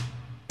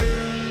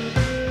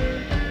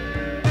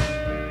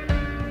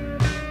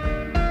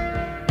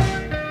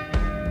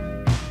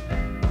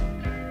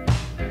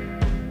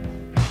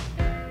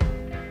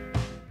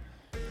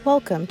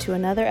Welcome to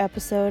another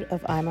episode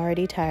of I'm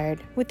Already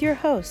Tired with your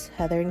hosts,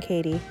 Heather and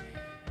Katie.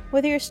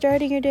 Whether you're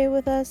starting your day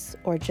with us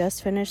or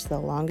just finished the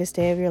longest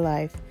day of your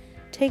life,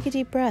 take a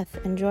deep breath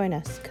and join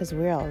us because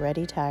we're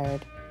already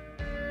tired.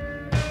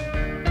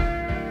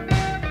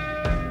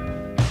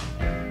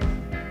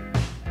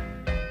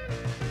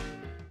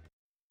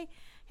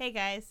 Hey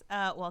guys,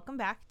 welcome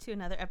back to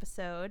another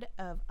episode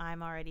of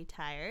I'm Already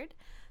Tired.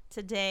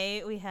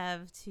 Today we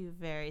have two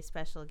very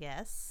special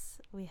guests.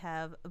 We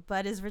have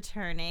Bud is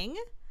returning.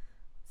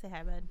 Say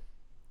hi, Bud.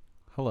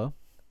 Hello.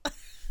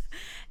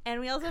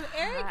 And we also have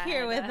Eric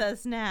here with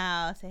us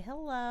now. Say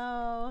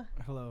hello.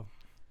 Hello.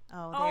 Oh,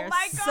 Oh they are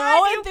my so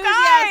God, you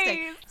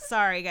enthusiastic. guys!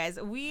 Sorry, guys.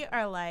 We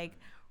are like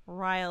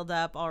riled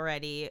up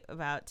already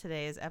about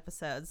today's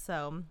episode.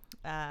 So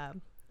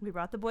we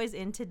brought the boys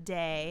in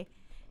today,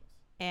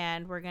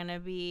 and we're going to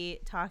be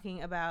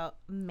talking about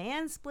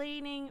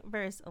mansplaining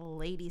versus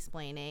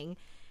lady-splaining.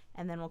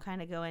 And then we'll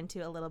kind of go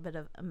into a little bit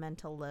of a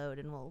mental load,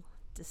 and we'll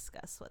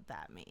discuss what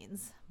that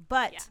means.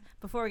 But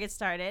before we get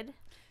started,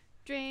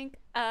 Drink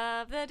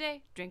of the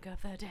day. Drink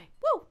of the day.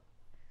 woo!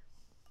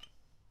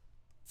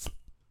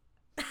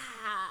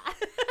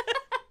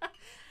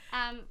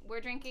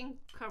 We're drinking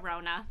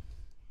Corona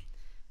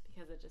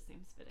because it just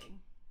seems fitting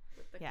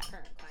with the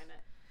current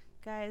climate.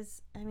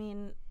 Guys, I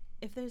mean,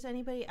 if there's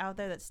anybody out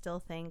there that still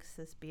thinks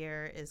this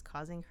beer is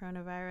causing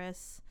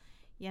coronavirus,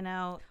 you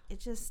know,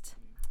 it's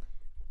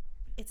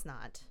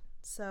not.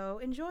 So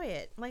enjoy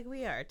it like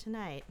we are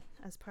tonight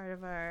as part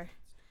of our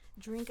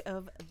drink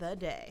of the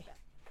day.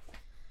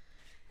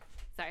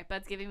 Sorry,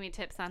 Bud's giving me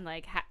tips on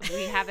like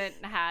we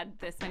haven't had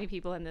this many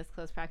people in this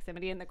close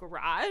proximity in the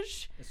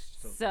garage,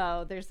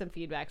 so there's some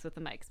feedbacks with the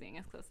mics being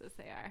as close as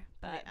they are.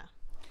 But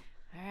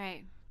all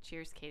right,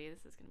 cheers, Katie.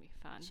 This is gonna be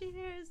fun.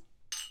 Cheers.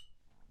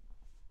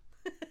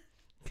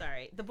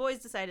 Sorry, the boys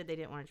decided they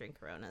didn't want to drink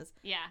Coronas.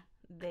 Yeah,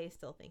 They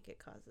still think it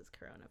causes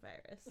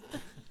coronavirus.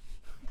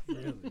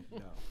 Really?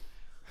 No.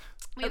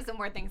 we have some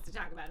more things to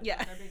talk about. Yeah.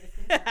 That's our biggest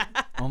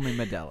concern. Only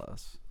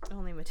Modelo's.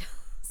 Only Modelo's.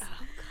 Oh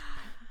God,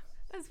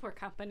 those poor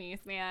companies,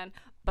 man.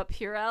 But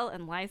Purell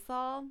and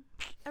Lysol,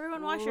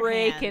 Everyone wash your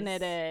raking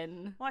hands. it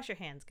in. Wash your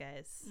hands,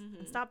 guys.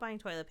 And stop buying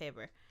toilet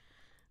paper.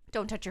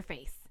 Don't touch your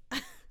face.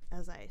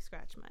 As I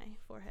scratch my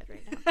forehead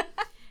right now.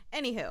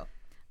 Anywho,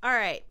 all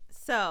right,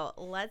 so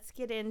let's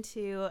get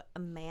into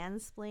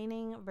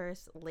mansplaining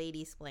versus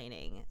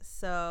lady-splaining.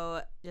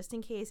 So just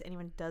in case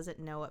anyone doesn't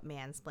know what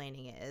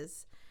mansplaining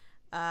is,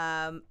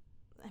 I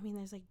mean,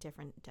 there's like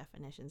different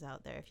definitions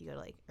out there if you go to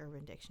like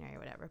Urban Dictionary or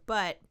whatever.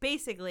 But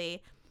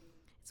basically,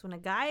 it's when a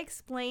guy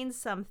explains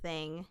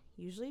something,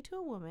 usually to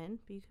a woman,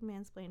 but you can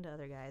mansplain to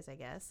other guys, I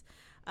guess,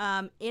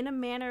 in a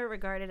manner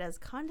regarded as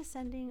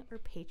condescending or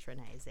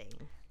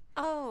patronizing.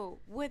 Oh,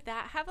 would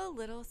that have a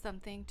little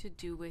something to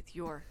do with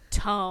your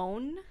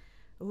tone?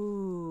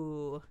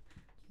 Ooh,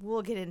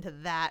 we'll get into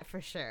that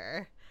for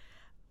sure.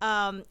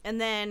 And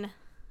then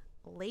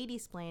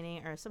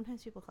lady-splaining, or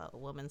sometimes people call it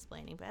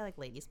woman-splaining, but I like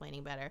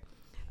lady-splaining better.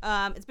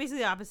 It's basically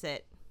the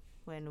opposite.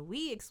 When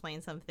we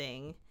explain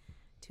something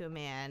to a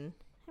man,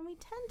 and we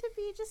tend to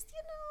be just,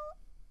 you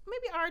know,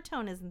 maybe our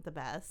tone isn't the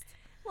best.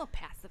 A little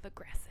passive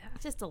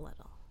aggressive. Just a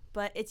little.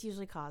 But it's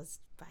usually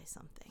caused by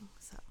something,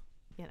 so,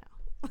 you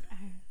know.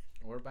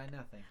 Or by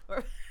nothing.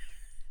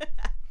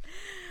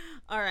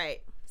 All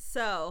right.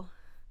 So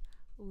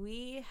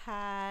we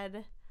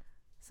had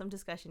some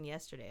discussion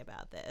yesterday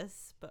about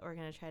this, but we're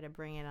going to try to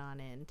bring it on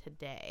in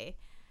today.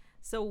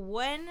 So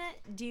when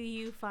do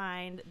you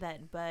find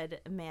that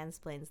Bud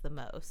mansplains the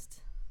most?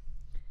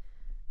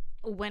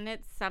 When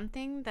it's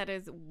something that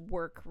is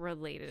work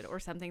related or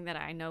something that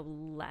I know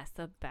less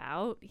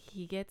about,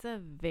 he gets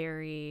a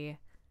very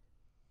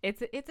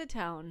it's a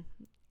tone.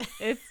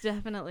 It's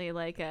definitely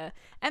like and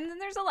then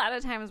there's a lot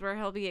of times where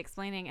he'll be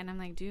explaining and I'm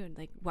like, dude,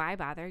 like, why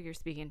bother? You're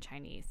speaking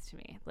Chinese to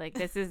me. Like,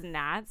 this is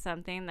not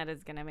something that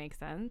is gonna make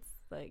sense.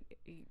 Like,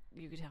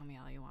 you can tell me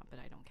all you want, but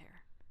I don't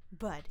care.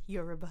 Bud,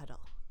 your rebuttal.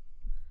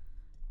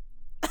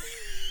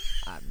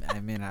 I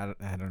mean,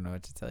 I don't know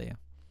what to tell you.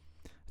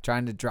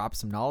 Trying to drop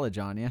some knowledge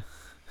on you.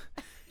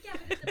 Yeah,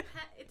 but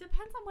it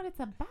depends on what it's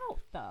about,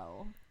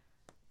 though.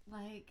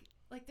 Like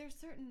there's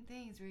certain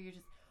things where you're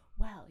just,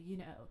 well, you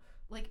know,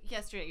 like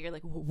yesterday you're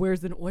like, well,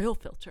 where's an oil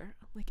filter?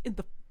 Like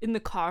in the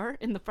car,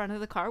 in the front of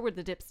the car where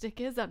the dipstick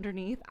is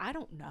underneath. I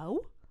don't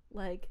know.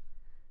 Like,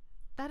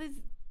 that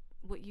is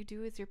what you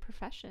do as your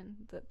profession.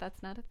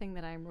 That's not a thing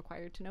that I'm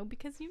required to know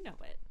because you know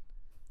it.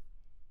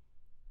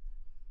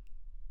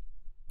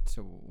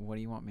 So what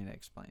do you want me to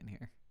explain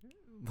here?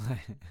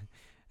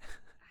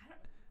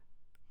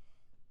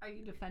 Are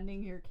you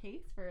defending your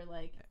case for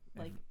like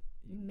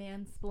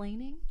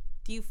mansplaining?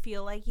 Do you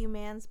feel like you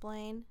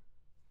mansplain?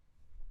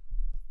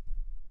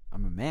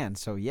 I'm a man,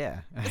 so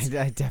yeah,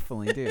 I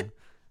definitely do.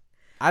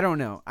 I don't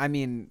know. I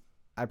mean,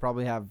 I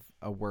probably have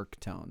a work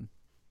tone.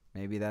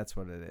 Maybe that's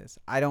what it is.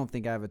 I don't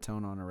think I have a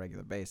tone on a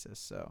regular basis,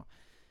 so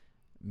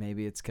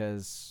maybe it's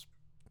because,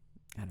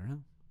 I don't know.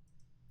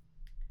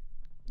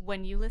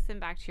 When you listen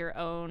back to your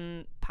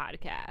own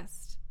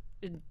podcast,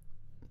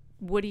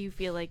 what do you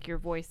feel like your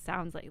voice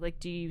sounds like? Like,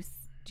 do you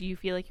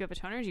feel like you have a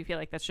tone, or do you feel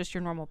like that's just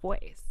your normal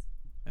voice?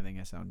 I think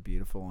I sound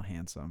beautiful,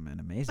 handsome, and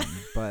amazing.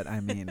 But I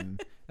mean,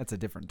 that's a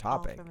different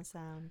topic. All from a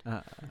sound.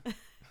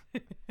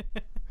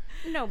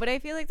 No, but I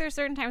feel like there's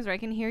certain times where I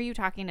can hear you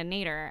talking to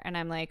Nader, and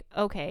I'm like,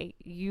 okay,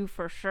 you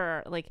for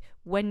sure. Like,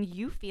 when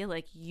you feel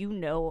like you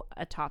know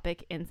a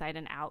topic inside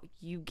and out,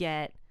 you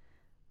get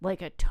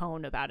like a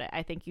tone about it.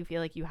 I think you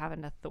feel like you have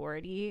an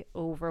authority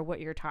over what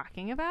you're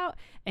talking about,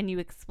 and you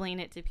explain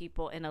it to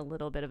people in a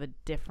little bit of a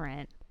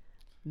different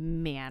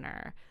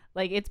manner.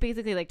 Like, it's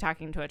basically like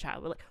talking to a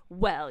child. We're like,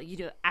 well, you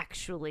know,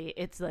 actually,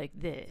 it's like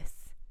this.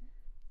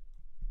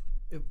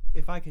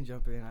 If I can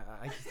jump in,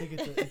 I just think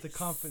it's a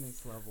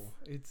confidence level.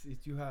 It's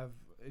you have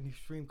an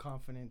extreme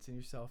confidence in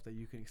yourself that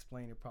you can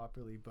explain it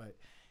properly, but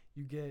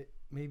you get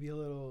maybe a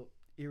little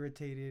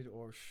irritated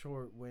or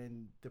short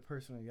when the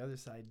person on the other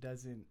side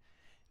doesn't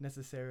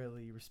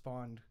necessarily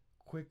respond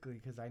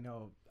quickly, because I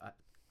know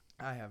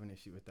I have an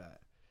issue with that.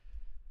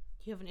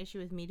 You have an issue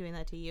with me doing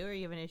that to you, or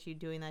you have an issue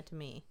doing that to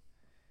me?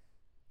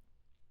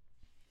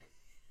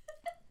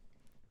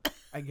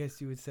 I guess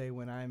you would say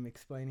when I'm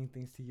explaining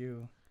things to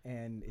you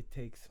and it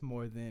takes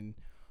more than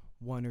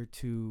 1 or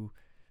 2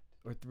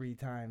 or 3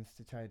 times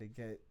to try to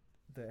get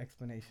the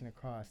explanation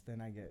across,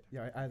 then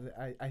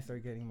I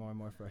start getting more and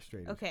more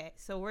frustrated. Okay,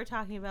 so we're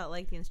talking about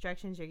like the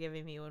instructions you're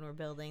giving me when we're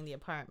building the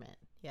apartment.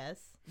 Yes?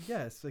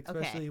 Yes, especially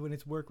Okay. when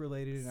it's work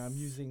related and I'm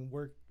using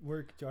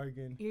work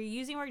jargon. You're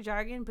using work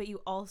jargon, but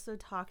you also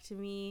talk to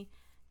me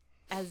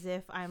as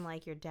if I'm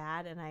like your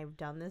dad and I've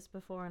done this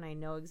before and I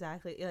know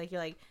exactly, like,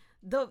 you're like,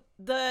 the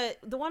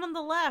one on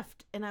the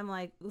left, and I'm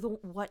like,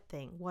 what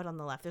thing? What on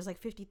the left? There's like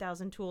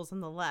 50,000 tools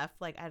on the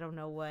left. Like, I don't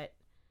know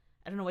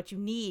what you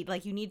need.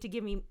 Like, you need to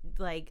give me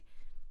like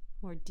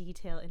more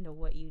detail into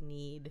what you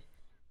need.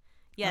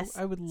 Yes,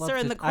 I would love sir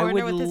to, in the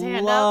corner with his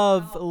hand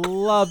love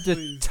to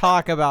Please.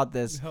 talk about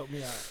this. Help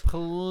me out.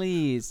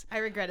 Please. I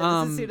regretted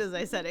this as soon as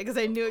I said it because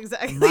I knew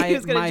exactly he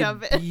was going to My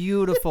jump in.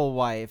 beautiful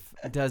wife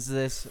does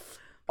this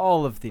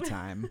all of the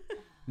time.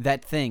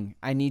 That thing.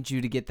 I need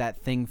you to get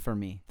that thing for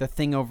me. The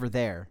thing over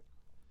there.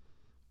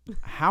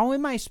 How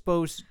am I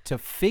supposed to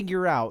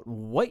figure out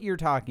what you're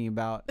talking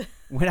about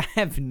when I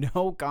have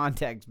no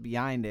context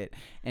behind it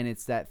and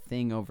it's that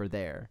thing over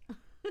there?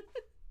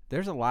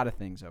 There's a lot of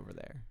things over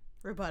there.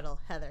 Rebuttal,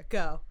 Heather,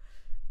 go.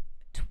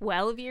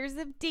 12 years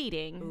of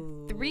dating,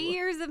 Ooh. 3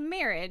 years of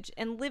marriage,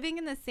 and living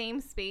in the same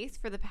space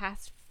for the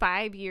past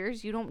 5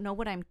 years. You don't know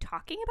what I'm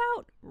talking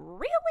about?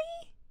 Really?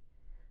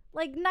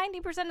 Like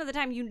 90% of the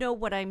time, you know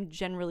what I'm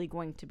generally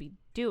going to be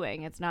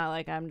doing. It's not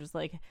like I'm just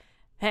like,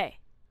 hey,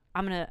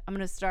 I'm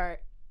gonna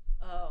start.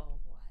 Oh,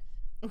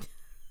 what?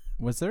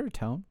 Was there a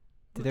tone?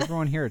 Did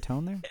everyone hear a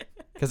tone there?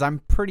 Because I'm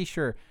pretty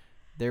sure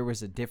there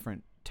was a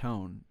different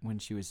tone when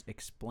she was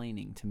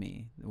explaining to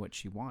me what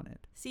she wanted.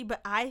 See,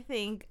 but I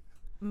think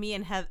me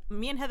and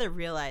Heather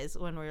realize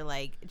when we're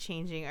like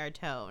changing our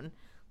tone.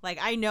 Like,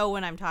 I know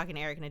when I'm talking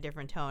to Eric in a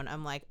different tone,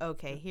 I'm like,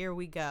 okay, here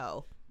we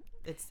go.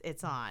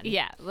 It's on.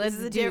 Yeah, let's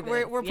This is do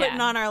this. We're putting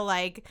Yeah. on our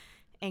like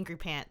angry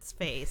pants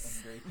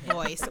face,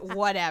 voice,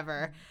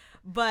 whatever.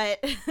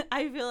 But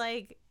I feel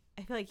like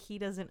he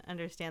doesn't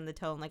understand the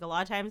tone. Like, a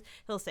lot of times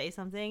he'll say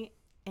something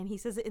and he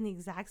says it in the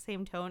exact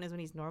same tone as when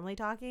he's normally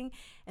talking,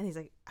 and he's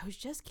like, I was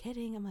just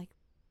kidding. I'm like,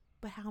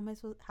 but how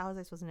was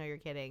I supposed to know you're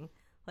kidding?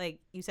 Like,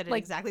 you said it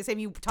Like, exactly the same.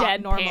 You talk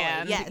deadpan. normally.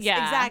 Yes,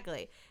 Yeah.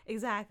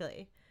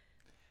 exactly.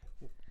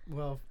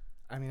 Well,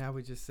 I mean, I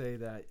would just say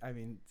that, I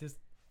mean, just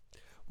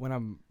when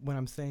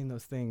I'm saying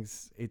those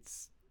things,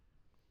 it's,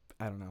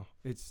 I don't know.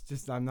 It's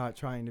just, I'm not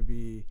trying to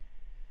be,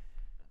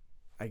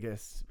 I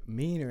guess,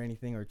 mean or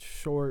anything, or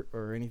short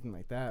or anything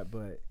like that,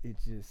 but it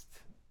just,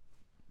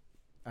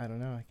 I don't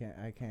know.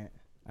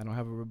 I don't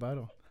have a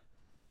rebuttal.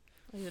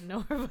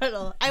 No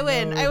rebuttal. I No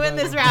win. I win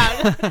this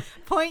rebuttal. round.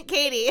 Point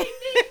Katie.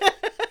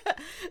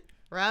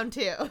 Round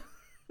 2.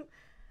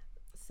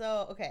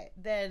 So, okay.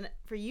 Then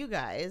for you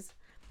guys,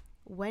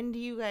 when do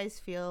you guys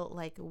feel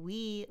like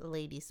we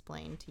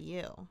lady-splain to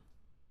you?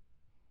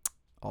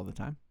 All the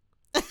time.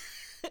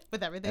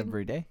 With everything?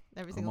 Every day.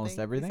 Every single almost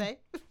thing everything.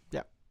 you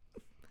say?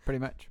 Pretty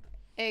much.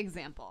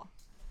 Example.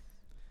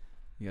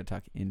 You gotta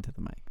talk into the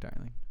mic,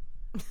 darling.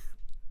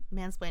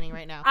 Mansplaining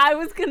right now. I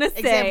was gonna say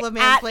Example of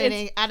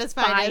mansplaining at its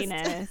finest.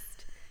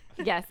 finest.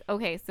 Yes.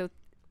 Okay. So,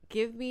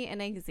 give me an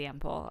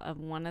example of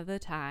one of the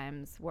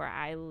times where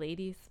I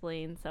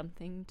lady-splain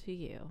something to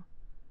you.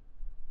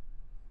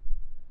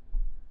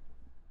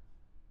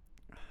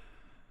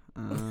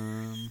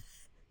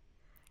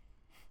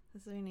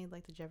 This is when we need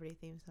like the Jeopardy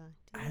theme song.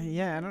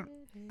 Yeah,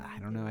 I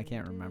don't know. I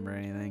can't remember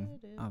anything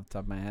off the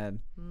top of my head.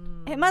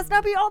 It must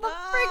not be all the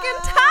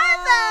freaking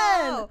time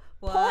then.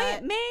 What?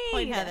 Point made.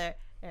 Point Heather.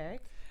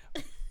 Eric?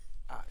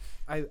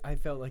 I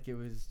felt like it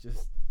was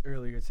just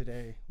earlier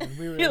today when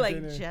we were You're at like,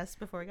 dinner, just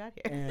before we got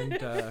here.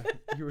 and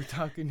you were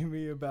talking to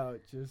me about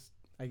just,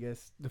 I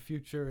guess, the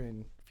future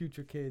and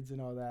future kids and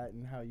all that,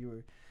 and how you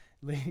were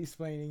lady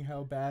explaining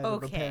how bad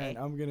of a Okay. parent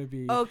I'm gonna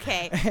be.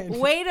 Okay, And-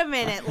 wait a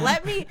minute.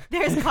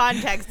 There's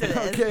context to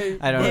this. Okay.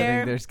 I don't There-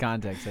 think there's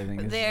context. I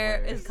think this There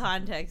hilarious. is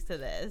context to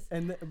this.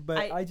 But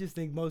I- I just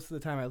think most of the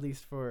time, at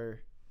least for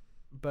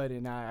Bud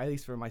and I, at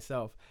least for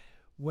myself,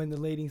 when the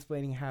lady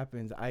explaining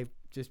happens, I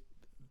just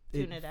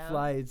Tune it out.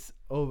 flies.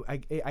 Oh,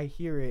 I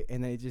hear it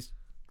and it just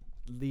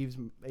leaves.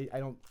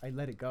 I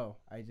let it go.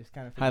 I just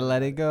kind of. I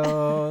let it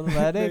go.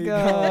 Let There it you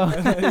go.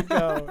 Let it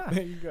go.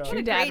 There you go. What a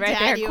Your dad great right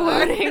dad there you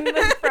are. quoting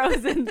the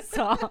Frozen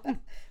song.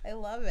 I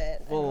love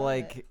it. I Well, love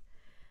like, it.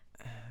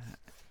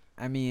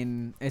 I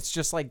mean, it's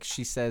just like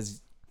she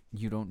says,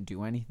 you don't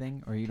do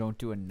anything or you don't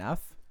do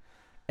enough.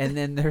 And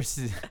then there's,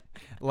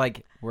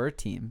 like, we're a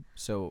team.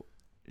 So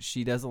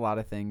she does a lot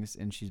of things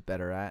and she's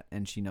better at,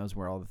 and she knows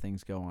where all the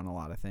things go on a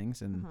lot of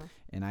things.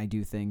 And I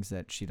do things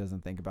that she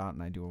doesn't think about,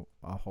 and I do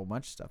a whole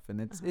bunch of stuff. And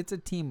it's a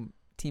team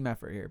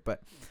effort here.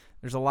 But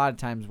there's a lot of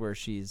times where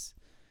she's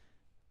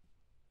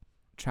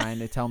trying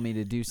to tell me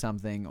to do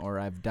something, or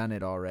I've done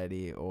it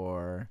already,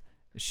 or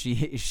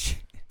she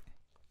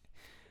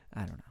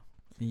I don't know.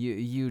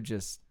 You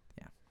just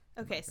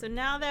Okay, so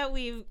now that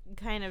we've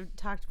kind of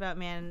talked about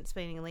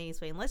mansplaining and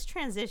lady-splaining, let's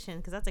transition,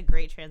 because that's a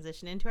great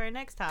transition, into our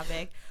next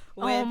topic.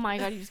 Oh my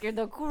god, you scared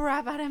the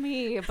crap out of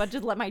me. But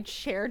just let my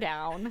chair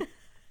down.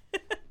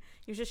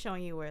 He was just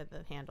showing you where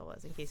the handle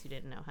was, in case you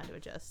didn't know how to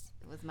adjust.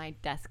 It was my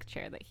desk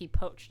chair that he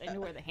poached. I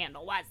knew where the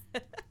handle was.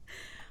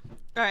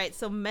 All right,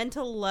 so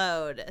mental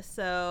load.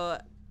 So,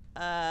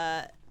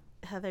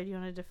 Heather, do you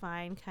want to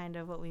define kind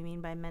of what we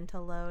mean by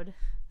mental load?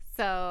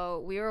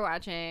 So we were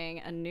watching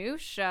a new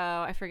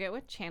show. I forget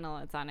what channel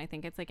it's on. I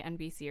think it's like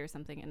NBC or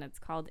something, and it's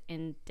called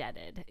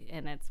Indebted.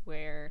 And it's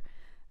where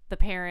the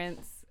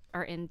parents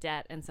are in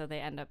debt, and so they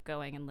end up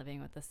going and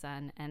living with the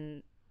son.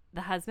 And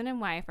the husband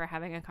and wife are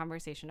having a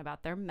conversation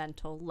about their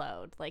mental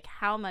load, like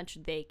how much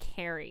they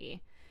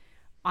carry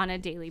on a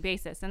daily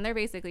basis. And they're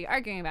basically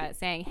arguing about it,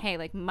 saying, hey,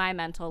 like my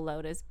mental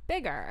load is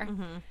bigger.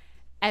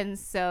 And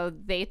so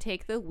they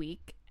take the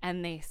week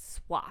and they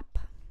swap.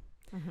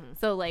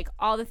 So like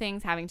all the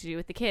things having to do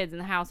with the kids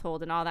and the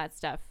household and all that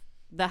stuff,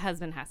 the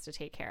husband has to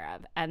take care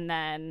of. And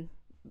then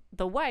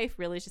the wife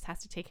really just has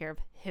to take care of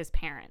his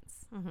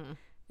parents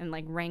and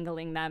like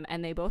wrangling them.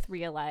 And they both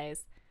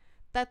realize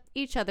that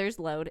each other's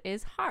load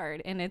is hard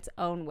in its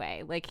own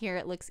way. Like here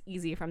it looks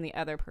easy from the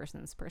other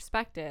person's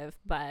perspective,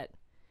 but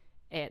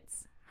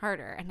it's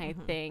harder. And I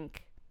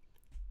think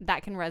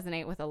that can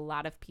resonate with a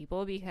lot of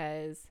people,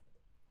 because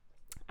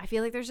I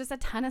feel like there's just a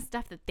ton of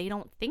stuff that they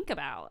don't think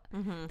about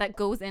that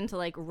goes into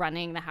like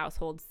running the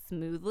household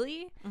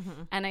smoothly.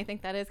 And I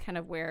think that is kind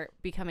of where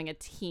becoming a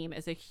team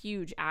is a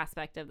huge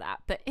aspect of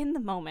that. But in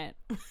the moment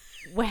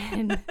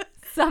when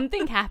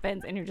something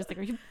happens and you're just like,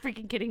 are you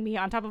freaking kidding me,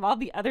 on top of all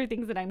the other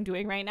things that I'm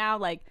doing right now?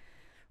 Like,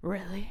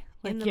 really?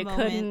 Like In the you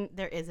moment, couldn't.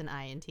 there is an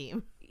I in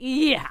team.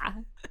 Yeah.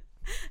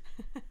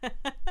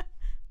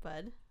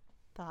 Bud,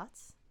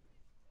 thoughts?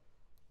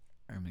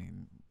 I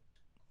mean,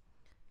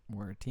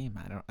 we're a team.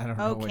 I don't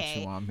know what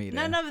you want me to.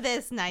 None of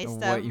this nice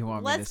what stuff. you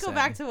want me Let's to go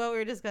back say. to what we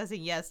were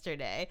discussing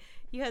yesterday.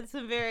 You had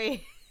some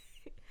very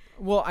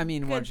Well, I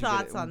mean, Good why don't you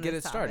thoughts on get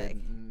this it started,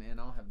 topic. and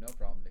I'll have no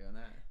problem doing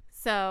that.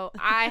 So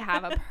I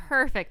have a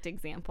perfect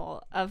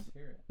example of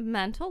Hear it.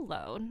 mental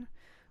load,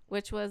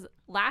 which was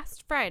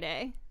last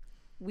Friday.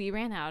 We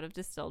ran out of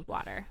distilled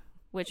water,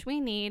 which we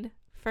need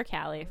for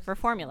Callie for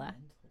formula.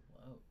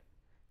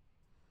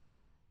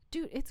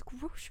 Dude, it's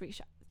grocery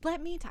shop.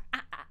 Let me talk.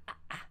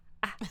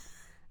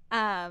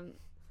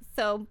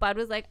 So Bud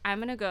was like, I'm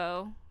gonna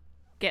go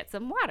get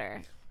some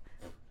water.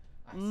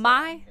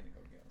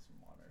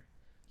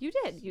 You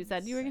did. You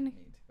said you were gonna.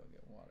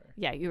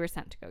 Yeah, you were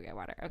sent to go get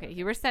water. Okay,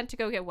 you were sent to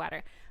go get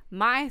water.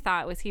 My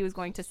thought was he was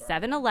going to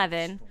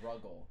 7-Eleven,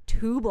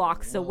 2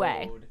 blocks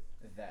away.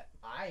 That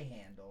I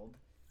handled.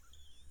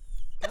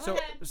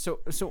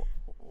 So,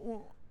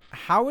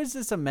 how is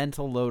this a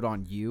mental load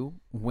on you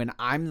when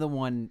I'm the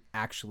one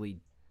actually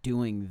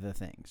doing the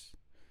things?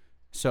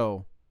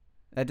 So,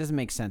 that doesn't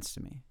make sense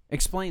to me.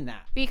 Explain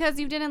that. Because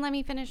you didn't let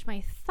me finish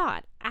my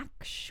thought.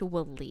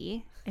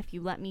 Actually, if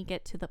you let me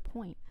get to the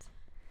point,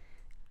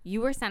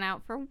 you were sent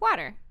out for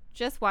water.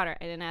 Just water.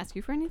 I didn't ask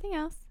you for anything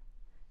else.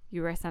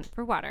 You were sent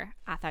for water.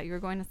 I thought you were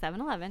going to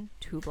 7-Eleven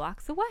 2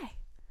 blocks away.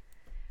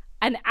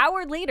 An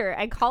hour later,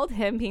 I called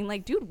him being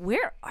like, dude,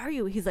 where are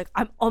you? He's like,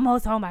 I'm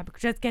almost home. I'm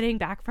just getting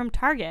back from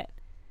Target.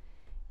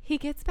 He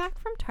gets back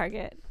from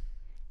Target.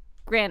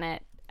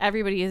 Granted,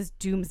 everybody is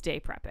doomsday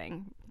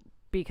prepping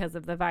because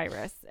of the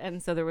virus.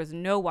 And so there was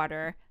no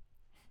water.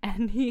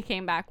 And he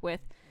came back with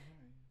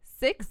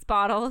 6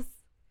 bottles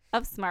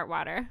of Smart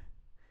Water,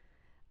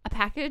 a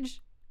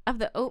package of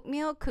the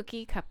oatmeal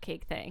cookie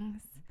cupcake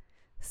things,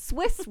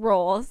 Swiss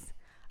rolls,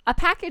 a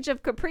package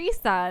of Capri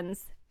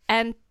Suns,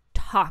 and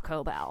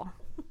Taco Bell.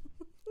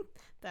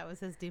 That was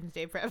his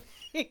doomsday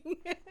prepping.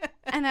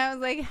 And I was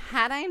like,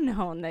 had I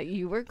known that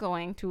you were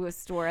going to a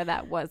store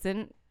that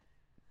wasn't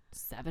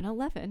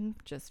 7-Eleven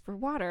just for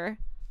water,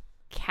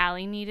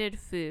 Callie needed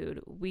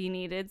food. We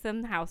needed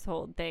some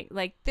household things.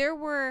 Like, there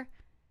were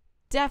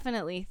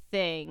definitely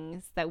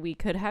things that we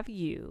could have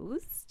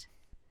used,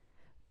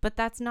 but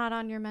that's not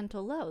on your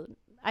mental load.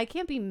 I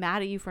can't be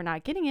mad at you for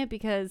not getting it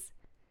because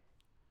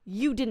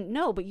you didn't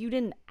know, but you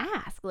didn't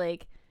ask.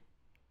 Like,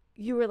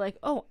 you were like,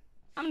 oh,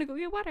 I'm going to go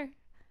get water.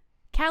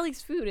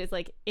 Callie's food is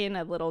like in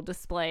a little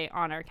display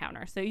on our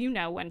counter. So you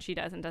know when she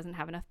does and doesn't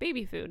have enough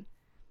baby food.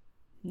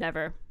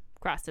 Never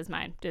crossed his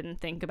mind.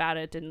 Didn't think about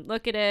it. Didn't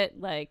look at it.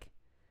 Like,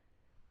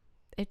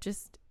 it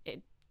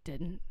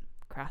didn't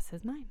cross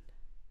his mind.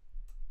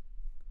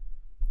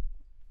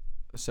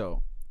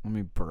 So let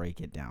me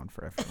break it down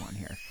for everyone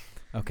here.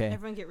 Okay.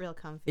 Everyone get real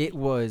comfy. It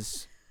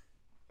was,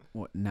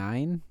 what,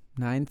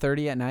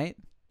 9:30 at night?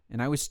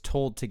 And I was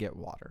told to get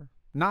water.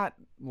 Not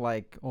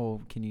like,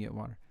 oh, can you get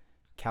water?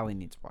 Callie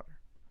needs water.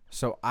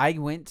 So I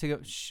went to go.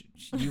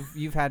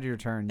 You've had your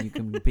turn. You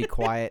can be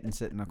quiet and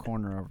sit in a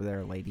corner over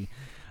there, lady.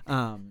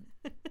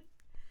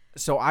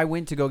 So I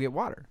went to go get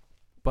water,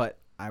 but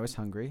I was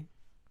hungry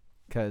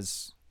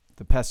because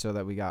the pesto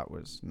that we got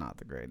was not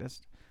the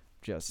greatest.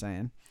 Just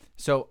saying.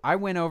 So I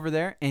went over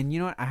there, and you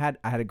know what? I had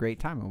a great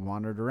time. I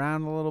wandered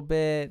around a little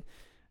bit.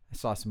 I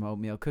saw some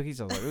oatmeal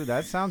cookies. I was like, ooh,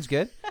 that sounds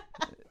good.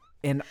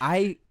 And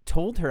I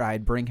told her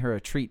I'd bring her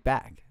a treat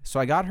back. So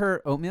I got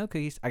her oatmeal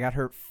cookies. I got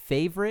her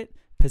favorite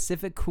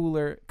Pacific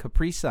Cooler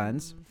Capri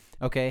Suns.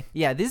 Okay.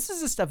 Yeah, this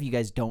is the stuff you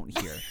guys don't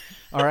hear.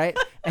 All right.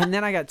 And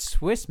then I got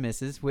Swiss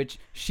Misses, which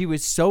she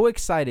was so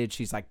excited.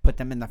 She's like, put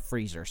them in the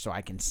freezer so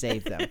I can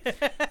save them.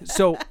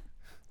 So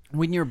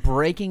when you're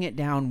breaking it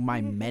down,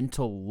 my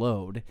mental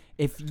load,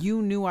 if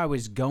you knew I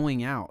was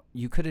going out,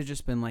 you could have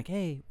just been like,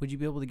 hey, would you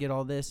be able to get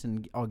all this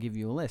and I'll give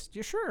you a list?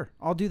 Yeah, sure.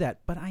 I'll do that.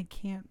 But I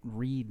can't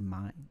read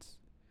minds.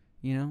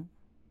 You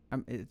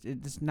know,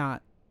 it's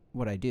not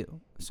what I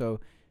do.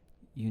 So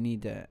you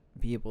need to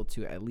be able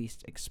to at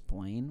least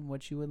explain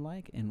what you would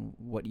like and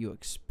what you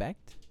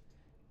expect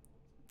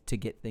to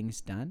get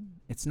things done.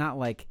 It's not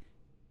like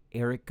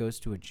Eric goes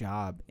to a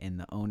job and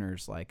the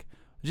owner's like,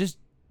 just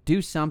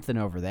do something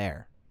over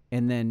there.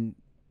 And then,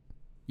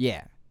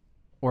 yeah.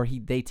 Or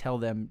they tell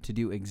them to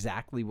do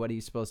exactly what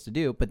he's supposed to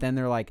do. But then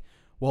they're like,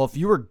 well, if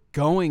you were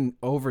going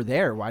over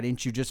there, why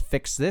didn't you just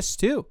fix this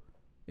too?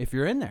 If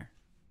you're in there.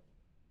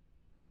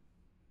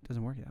 It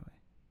doesn't work that way.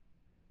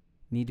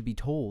 You need to be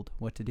told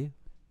what to do.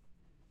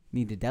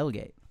 Need to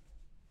delegate.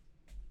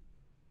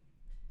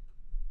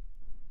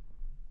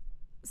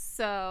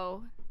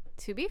 So,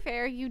 to be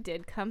fair, you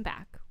did come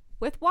back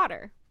with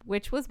water,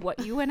 which was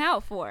what you went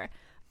out for.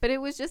 But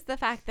it was just the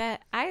fact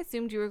that I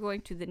assumed you were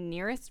going to the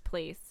nearest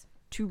place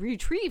to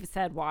retrieve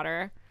said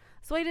water.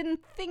 So I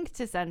didn't think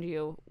to send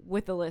you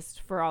with a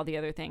list for all the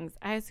other things.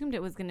 I assumed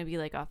it was going to be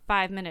like a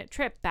 5-minute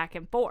trip back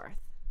and forth.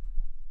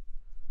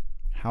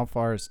 How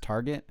far is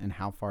Target and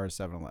how far is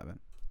 7-Eleven?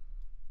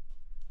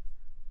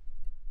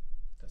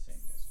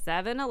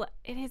 7-Eleven.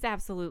 It is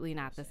absolutely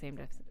not the same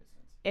distance.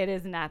 It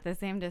is not the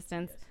same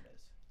distance.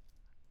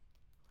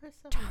 Where's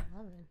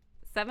 7-Eleven?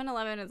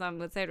 7-Eleven is on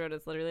Woodside Road.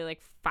 It's literally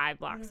like 5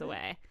 blocks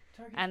away.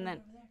 And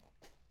then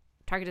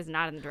Target is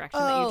not in the direction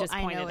that you just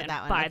pointed in,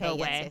 by the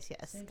way.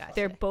 Yes. Gotcha.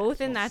 They're both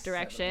in that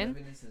direction.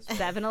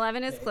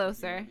 7-Eleven is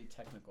closer.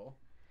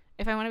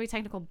 If I want to be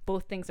technical,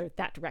 both things are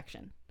that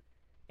direction.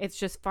 It's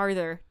just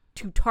farther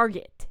to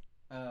Target.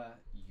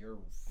 You're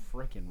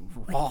freaking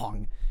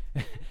wrong.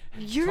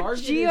 Your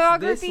Target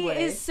geography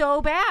is is so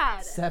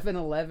bad.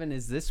 7-Eleven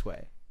is this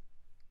way.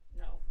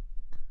 No.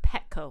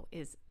 Petco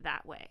is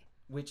that way.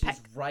 Which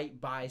is right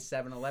by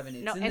 7-Eleven.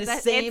 It's No, in it's the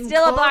same it's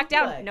still a block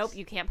down. complex. Nope,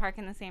 you can't park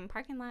in the same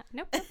parking lot.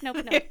 Nope.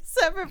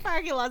 Separate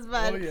parking lots,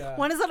 bud. Oh, yeah.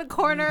 One is on a There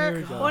corner.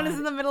 we go. One is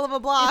in the middle of a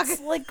block.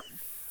 It's like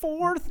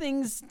 4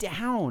 things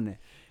down.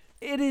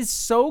 It is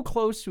so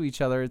close to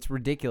each other. It's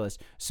ridiculous.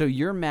 So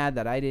you're mad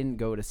that I didn't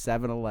go to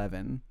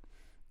 7-Eleven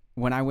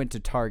when I went to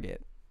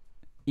Target,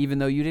 even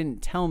though you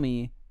didn't tell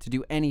me to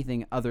do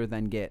anything other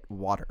than get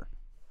water.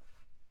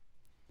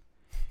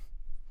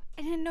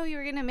 I didn't know you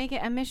were going to make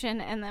it a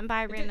mission and then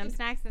buy random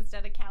snacks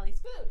instead of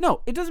Callie's food.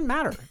 No, it doesn't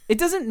matter. It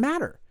doesn't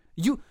matter.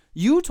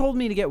 You told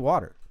me to get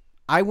water.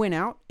 I went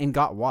out and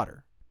got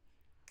water.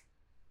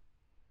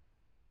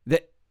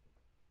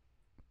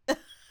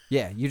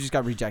 Yeah, you just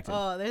got rejected.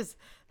 Oh, there's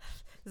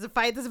a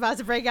fight that's about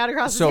to break out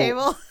across So- the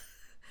table.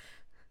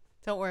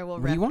 Don't worry, we'll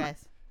What do you wrap, want?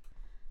 guys.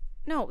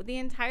 No, the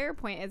entire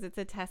point is it's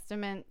a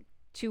testament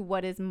to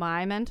what is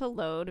my mental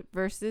load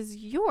versus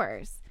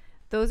yours.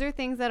 Those are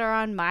things that are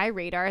on my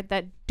radar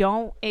that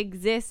don't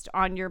exist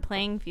on your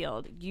playing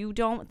field. You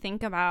don't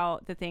think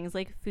about the things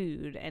like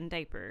food and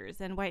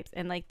diapers and wipes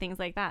and like things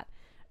like that.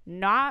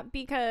 Not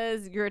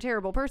because you're a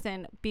terrible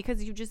person,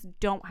 because you just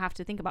don't have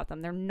to think about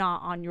them. They're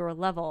not on your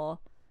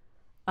level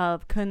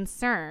of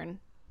concern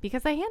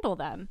because I handle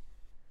them.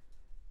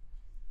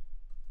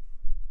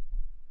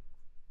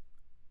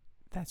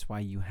 That's why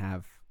you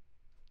have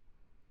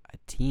a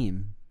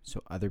team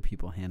so other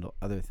people handle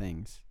other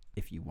things.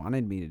 If you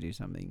wanted me to do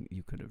something,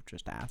 you could have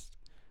just asked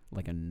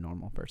like a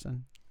normal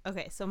person.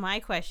 Okay, so my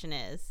question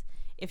is,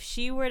 if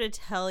she were to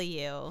tell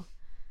you,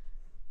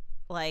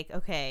 like,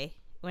 okay,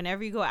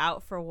 whenever you go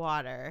out for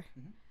water,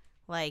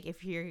 like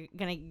if you're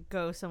gonna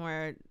go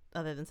somewhere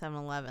other than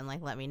 7-Eleven,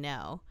 like, let me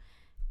know.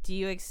 Do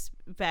you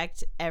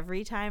expect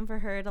every time for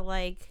her to,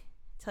 like,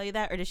 tell you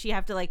that? Or does she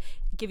have to, like,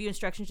 give you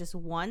instructions just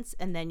once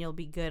and then you'll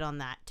be good on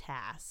that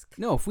task?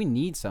 No, if we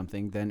need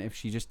something, then if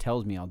she just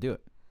tells me, I'll do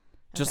it.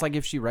 Just Okay. like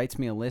if she writes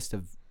me a list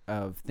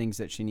of things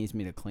that she needs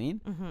me to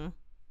clean, Mm-hmm.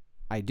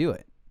 I do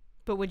it.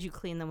 But would you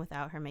clean them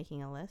without her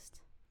making a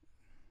list?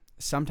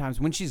 Sometimes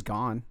when she's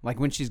gone, I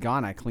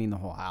clean the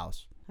whole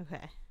house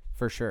Okay.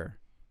 for sure.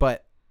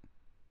 But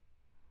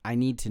I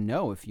need to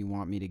know if you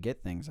want me to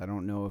get things. I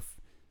don't know.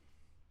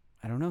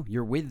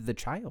 You're with the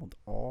child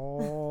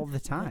all the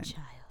time. What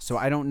child? So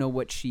I don't know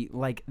what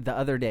like the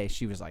other day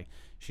she's like,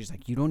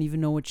 you don't even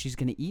know what she's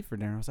going to eat for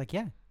dinner. I was like,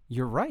 yeah,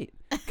 you're right.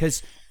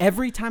 Because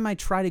every time I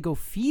try to go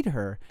feed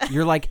her,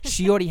 you're like,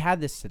 she already had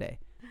this today.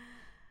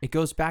 It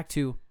goes back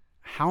to,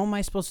 how am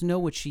I supposed to know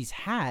what she's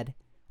had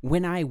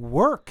when I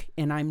work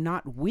and I'm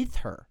not with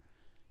her?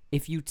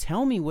 If you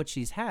tell me what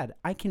she's had,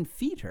 I can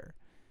feed her.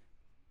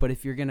 But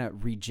if you're going to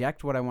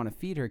reject what I want to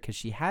feed her because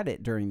she had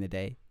it during the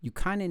day, you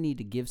kind of need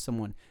to give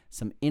someone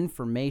some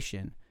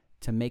information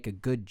to make a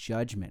good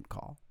judgment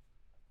call.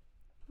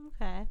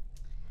 Okay.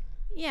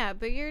 Yeah,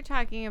 but you're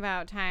talking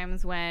about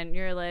times when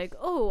you're like,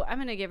 oh, I'm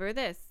going to give her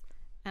this.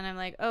 And I'm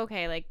like,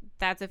 okay, like,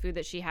 that's a food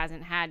that she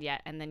hasn't had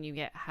yet. And then you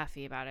get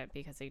huffy about it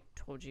because I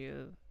told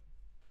you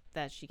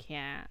that she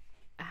can't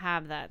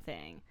have that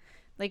thing.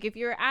 Like, if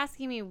you're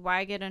asking me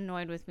why get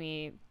annoyed with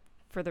me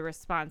for the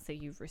response that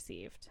you've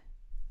received.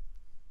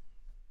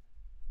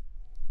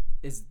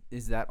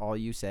 Is that all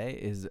you say?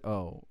 Is,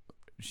 oh,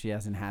 she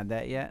hasn't had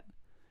that yet?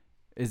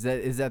 Is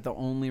that the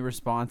only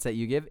response that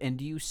you give? And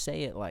do you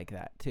say it like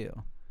that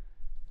too?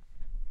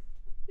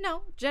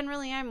 No,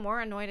 generally I'm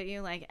more annoyed at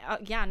you like,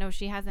 yeah, no,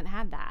 she hasn't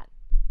had that.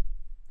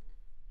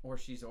 Or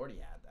she's already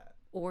had that.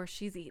 Or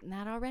she's eaten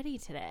that already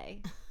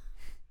today.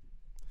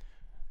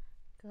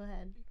 Go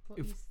ahead.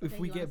 If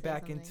we get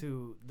back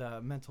into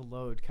the mental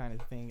load kind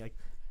of thing, like,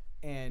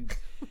 and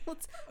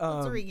let's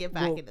get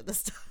back into the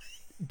stuff.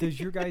 Does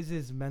your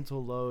guys'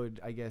 mental load,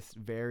 I guess,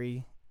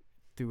 vary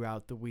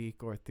throughout the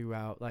week or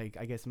throughout, like,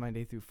 I guess,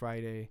 Monday through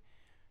Friday?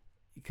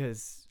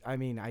 Because, I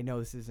mean, I know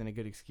this isn't a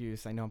good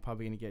excuse. I know I'm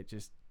probably going to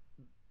get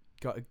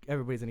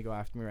everybody's going to go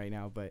after me right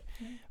now. But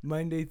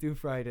Monday through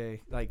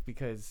Friday, like,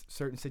 because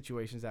certain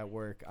situations at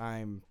work,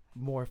 I'm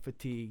more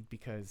fatigued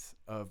because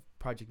of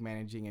project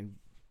managing and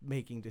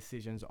making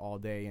decisions all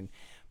day and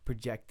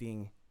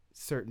projecting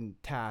certain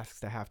tasks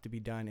that have to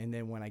be done. And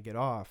then when I get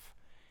off,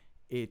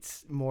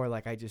 it's more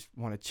like I just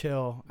want to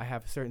chill. I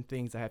have certain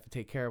things I have to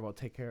take care of. I'll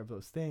take care of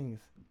those things.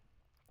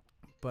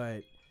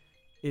 But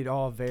it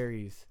all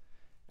varies,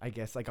 I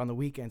guess. Like on the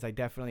weekends, I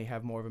definitely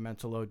have more of a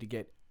mental load to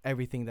get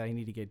everything that I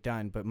need to get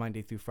done. But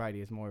Monday through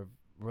Friday is more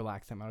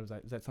relaxed time.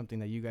 Is that something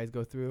that you guys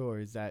go through, or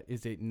is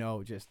it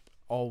no, just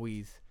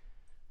always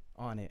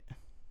on it?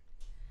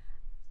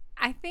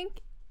 I think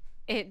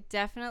it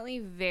definitely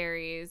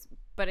varies,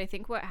 but I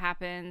think what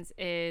happens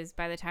is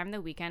by the time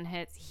the weekend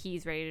hits,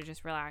 he's ready to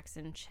just relax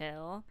and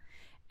chill.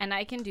 And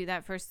I can do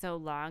that for so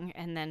long,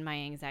 and then my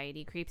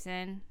anxiety creeps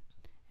in.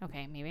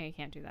 Okay, maybe I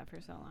can't do that for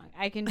so long.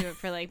 I can do it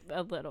for like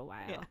a little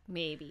while. Yeah.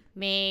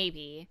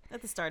 Maybe.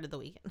 At the start of the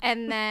weekend.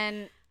 And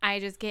then I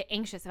just get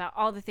anxious about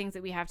all the things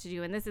that we have to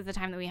do, and this is the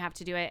time that we have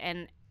to do it.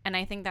 And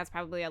I think that's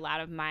probably a lot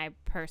of my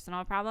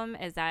personal problem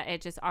is that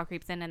it just all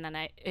creeps in, and then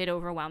it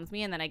overwhelms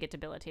me, and then I get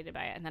debilitated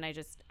by it, and then I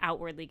just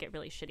outwardly get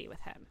really shitty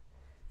with him.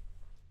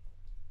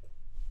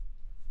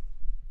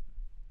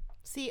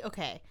 See,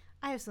 okay,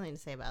 I have something to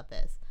say about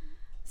this.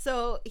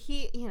 So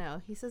he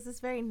says this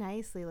very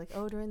nicely, like,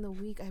 oh, during the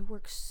week I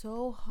work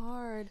so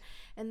hard,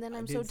 and then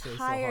I'm so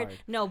tired.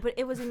 No, but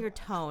it was in your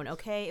tone,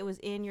 okay? It was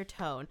in your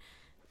tone.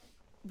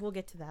 We'll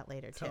get to that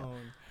later too.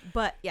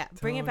 But yeah,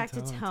 bring it back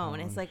to tone.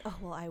 It's like, oh,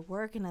 well, I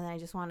work and then I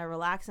just want to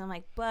relax. And I'm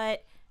like,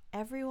 but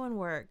everyone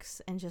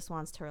works and just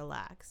wants to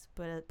relax.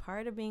 But a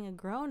part of being a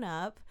grown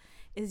up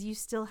is you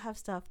still have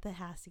stuff that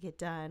has to get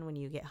done when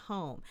you get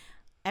home.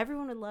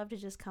 Everyone would love to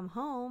just come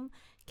home,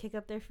 kick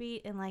up their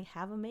feet, and like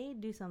have a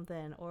maid do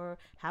something or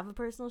have a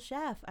personal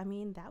chef. I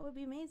mean, that would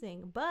be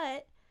amazing.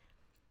 But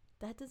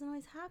that doesn't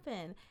always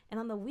happen. And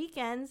on the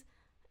weekends,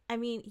 I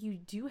mean, you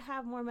do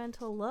have more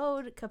mental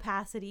load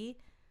capacity,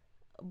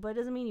 but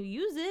doesn't mean you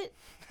use it.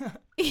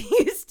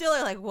 You still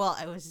are like, well,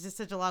 it was just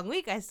such a long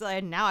week.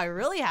 Now I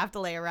really have to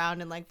lay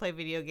around and like play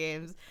video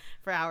games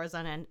for hours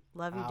on end.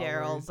 Love you,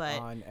 Daryl, but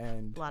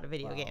a lot of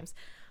video games.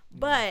 Yeah.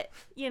 But,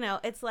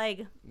 it's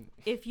like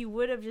if you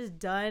would have just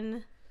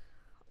done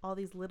all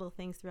these little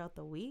things throughout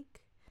the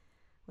week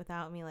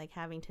without me like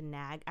having to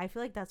nag. I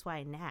feel like that's why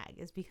I nag,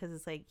 is because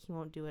it's like he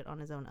won't do it on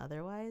his own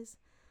otherwise.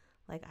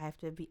 Like I have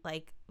to be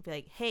like,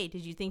 hey,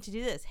 did you think to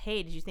do this?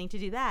 Hey, did you think to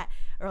do that?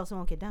 Or else it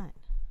won't get done.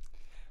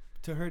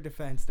 To her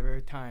defense, there are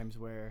times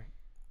where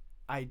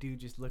I do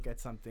just look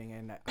at something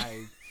and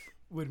I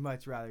would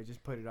much rather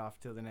just put it off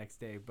till the next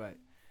day. But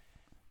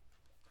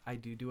I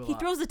do a He lot.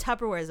 throws the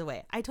Tupperwares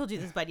away. I told you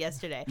this, bud,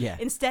 yesterday. Yeah.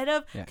 Instead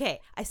of Yeah. okay,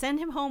 I send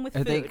him home with Are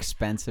food. they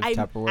expensive I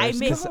Tupperwares?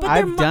 make- 'Cause but they're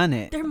I've done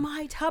it. They're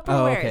my Tupperwares.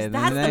 Oh, okay,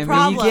 That's then the you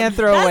problem. can't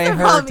throw That's away the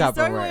her problem. He's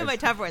throwing away Tupperwares. my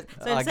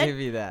Tupperwares. So I'll instead, give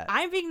you that.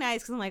 I'm being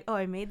nice because I'm like, oh,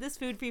 I made this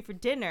food for you for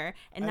dinner,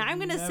 and now I've I'm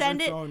gonna never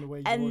send it. thrown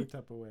away and- your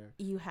Tupperware.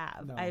 You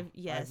have. No, I've I've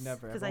yes,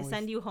 never. because I've I always-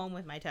 send you home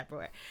with my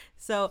Tupperware.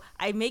 So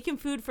I make him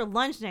food for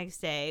lunch next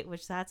day,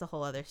 which that's a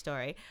whole other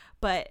story.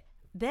 But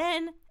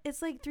then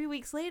it's like 3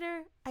 weeks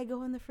later, I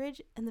go in the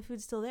fridge and the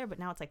food's still there, but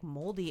now it's like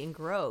moldy and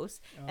gross.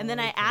 And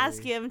then I ask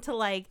Okay. him to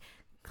like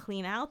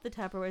clean out the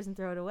Tupperwares and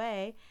throw it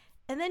away.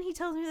 And then he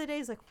tells me the other day,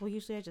 he's like, well,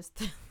 usually I just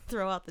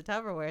throw out the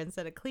Tupperware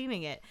instead of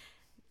cleaning it.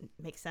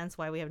 Makes sense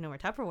why we have no more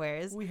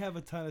Tupperwares. We have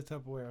a ton of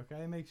Tupperware.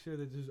 Okay, I make sure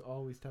that there's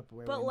always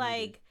Tupperware. But when like,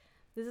 needed.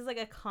 this is like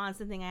a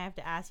constant thing I have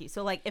to ask you.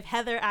 So like, if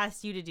Heather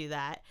asked you to do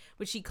that,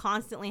 would she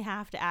constantly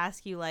have to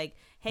ask you like,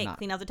 "Hey, Not-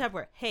 clean out the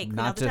Tupperware. Hey, clean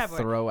Not out the to Tupperware.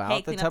 throw Hey, out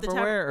the clean out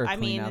Tupperware or I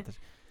clean mean, out the.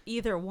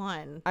 either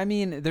one. I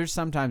mean, there's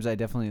sometimes I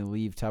definitely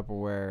leave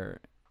Tupperware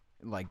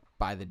like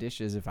by the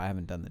dishes if I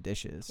haven't done the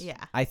dishes.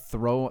 Yeah. I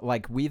throw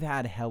like we've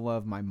had hella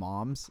of my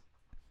mom's.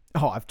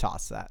 Oh, I've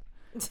tossed that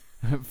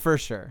for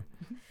sure.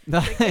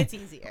 Like, it's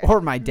easier.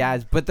 Or my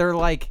dad's, but they're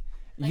like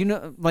you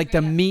know, like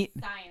the meat.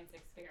 Science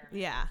experiment.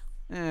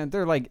 Yeah.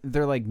 They're like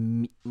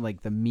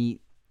like the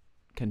meat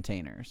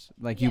containers.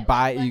 Like you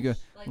buy, you go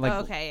like Oh,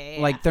 okay.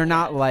 Yeah, like yeah. they're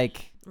not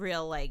like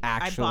real like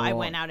actual. I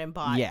went out and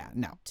bought. Yeah,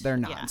 no, they're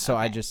not. Yeah, so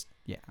I okay. just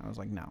I was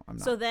like, no, I'm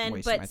not. So then,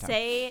 wasting my but time.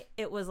 say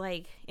it was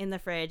like in the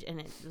fridge and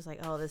it was like,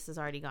 oh, this has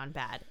already gone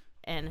bad.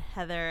 And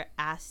Heather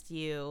asked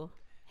you,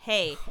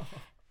 hey,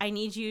 I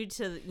need you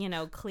to,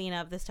 clean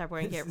up this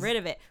Tupperware and get rid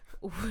of it.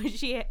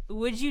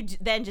 Would you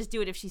then just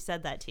do it if she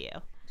said that to you?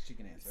 She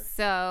can answer.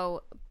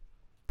 So,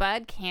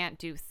 Bud can't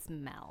do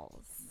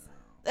smells.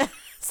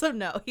 So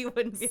no, he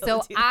wouldn't be able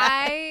So to do that.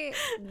 I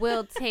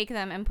will take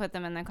them and put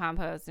them in the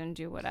compost and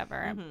do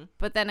whatever. Mhm.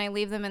 But then I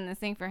leave them in the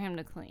sink for him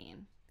to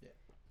clean. Yeah.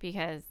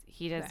 Because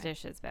he does Okay.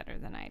 dishes better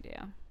than I do.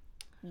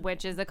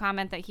 Which is a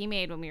comment that he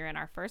made when we were in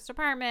our first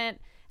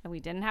apartment and we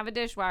didn't have a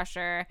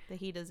dishwasher. That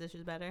he does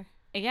dishes better.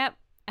 Yep.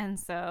 And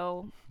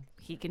so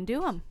he can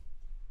do them.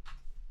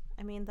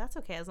 I mean, that's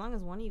okay as long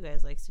as one of you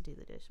guys likes to do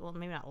the dish. Well,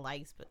 maybe not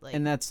likes, but like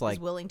And that's is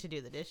like willing to do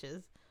the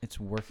dishes. it's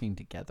working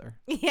together.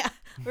 Yeah,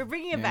 we're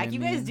bringing it You know back. what I You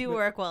guys mean? do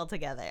work well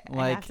together. I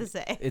Like have to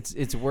say.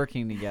 it's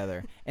working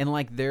together. And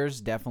like there's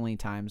definitely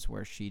times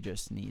where she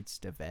just needs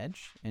to veg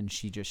and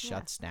she just Yeah.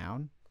 shuts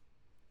down.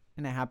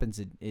 And it happens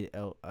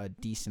a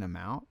decent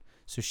amount.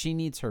 So she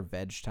needs her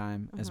veg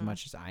time as Mhm.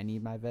 much as I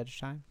need my veg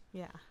time.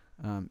 Yeah,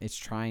 It's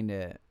trying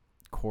to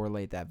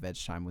correlate that veg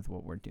time with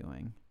what we're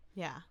doing,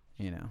 yeah.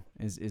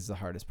 is the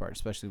hardest part,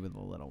 especially with the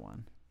little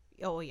one.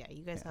 Oh yeah,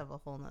 you guys Yeah. have a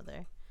whole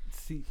nother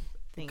See,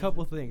 thing.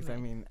 couple things. I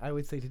Right. mean, I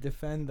would say to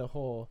defend the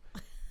whole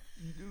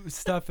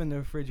stuff in the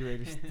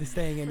refrigerator,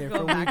 staying in there Go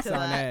for back weeks to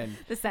on that. end.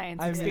 The science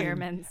I mean-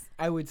 experiments.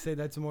 I would say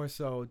that's more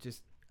so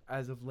just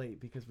as of late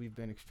because we've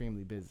been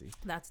extremely busy.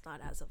 That's not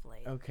as of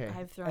late. Okay.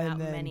 I've thrown And out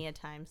then- many a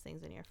times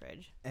things in your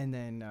fridge. And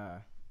then,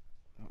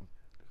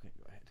 okay,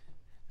 go ahead.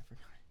 I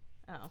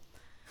forgot. Oh.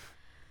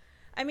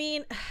 I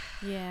mean,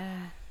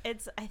 Yeah.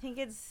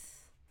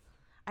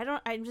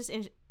 I'm just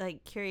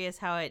like curious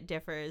how it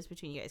differs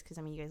between you guys because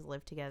I mean you guys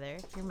live together,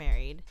 you're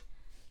married,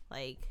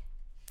 like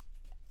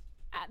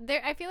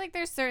I feel like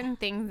there's certain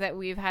things that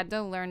we've had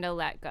to learn to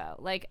let go.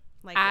 Like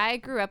I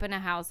grew up in a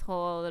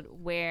household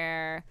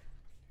where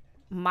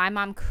my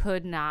mom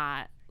could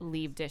not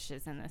leave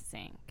dishes in the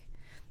sink.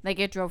 Like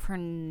it drove her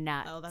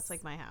nuts. oh that's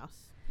like my house.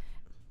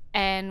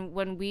 And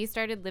when we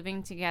started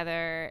living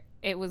together,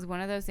 it was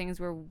one of those things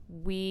where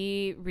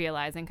we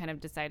realized and kind of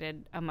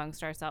decided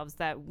amongst ourselves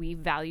that we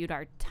valued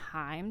our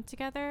time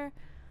together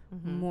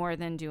more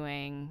than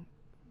doing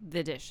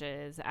the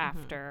dishes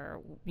after,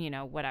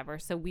 whatever.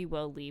 So we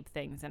will leave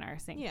things in our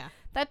sink. Yeah.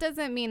 That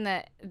doesn't mean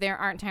that there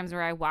aren't times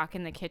where I walk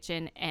in the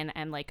kitchen and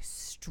I'm like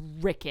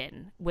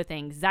stricken with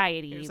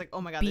anxiety. You're just like,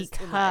 oh my god, this is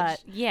too because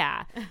much.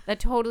 yeah,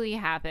 that totally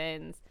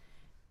happens.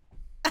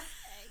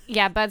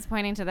 Yeah, Bud's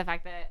pointing to the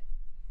fact that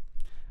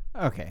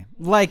Okay.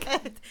 Like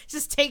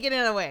Just taking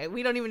it away.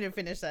 We don't even need to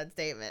finish that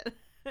statement.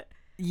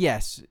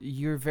 yes,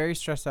 you're very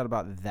stressed out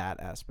about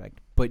that aspect,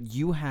 but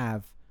you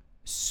have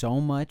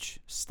so much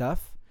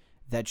stuff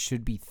that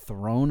should be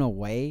thrown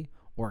away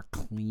or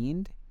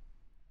cleaned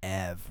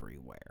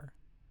everywhere.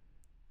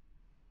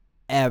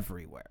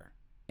 Everywhere.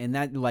 And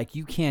that, like,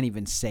 you can't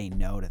even say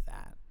no to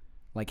that.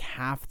 Like,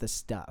 half the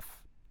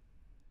stuff.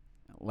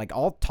 Like,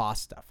 I'll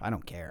toss stuff. I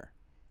don't care.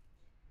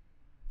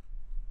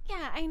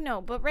 yeah, I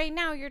know, but right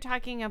now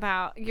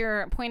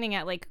you're pointing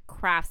at like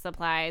craft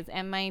supplies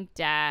and my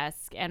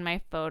desk and my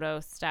photo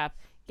stuff.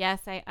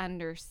 Yes, I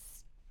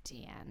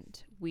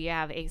understand. We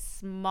have a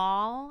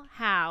small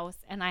house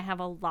and I have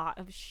a lot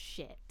of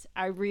shit.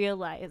 I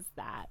realize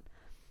that.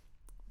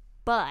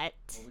 But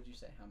What would you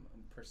say,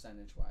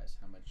 percentage-wise,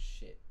 how much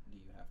shit do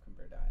you have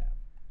compared to I have?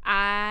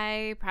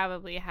 I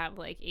probably have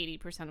like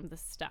 80% of the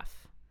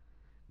stuff.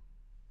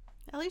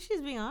 At least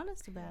she's being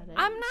honest about it.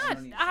 I'm not.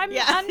 I'm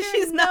yeah, under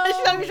she's not.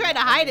 She's not even trying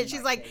to hide it. In She's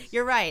my like, case.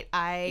 "You're right.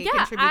 I Yeah,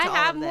 contribute I to all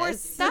have of more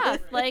this." stuff.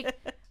 Like,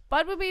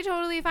 Bud would be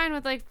totally fine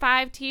with like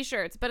 5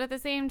 t-shirts, but at the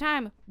same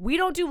time, we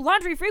don't do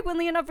laundry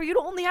frequently enough for you to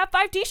only have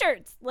 5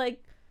 t-shirts.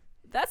 Like,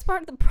 that's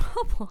part of the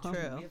problem.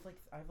 True.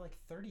 I have like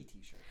 30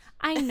 t-shirts.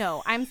 I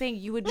know. I'm saying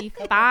you would be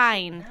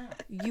fine.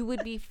 You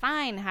would be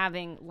fine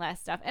having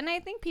less stuff. And I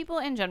think people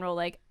in general,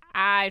 like,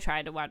 I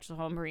tried to watch the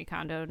whole Marie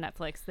Kondo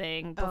Netflix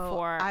thing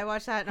before I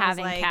watched that and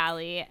having I was like,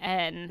 Callie,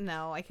 and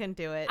no, I couldn't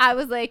do it. I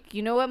was like,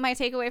 you know what my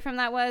takeaway from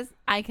that was?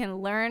 I can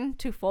learn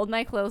to fold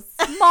my clothes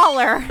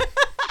smaller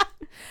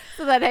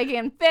so that I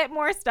can fit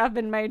more stuff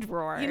in my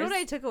drawers. You know what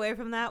I took away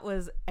from that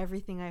was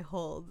everything I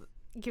hold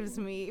gives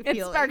me It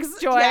feelings. sparks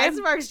joy. Yeah, it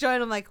sparks joy,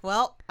 and I'm like,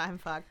 well, I'm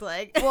fucked.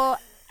 Like, Well,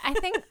 I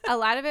think a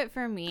lot of it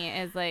for me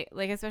is like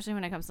especially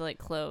when it comes to like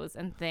clothes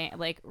and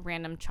like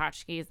random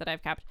tchotchkes that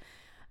I've kept.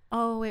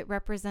 Oh, it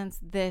represents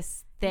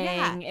this thing.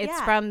 Yeah, It's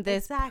yeah, from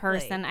this exactly.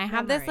 person. I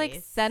have this like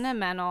Memories.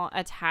 sentimental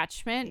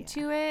attachment Yeah.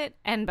 to it,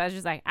 and Buzz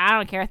just like, I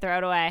don't care, throw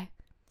it away.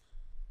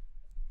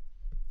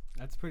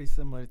 That's pretty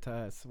similar to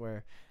us,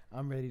 where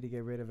I'm ready to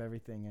get rid of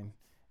everything, and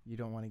you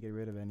don't want to get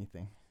rid of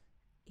anything.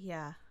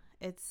 yeah,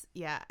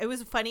 it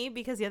was funny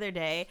because the other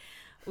day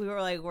we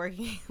were like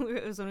working.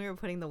 It was when we were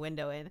putting the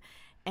window in,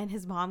 and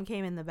his mom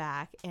came in the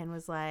back and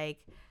was like,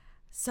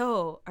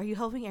 "So, are you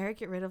helping Eric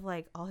get rid of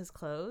like all his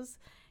clothes?"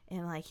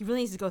 And like he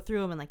really needs to go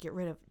through them and like get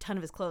rid of a ton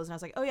of his clothes. And I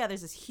was like, oh yeah,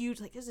 there's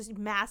this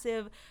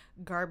massive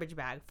garbage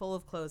bag full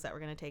of clothes that we're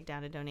gonna take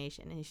down to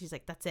donation. And she's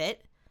like, that's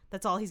it?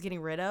 That's all he's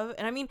getting rid of?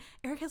 And I mean,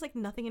 Eric has like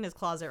nothing in his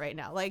closet right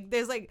now. Like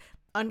there's like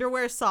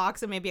underwear,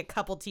 socks, and maybe a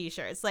couple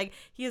t-shirts. Like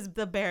he has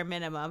the bare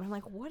minimum. I'm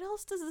like, what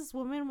else does this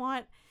woman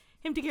want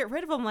him to get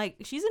rid of? I'm like,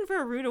 she's in for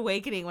a rude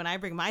awakening when I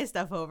bring my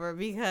stuff over,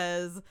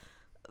 because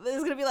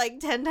there's gonna be like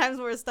 10 times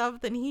more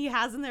stuff than he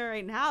has in there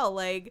right now.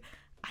 Like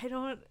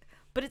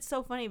but it's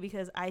so funny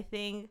because I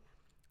think,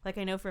 like,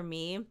 I know for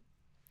me,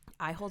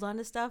 I hold on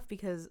to stuff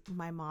because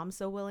my mom's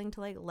so willing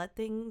to like let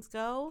things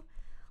go.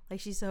 Like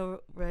she's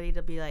so ready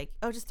to be like,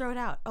 oh, just throw it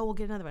out. Oh, we'll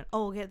get another one.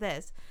 Oh, we'll get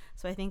this.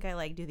 So I think I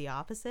like do the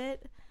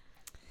opposite,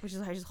 which is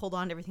I just hold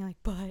on to everything like,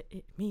 but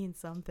it means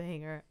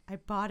something, or I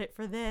bought it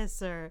for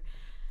this, or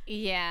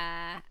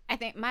Yeah, I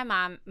think my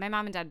mom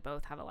and dad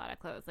both have a lot of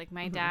clothes. Like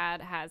my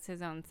dad has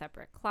his own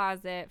separate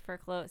closet for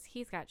clothes.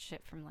 He's got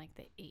shit from like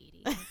the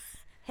 80s.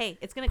 hey,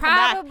 it's gonna come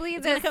back. Probably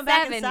It's the gonna come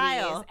back 70s, in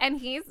style. and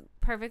he's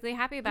perfectly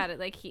happy about it.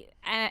 Like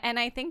and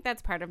I think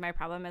that's part of my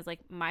problem is like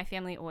my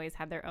family always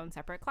had their own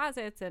separate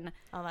closets and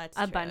Oh, that's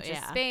a true, bunch of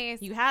yeah.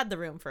 space. You had the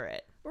room for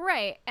it.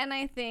 Right. And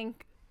I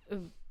think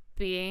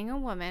being a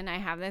woman, I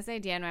have this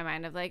idea in my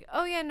mind of like,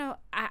 oh yeah, no,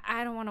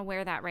 I don't want to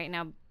wear that right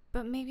now,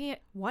 but maybe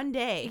One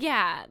day.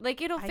 yeah,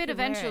 like it'll I fit could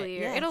wear it,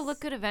 eventually, or it'll yes. look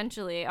good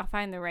eventually. I'll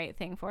find the right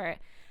thing for it.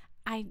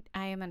 I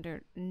am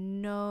under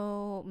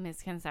no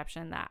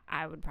misconception that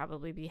I would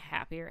probably be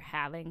happier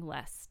having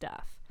less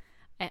stuff.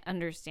 I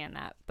understand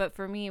that. But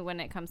for me, when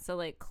it comes to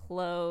like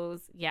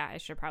clothes, yeah, I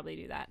should probably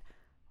do that.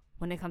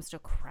 When it comes to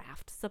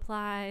craft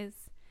supplies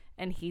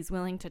and he's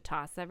willing to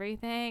toss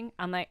everything,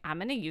 I'm like, I'm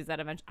going to use that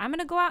eventually. I'm going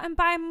to go out and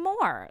buy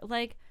more.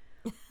 Like,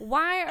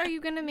 why are you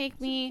going to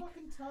make me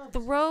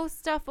throw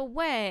stuff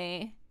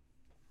away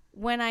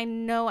when I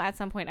know at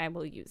some point I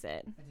will use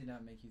it? I did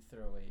not make you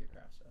throw away your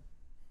craft stuff.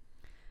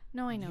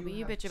 No, I know, but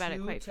you have bitch about it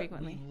two quite te-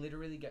 frequently. We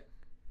literally get.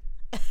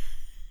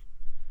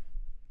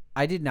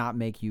 I did not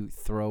make you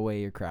throw away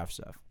your craft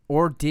stuff,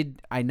 or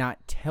did I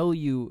not tell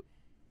you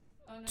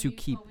to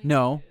keep?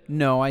 No,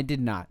 I did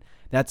not.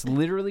 That's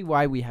literally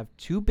why we have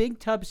 2 big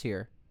tubs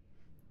here.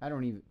 I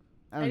don't even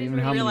didn't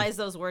know how many. realize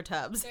those were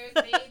tubs. There's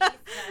baby stuff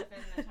in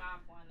the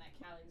top one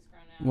that Callie's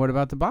grown out. What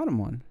about the bottom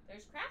one?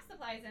 There's craft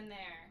supplies in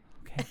there.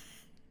 Okay.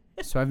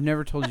 So I've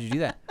never told you to do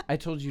that. I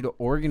told you to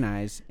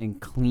organize and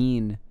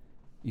clean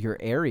your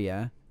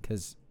area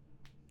because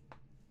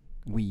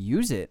we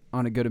use it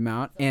on a good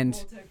amount. And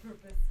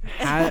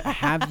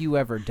have you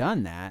ever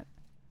done that?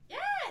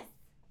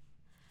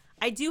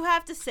 I do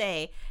have to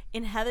say,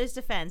 in Heather's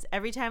defense,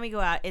 every time we go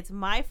out, it's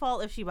my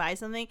fault if she buys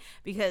something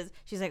because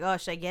she's like, "Oh,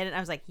 should I get it?" And I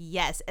was like,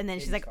 "Yes." And then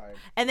she's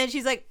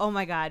like, "Oh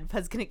my God,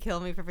 Pud's gonna kill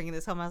me for bringing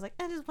this home." I was like,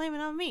 just blame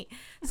it on me."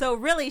 So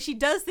really, she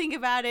does think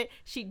about it.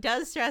 She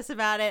does stress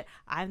about it.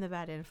 I'm the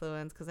bad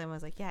influence because I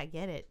was like, "Yeah, I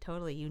get it.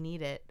 Totally, you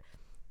need it."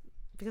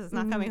 Because it's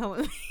not coming home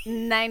with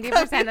me. 90%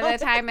 of the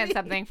time it's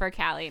something for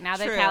Callie. Now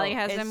that True, Callie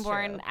has it's been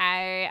born, true.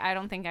 I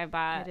don't think I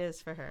bought. It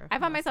is for her. I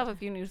bought myself a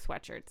few new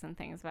sweatshirts and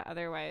things, but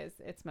otherwise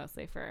it's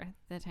mostly for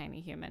the tiny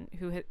human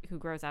who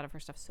grows out of her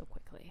stuff so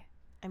quickly.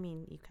 I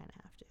mean, you kind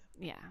of have to,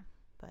 Yeah.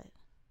 but.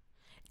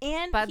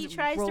 And Bud's he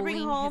tries to bring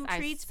rolling home his eyes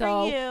treats so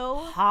for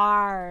you.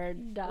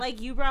 hard. Like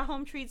you brought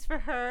home treats for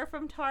her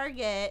from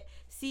Target.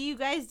 See, you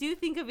guys do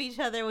think of each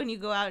other when you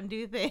go out and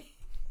do things.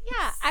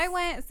 Yeah, I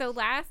went. So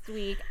last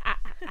week,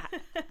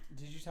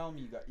 Did you tell him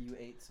you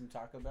ate some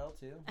Taco Bell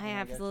too? I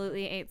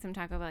absolutely ate some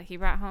Taco Bell. He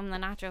brought home the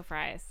nacho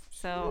fries,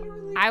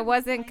 so I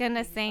wasn't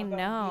gonna say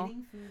no.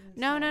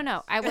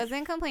 No. I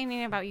wasn't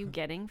complaining about you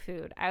getting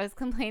food. I was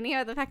complaining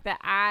about the fact that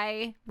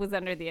I was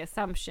under the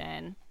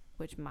assumption,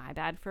 which my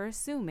bad for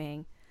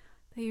assuming,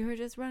 that you were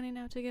just running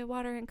out to get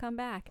water and come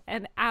back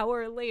an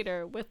hour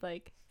later with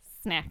like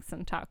snacks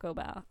and Taco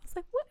Bell. I was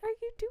like, what are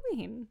you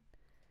doing?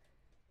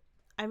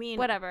 I mean,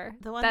 Whatever.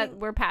 the one that thing-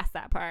 we're past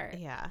that part.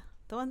 yeah.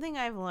 The one thing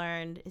I've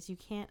learned is you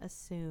can't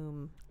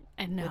assume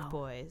And no. with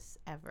boys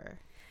ever.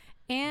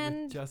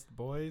 And With just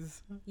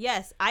boys.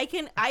 Yes, I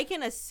can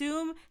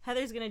assume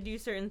Heather's gonna do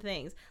certain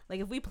things. Like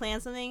if we plan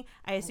something,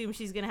 I assume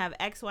she's gonna have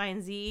X, Y,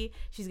 and Z.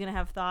 She's gonna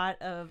have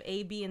thought of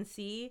A, B, and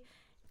C.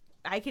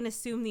 I can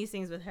assume these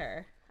things with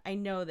her. I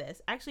know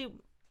this. Actually,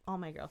 all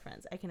my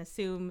girlfriends, I can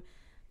assume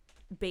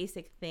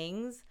basic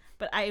things,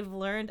 but I've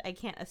learned I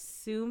can't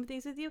assume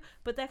things with you.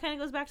 But that kind of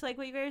goes back to like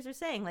what you guys are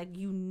saying. Like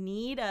you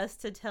need us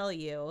to tell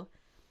you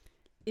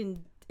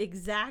in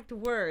exact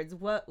words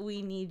what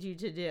we need you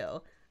to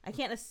do. I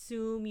can't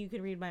assume you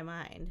can read my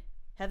mind.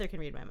 Heather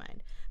can read my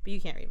mind, but you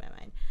can't read my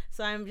mind.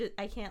 So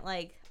I can't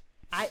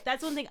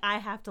that's one thing I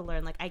have to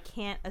learn. Like I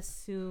can't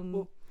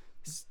assume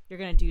you're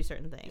going to do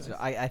certain things. So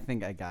I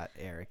think I got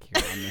Eric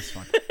here on this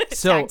one. Back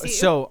to you.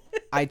 So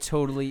I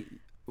totally,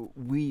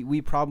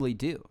 we probably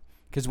do.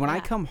 Because when I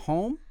Yeah. come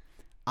home,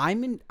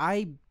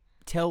 I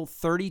tell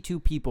 32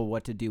 people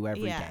what to do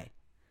every day. Yeah.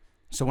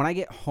 So when I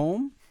get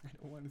home, I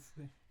don't want to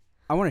say.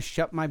 I want to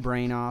shut my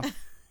brain off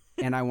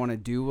and I want to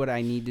do what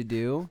I need to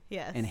do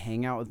Yes. and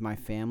hang out with my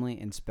family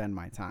and spend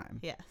my time.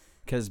 Yes.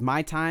 Because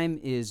my time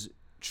is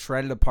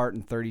shredded apart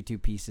in 32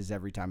 pieces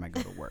every time I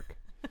go to work.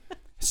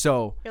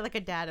 So You're like a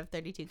dad of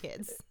 32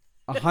 kids.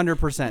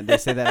 100%. They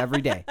say that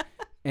every day.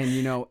 And,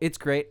 you know, it's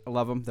great. I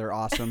love them. They're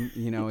awesome.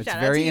 You know, it's Shout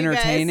out very to you guys.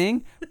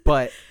 entertaining.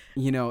 But,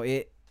 you know,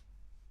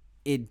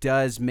 it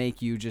does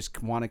make you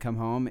just want to come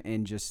home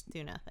and just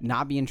Do nothing.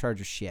 not be in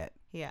charge of shit.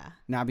 Yeah.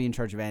 Not be in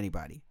charge of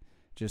anybody.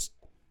 Just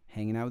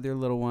hanging out with your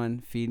little one,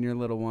 feeding your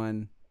little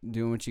one,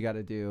 doing what you got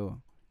to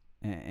do,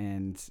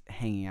 and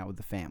hanging out with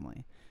the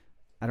family.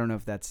 I don't know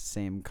if that's the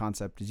same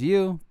concept as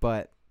you,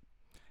 but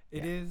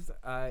It Yeah. is.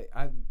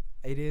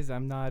 It is.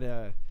 I'm not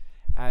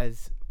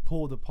as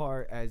pulled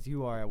apart as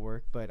you are at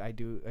work, but I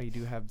do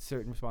have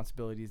certain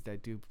responsibilities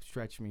that do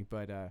stretch me.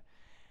 But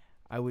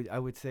I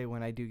would say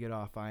when I do get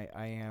off, I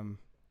am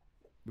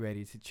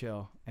ready to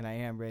chill, and I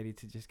am ready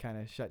to just kind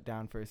of shut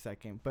down for a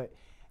second. But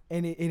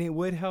it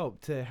would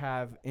help to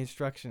have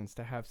instructions,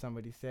 to have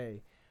somebody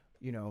say,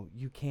 you know,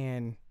 you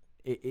can,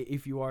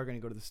 if you are going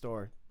to go to the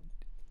store,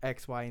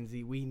 X, Y, and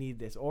Z, we need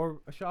this,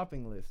 or a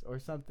shopping list or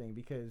something,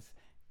 because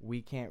we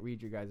can't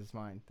read your guys'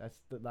 mind. That's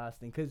the last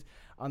thing. Because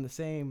on the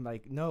same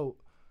note,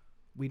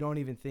 we don't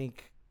even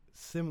think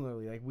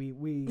similarly. Like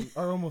we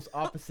are almost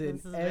opposite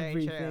This is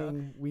very true.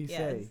 everything we Yes.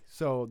 say.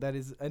 So that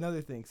is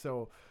another thing.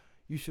 So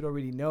you should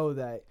already know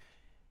that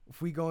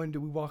if we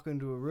walk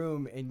into a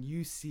room and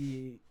you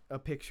see a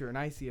picture and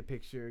I see a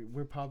picture,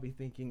 we're probably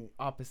thinking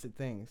opposite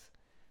things.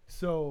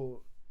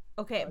 So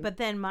Okay, but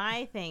then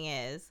my thing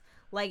is,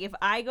 like, if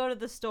I go to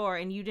the store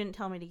and you didn't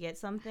tell me to get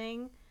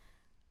something,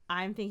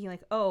 I'm thinking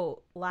like,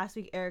 oh, last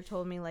week Eric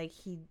told me like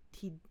he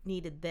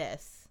needed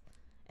this,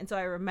 and so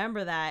I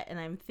remember that, and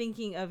I'm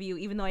thinking of you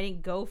even though I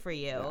didn't go for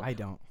you. I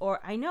don't. Or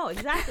I know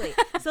exactly.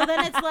 So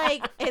then it's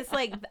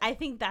like I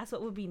think that's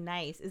what would be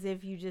nice is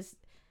if you just,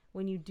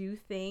 when you do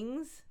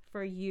things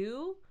for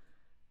you,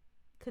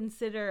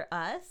 consider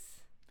us.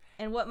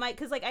 And what might,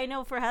 because like I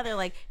know for Heather,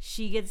 like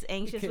she gets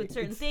anxious Okay, with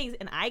certain it's- things,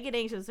 and I get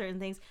anxious with certain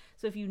things.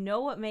 So if you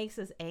know what makes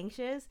us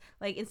anxious,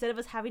 like instead of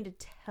us having to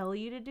tell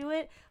you to do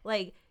it,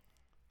 like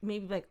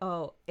maybe like,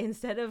 oh,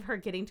 instead of her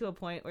getting to a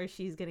point where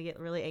she's gonna get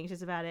really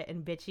anxious about it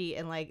and bitchy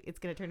and like it's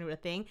gonna turn into a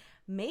thing,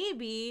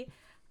 maybe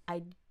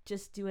I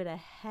just do it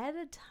ahead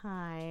of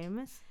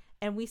time,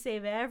 and we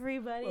save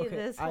everybody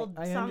this whole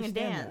song and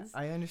dance.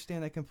 I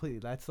understand that completely.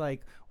 That's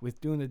like with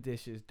doing the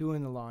dishes,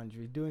 doing the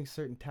laundry, doing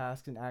certain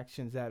tasks and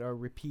actions that are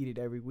repeated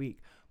every week.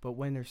 But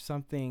when there's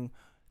something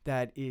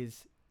that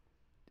is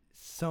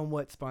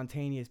somewhat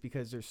spontaneous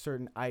because there's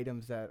certain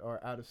items that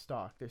are out of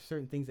stock, there's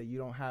certain things that you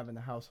don't have in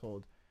the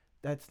household,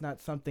 that's not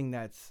something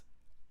that's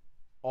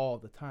all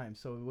the time.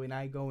 So when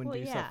I go and Well,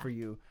 do yeah. stuff for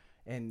you,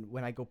 and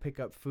when I go pick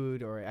up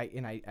food, or I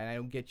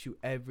don't get you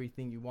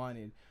everything you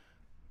wanted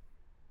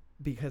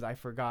because I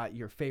forgot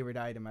your favorite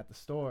item at the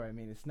store. I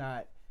mean, it's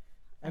not.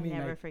 I mean,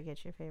 never like,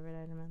 forget your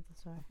favorite item at the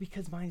store.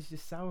 because mine's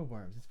just sour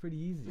worms. It's pretty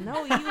easy.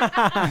 No, you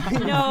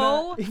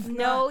no, It's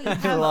no. not- You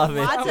have love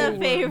it. lots Sour of worms.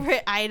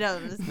 favorite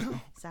items.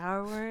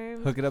 Sour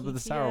worms. Hook it up with the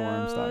sour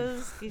worms, dog.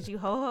 Peachios, Get you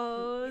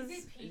ho-hos.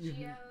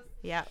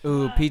 Yeah.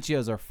 ooh,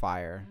 Peachios are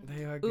fire.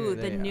 They are Ooh, good.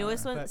 the They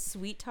newest are. one, But-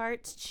 Sweet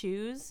Tarts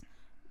Chews.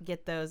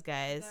 Get those,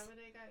 guys. what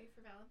I got you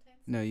for Valentine's?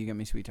 No, you got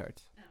me sweet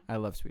tarts. I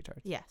love sweet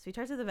tarts. Yeah, Sweet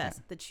Tarts are the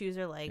best. The Chews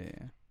are like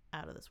Yeah.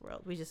 out of this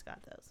world. We just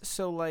got those.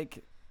 So,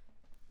 like,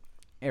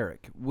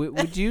 Eric,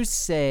 would you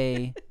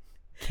say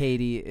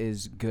Katie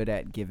is good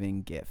at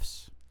giving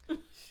gifts?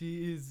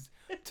 She is,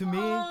 to me,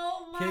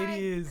 Oh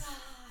Katie is.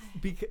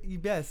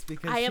 Yes,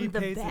 because I she am the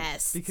pays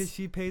best. because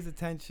she pays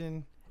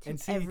attention And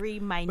see, every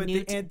but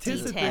minute the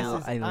antithesis detail.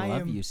 is I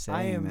love you I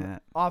saying am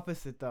that.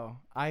 opposite though.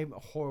 I'm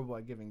horrible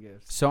at giving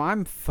gifts. So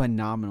I'm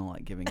phenomenal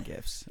at giving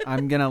gifts.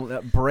 I'm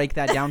gonna break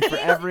that down for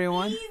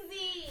everyone.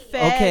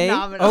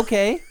 Phenomenal.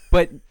 Okay.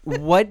 But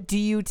what do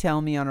you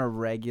tell me on a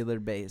regular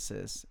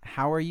basis?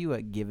 How are you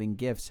at giving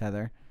gifts,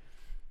 Heather?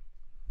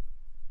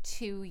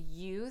 To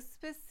you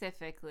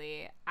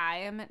specifically, I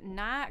am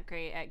not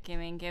great at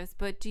giving gifts,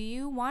 but do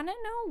you want to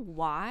know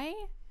why?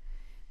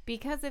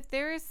 Because if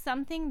there is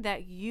something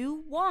that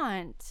you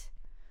want,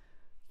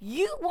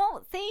 you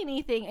won't say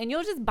anything and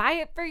you'll just buy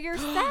it for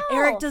yourself.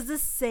 Eric does the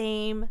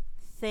same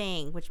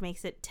thing, which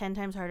makes it 10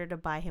 times harder to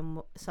buy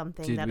him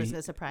something Dude, that is going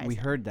to surprise We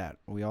him. heard that.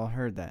 We all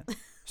heard that.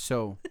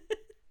 So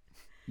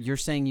you're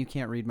saying you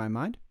can't read my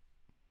mind?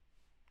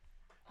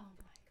 Oh my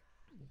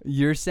God.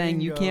 You're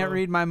saying you can't Bingo.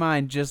 read my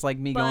mind just like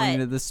me But going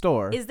into the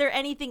store. Is there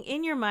anything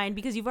in your mind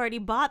because you've already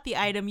bought the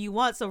item you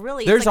want? So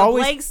really, There's it's like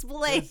always- a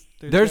blank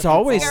slate. There's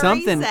always Scary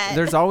something. set.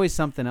 There's always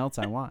something else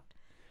I want.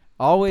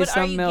 Always But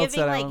are you something else giving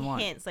that I like would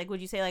want. hints? Like,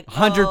 would you say like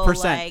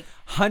 100%. like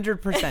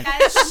 100%.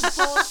 That's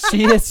bullshit.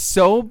 She is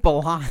so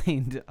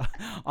blind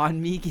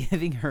on me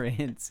giving her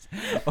hints.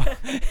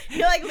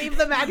 you like leave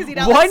the magazine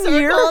out One like,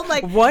 year- circled,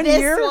 like one this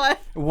year- one.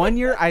 One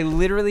year, I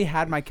literally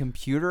had my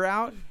computer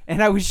out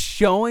and I was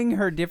showing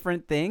her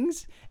different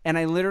things. And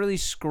I literally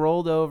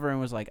scrolled over and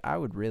was like, I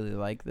would really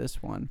like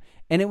this one.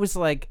 And it was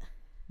like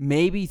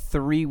maybe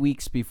 3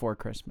 weeks before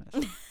Christmas.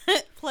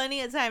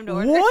 Plenty of time to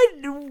order.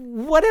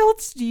 What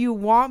else do you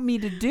want me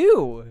to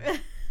do?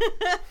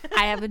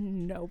 I have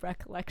no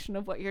recollection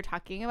of what you're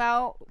talking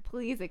about.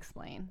 Please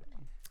explain.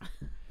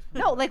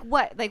 No, like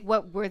what? Like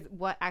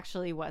what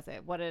actually was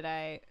it? What did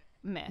I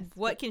miss?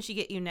 What can she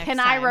get you next Can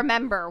time? I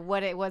remember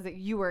what it was that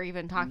you were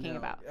even talking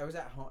about? I was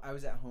at home. I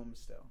was at home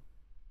still.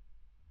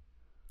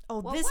 Oh,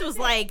 What this was was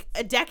it? like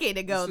a decade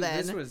ago then.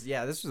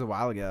 This was a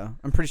while ago.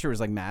 I'm pretty sure it was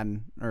like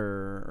Madden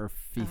or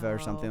FIFA or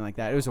something Oh. like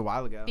that. It was a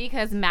while ago.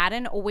 Because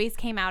Madden always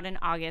came out in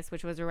August,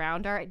 which was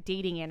around our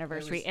dating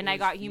anniversary, It and was I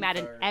got you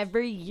Madden FIFA.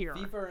 every year.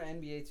 FIFA or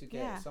NBA 2K,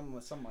 Yeah. something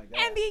like that.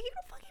 NBA, you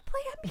don't fucking play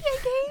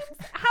NBA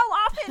games. How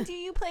often do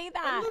you play I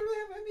that? literally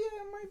have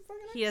NBA on my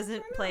fucking He Xbox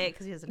doesn't right play now. it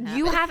because he doesn't have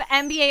You it. have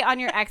NBA on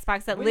your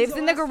Xbox that When's lives the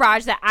in the last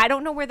garage that I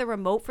don't know where the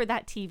remote for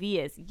that TV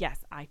is.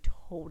 Yes, I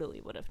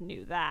totally would have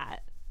knew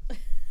that.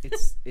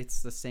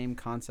 It's the same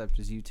concept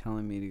as you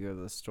telling me to go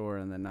to the store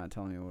and then not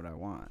telling me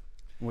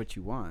what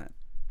you want.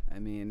 I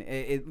mean,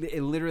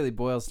 it literally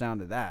boils down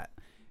to that.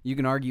 You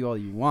can argue all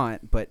you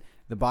want, but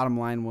the bottom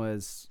line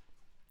was,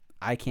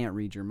 I can't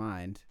read your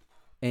mind,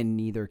 and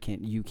neither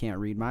can you. Can't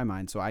read my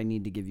mind, so I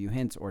need to give you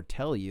hints or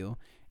tell you,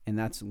 and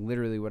that's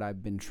literally what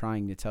I've been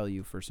trying to tell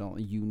you for so long.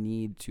 You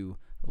need to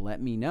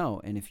let me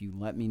know, and if you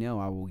let me know,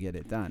 I will get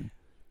it done.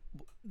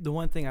 The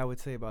one thing I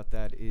would say about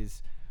that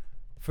is,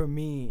 for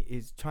me,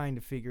 is trying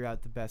to figure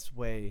out the best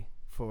way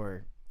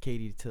for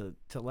Katie to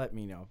let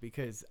me know,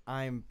 because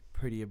I'm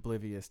pretty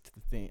oblivious to the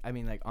thing. I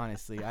mean, like,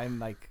 honestly,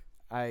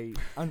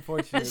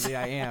 unfortunately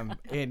I am,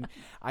 and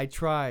I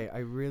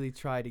really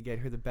try to get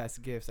her the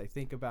best gifts. I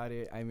think about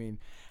it. I mean,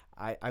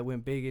 I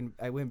went big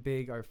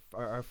her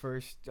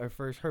first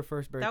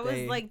birthday. That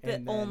was like the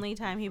and then- only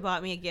time he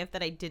bought me a gift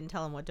that I didn't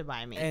tell him what to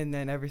buy me. And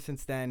then ever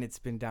since then, it's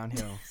been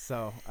downhill.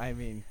 So I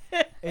mean,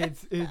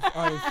 it's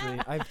honestly,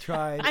 I've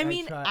tried. I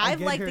mean, I've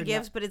get liked her the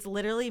gifts, but it's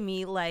literally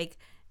me like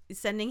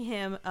sending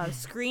him a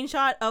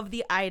screenshot of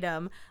the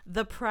item,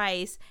 the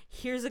price,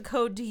 here's a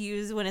code to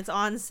use when it's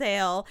on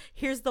sale,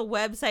 here's the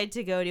website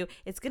to go to.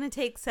 It's going to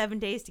take 7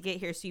 days to get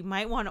here, so you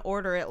might want to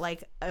order it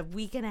like a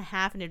week and a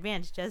half in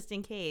advance just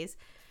in case.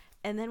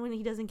 And then when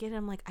he doesn't get it,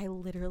 I'm like, I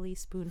literally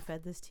spoon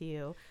fed this to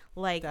you.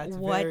 Like, That's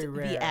what very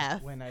rare the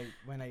F? when I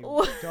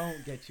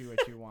don't get you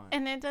what you want.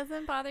 And it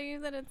doesn't bother you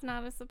that it's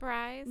not a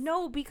surprise?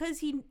 No, because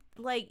he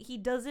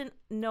doesn't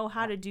know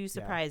how to do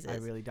surprises. Yeah, I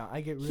really don't. I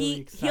get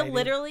really excited. He'll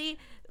literally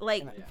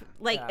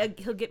Yeah.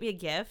 he'll get me a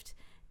gift,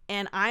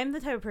 and I'm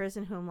the type of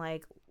person who I'm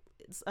like,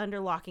 it's under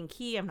lock and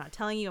key. I'm not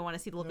telling you. I want to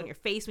see the look on your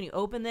face when you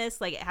open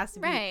this. Like, it has to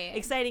be Right.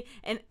 exciting.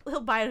 And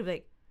he'll buy it and be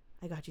like,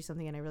 I got you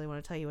something, and I really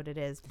want to tell you what it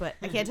is, but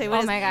I can't tell you what Oh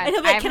it is. my God, And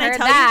he'll be like, I've can I heard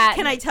tell that. you?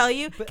 Can I tell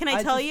you? But Can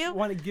I tell just you?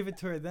 want to give it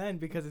to her then,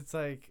 because it's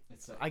like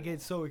I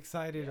get so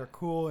excited or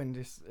cool and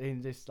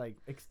just like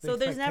So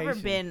there's never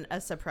expectation. been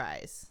a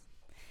surprise.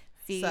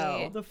 See,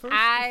 So- The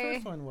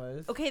first one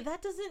was Okay,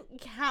 that doesn't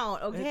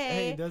count. It, Okay.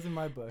 hey, it does in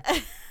my book.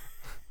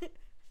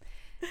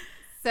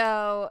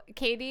 So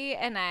Katie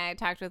and I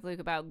talked with Luke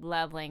about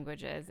love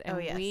languages, and Oh,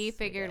 yes, we we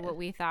figured did. what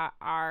we thought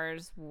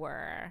ours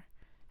were.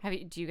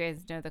 Do you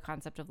guys know the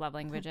concept of love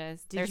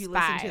languages? Did There's you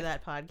 5. listen to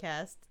that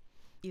podcast?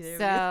 Either of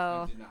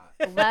So did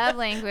not. love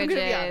you? I'm gonna be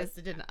languages. honest,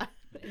 I did not.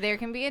 There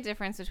can be a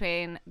difference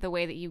between the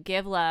way that you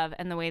give love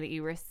and the way that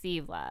you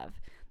receive love.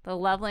 The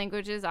love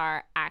languages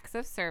are acts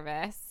of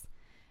service,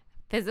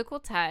 physical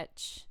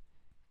touch,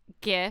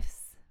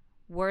 gifts,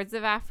 words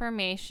of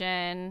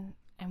affirmation,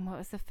 and what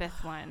was the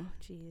 5th one?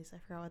 Jeez, I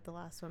forgot what the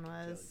last one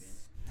was.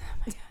 Oh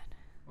my god.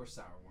 Or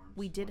sour worms.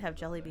 We did have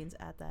jelly beans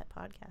at that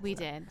podcast. We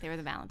though. did. They were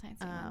the Valentine's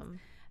Day ones. Um,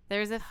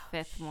 There's a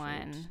 5th shoot.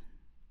 one.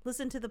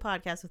 Listen to the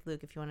podcast with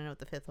Luke if you want to know what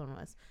the fifth one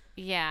was.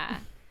 Yeah.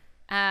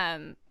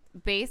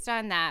 Based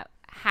on that,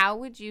 how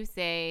would you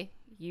say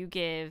you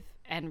give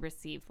and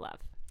receive love?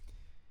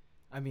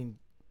 I mean,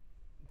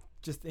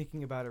 just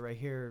thinking about it right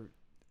here,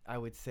 I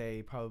would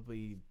say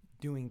probably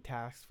doing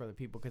tasks for the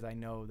people, because I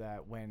know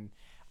that when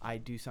I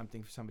do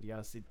something for somebody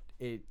else,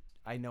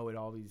 I know it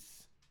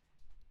always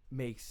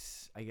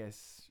makes, I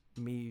guess,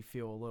 me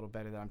feel a little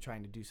better that I'm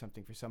trying to do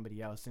something for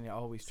somebody else, and it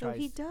always So tries.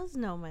 he does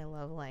know my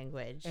love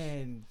language.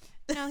 And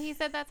No, he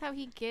said that's how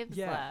he gives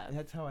yeah, love.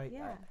 that's how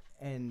Yeah.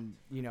 and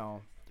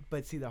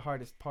but see, the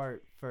hardest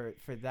part for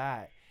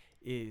that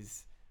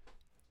is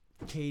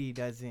Katie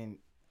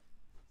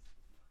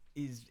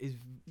is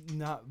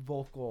not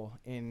vocal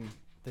in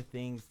the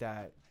things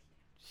that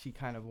she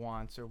kind of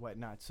wants or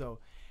whatnot. So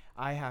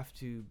I have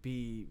to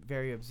be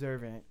very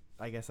observant,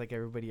 I guess, like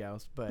everybody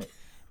else. But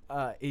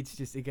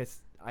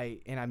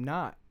I'm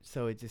not.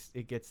 So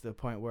it gets to the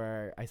point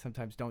where I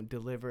sometimes don't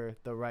deliver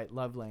the right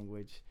love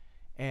language,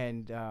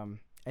 and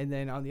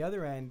then on the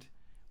other end,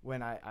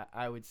 when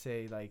I would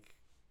say, like,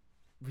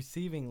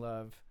 receiving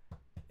love,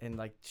 and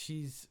like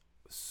she's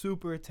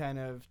super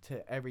attentive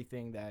to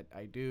everything that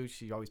I do.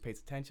 She always pays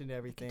attention to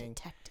everything.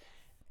 Detective.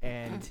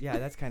 And yeah,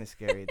 that's kind of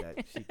scary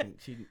that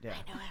she yeah.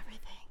 I know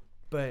everything.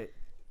 But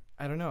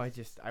I don't know.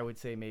 I would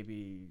say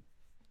maybe,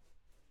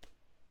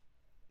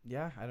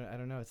 yeah, I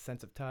don't know. It's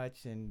sense of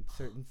touch and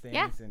certain things.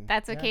 Yeah, and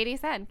that's what yeah. Katie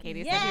said.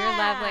 Katie said your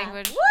love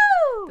language,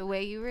 Woo! the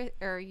way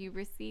you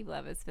receive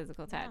love is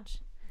physical touch.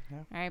 Yeah.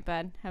 All right,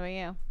 bud. How about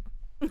you?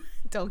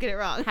 Don't get it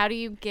wrong. How do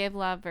you give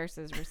love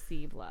versus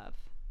receive love?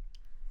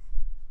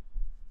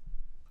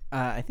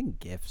 I think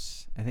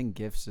gifts. I think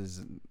gifts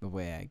is the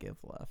way I give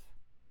love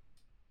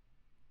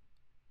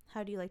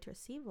How do you like to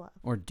receive love?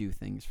 or do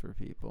things for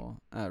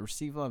people.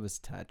 Receive love is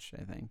touch,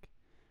 I think.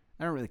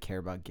 I don't really care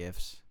about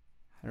gifts.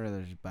 I'd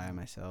rather just buy it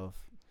myself.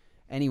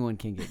 Anyone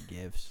can get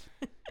gifts.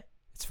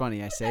 It's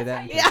funny I say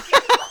that. Yeah.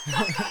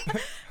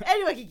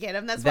 Anyone can get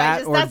them. That's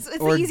why That that's it's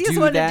the or easiest do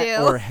one that to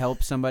do. or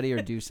help somebody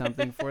or do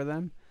something for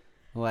them.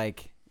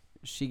 Like,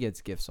 she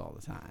gets gifts all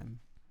the time.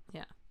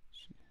 Yeah.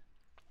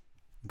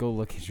 Go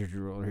look at your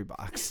jewelry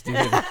box, dude.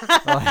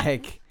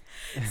 Like,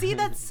 See,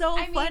 that's so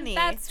I funny. mean,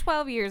 that's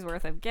 12 years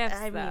worth of gifts,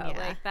 I mean, though. yeah.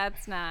 Like,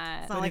 that's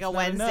not. it's not But like it's a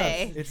not enough.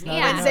 Wednesday. It's not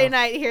Yeah. Wednesday enough.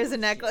 night, here's a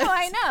necklace. No,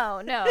 I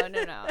know.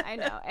 No. I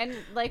know. And,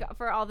 like,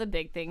 for all the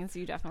big things,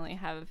 you definitely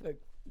have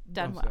Like,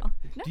 done I'm sorry. well.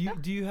 No,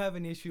 Do you have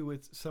an issue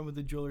with some of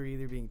the jewelry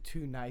either being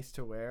too nice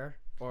to wear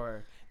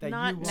or that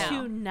Not you want?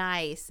 too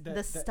nice. That- the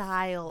that-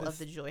 style of this-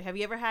 the jewelry. Have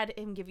you ever had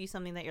him give you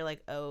something that you're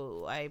like,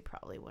 oh, I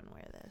probably wouldn't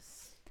wear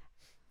this?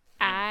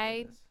 Huh?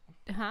 I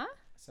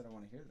said I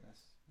want to hear this.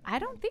 I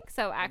don't think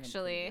so,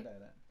 actually.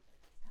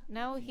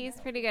 No, he's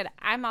pretty good.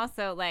 I'm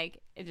also, like,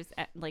 it just,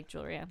 like,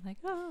 jewelry. I'm like,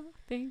 oh,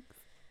 thanks.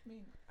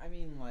 I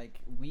mean, like,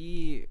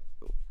 we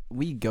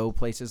go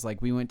places.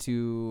 Like, we went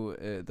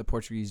to the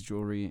Portuguese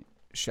jewelry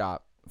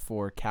shop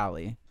for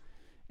Callie,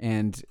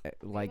 and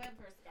like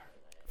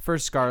for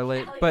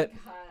Scarlet, but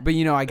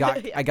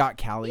I got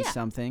Callie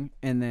something,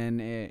 and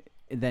then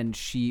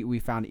we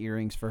found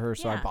earrings for her,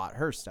 so I Yeah. bought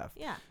her stuff.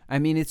 Yeah. I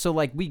mean, it's so,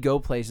 like, we go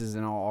places,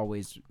 and I'll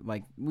always,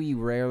 like, we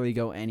rarely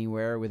go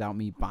anywhere without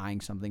me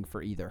buying something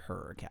for either her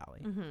or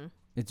Callie. Mm-hmm.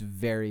 It's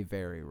very,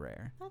 very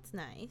rare. That's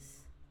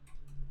nice.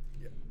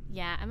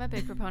 Yeah, I'm a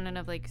big proponent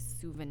of, like,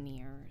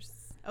 souvenirs.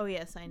 Oh,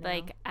 yes, I know.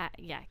 Like,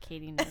 yeah,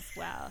 Katie knows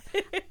well.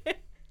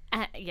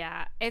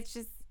 Yeah, it's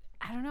just,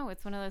 I don't know.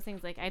 It's one of those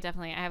things. Like, I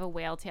have a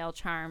whale tail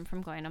charm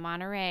from going to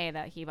Monterey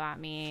that he bought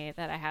me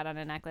that I had on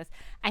a necklace.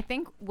 I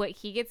think what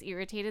he gets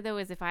irritated, though,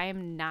 is if I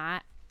am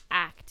not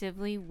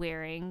actively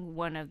wearing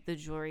one of the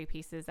jewelry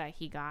pieces that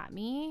he got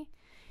me,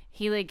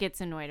 he, like, gets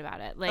annoyed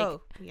about it. Like,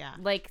 oh, yeah.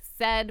 like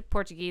said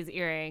Portuguese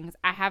earrings,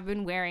 I have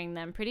been wearing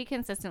them pretty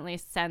consistently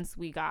since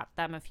we got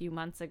them a few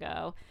months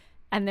ago.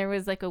 And there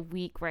was, like, a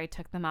week where I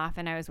took them off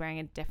and I was wearing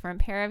a different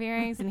pair of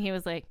earrings. And he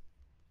was like,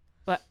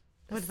 what?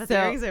 What about So- the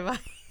earrings I bought?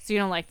 So you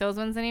don't like those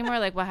ones anymore?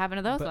 Like, what happened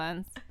to those But-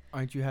 ones?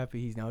 Aren't you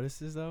happy he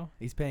notices, though?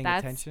 He's paying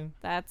That's- attention.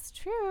 That's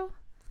true.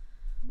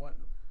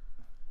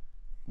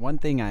 One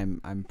thing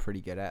I'm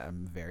pretty good at,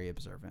 I'm very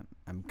observant.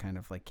 I'm kind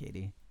of like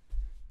Katie,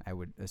 I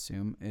would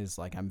assume, is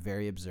like I'm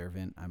very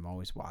observant. I'm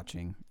always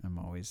watching. I'm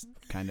always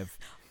kind of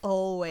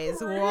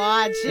Always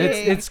watching.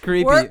 it's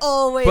creepy. We're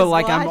always but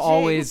like I'm watching.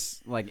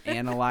 always like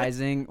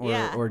analyzing or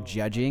Yeah. or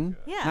judging.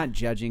 Yeah. Not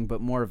judging, but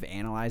more of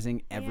analyzing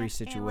Yeah, every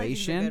analyzing's a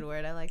situation. good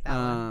word. I like that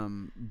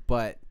one.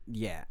 But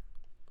yeah,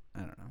 I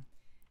don't know.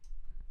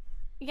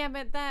 Yeah,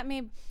 but that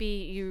may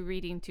be you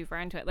reading too far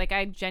into it. Like,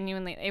 I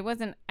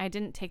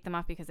didn't take them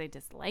off because I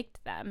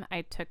disliked them.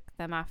 I took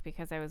them off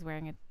because I was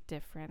wearing a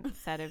different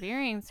set of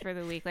earrings for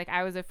the week. Like,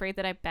 I was afraid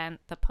that I bent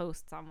the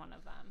posts on one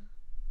of them.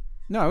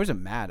 No, I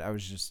wasn't mad. I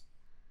was just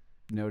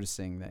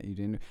noticing that you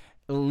didn't.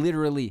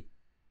 Literally,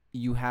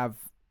 you have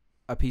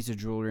a piece of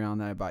jewelry on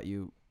that I bought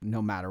you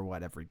no matter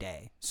what every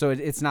day. So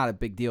it's not a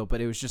big deal,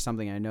 but it was just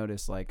something I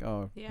noticed, like,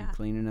 oh, Yeah. you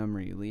cleaning them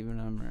or you leaving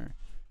them or,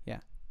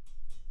 yeah.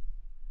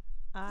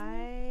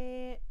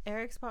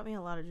 Eric's bought me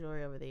a lot of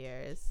jewelry over the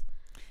years,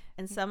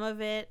 and some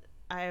of it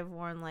I've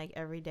worn like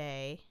every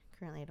day.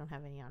 Currently, I don't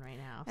have any on right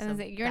now. And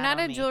So you're bad not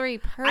on a me. jewelry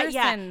person,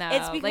 yeah, though.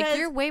 it's like because-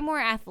 you're way more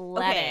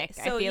athletic.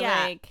 so I feel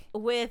yeah, like.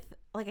 with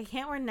like I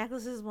can't wear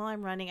necklaces while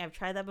I'm running. I've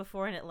tried that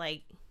before, and it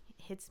like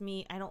hits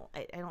me. I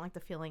don't like the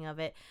feeling of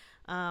it.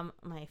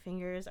 My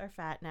fingers are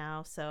fat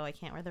now, so I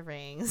can't wear the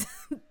rings.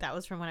 That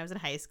was from when I was in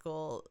high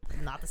school,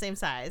 not the same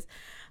size.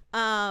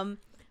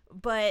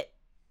 But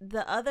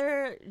the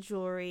other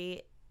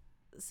jewelry,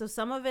 so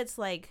some of it's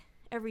like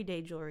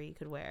everyday jewelry you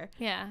could wear.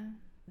 Yeah.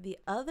 The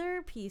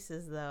other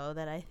pieces, though,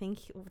 that I think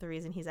the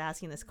reason he's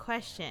asking this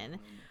question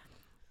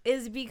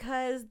is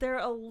because they're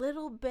a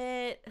little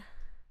bit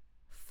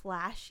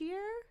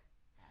flashier.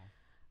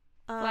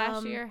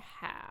 Flashier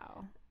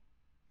how?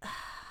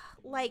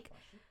 Like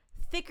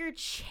thicker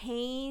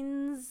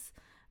chains,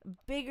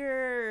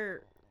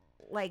 bigger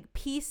like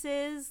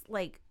pieces,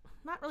 like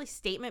not really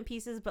statement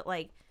pieces, but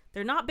like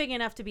they're not big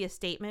enough to be a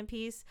statement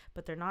piece,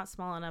 but they're not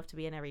small enough to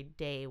be an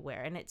everyday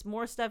wear. And it's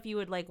more stuff you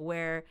would like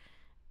wear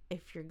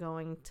if you're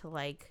going to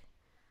like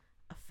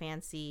a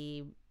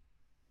fancy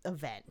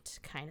event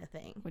kind of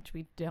thing. Which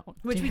we don't.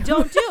 We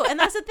don't do. And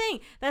that's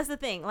the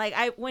thing.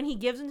 Like when he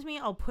gives them to me,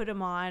 I'll put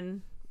them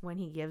on when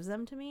he gives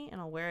them to me,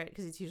 and I'll wear it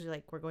because it's usually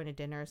like we're going to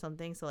dinner or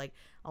something. So like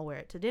I'll wear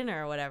it to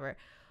dinner or whatever.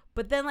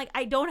 But then like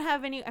I don't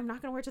have any. I'm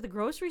not gonna wear it to the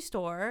grocery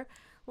store.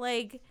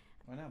 Like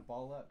Why not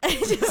ball up?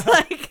 just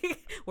like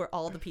wear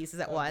all the pieces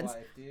at Thug once.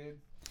 life, dude.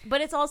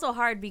 But it's also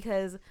hard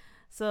because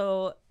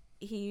so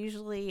he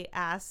usually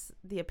asks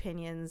the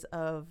opinions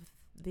of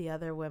the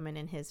other women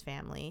in his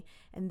family,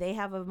 and they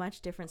have a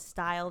much different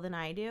style than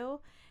I do.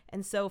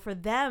 And so for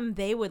them,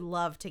 they would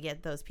love to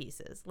get those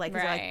pieces. Like,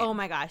 'cause they're like, Right. oh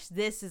my gosh,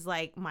 this is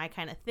like my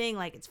kind of thing.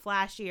 Like it's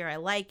flashy or I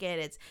like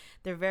it.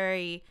 They're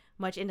very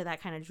much into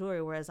that kind of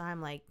jewelry. Whereas I'm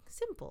like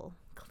simple,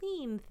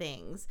 clean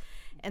things.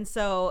 And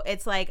so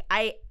it's like,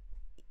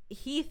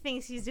 he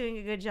thinks he's doing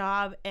a good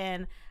job,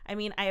 and I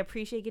mean I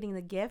appreciate getting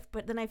the gift,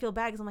 but then I feel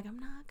bad because I'm like, I'm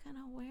not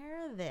gonna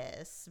wear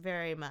this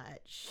very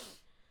much,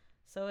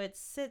 so it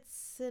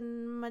sits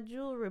in my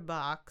jewelry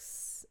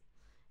box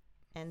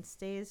and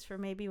stays for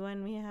maybe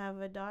when we have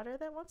a daughter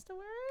that wants to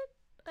wear it.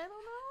 I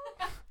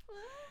don't know.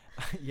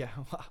 Yeah,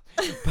 well,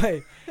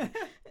 but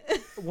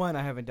one,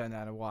 I haven't done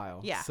that in a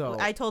while. Yeah, so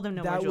I told him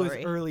no more that was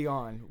jewelry. early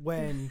on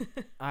when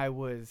I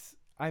was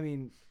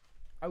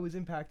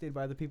impacted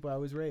by the people I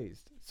was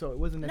raised. So it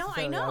wasn't No,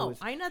 necessarily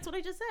I know. That's what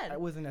I just said. I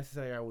wasn't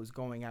necessarily I was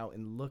going out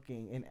and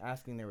looking and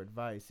asking their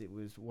advice. It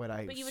was what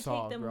I But you would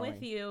saw take them growing.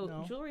 with you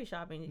No. jewelry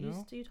shopping.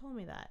 No. You told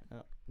me that.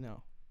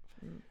 No.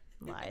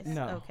 Lies.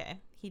 No. Okay,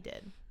 he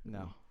did.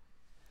 No.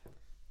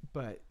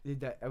 But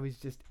I was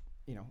just,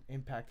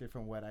 impacted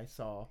from what I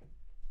saw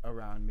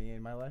around me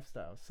and my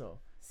lifestyle. So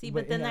See,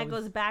 but then and that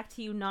was- goes back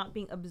to you not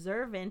being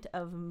observant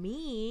of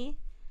me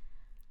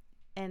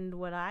and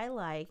what I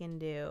like and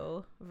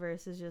do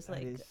versus just That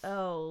like, is-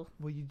 oh,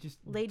 well, you just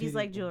ladies did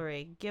like it.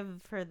 jewelry.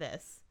 Give her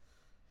this.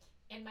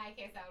 In my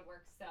case, that would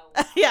work so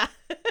well. Yeah.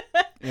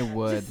 It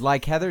would.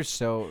 Like Heather's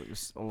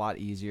it's a lot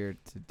easier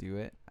to do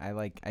it.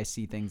 I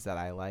see things that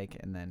I like,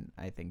 and then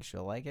I think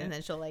she'll like it. And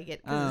then she'll like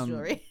it because it's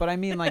jewelry. But I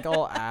mean, like,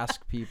 I'll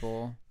ask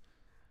people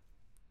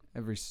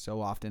every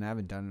so often. I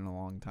haven't done it in a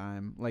long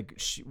time. Like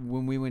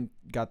when we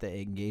got the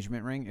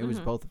engagement ring, it was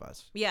Mhm. both of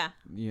us. Yeah.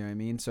 You know what I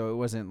mean? So it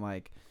wasn't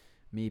like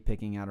me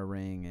picking out a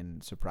ring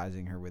and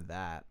surprising her with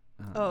that.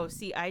 Oh,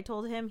 see, I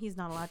told him he's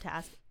not allowed to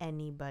ask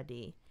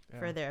anybody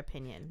for Yeah. their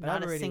opinion. But Not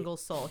I've a already- single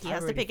soul. He I've has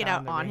to already pick it found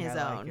out the on ring his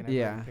I like own. and I've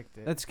Yeah. already picked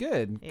it. That's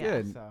good. Yeah.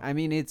 Good. So- I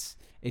mean, it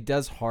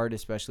does hard,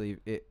 especially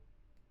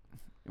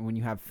when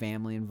you have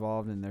family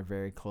involved and they're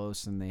very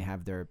close and they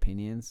have their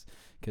opinions,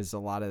 because a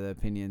lot of the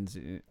opinions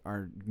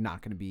are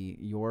not going to be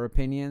your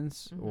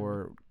opinions Mhm.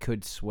 or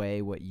could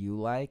sway what you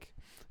like.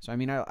 So I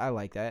mean, I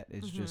like that.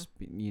 It's Mhm. just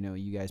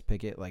you guys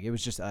pick it. Like it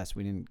was just us.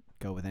 We didn't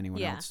go with anyone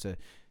Yeah. else to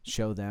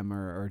show them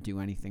or do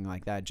anything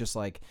like that. Just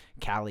like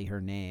Callie, her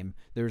name.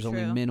 There's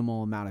only True.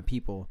 minimal amount of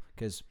people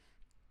because.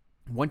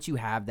 Once you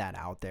have that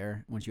out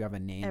there, once you have a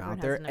name Everyone out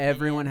has there, an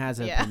everyone opinion. has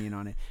an Yeah. opinion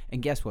on it.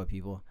 And guess what,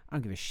 people? I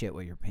don't give a shit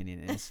what your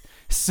opinion is.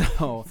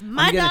 So It's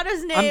my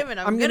daughter's name, and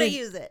I'm gonna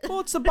use it. Well,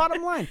 it's the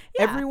bottom line.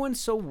 Yeah.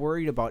 Everyone's so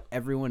worried about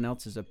everyone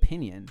else's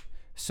opinion.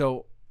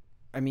 So,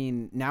 I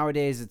mean,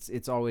 nowadays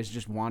it's always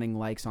just wanting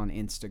likes on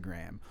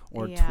Instagram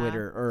or Yeah,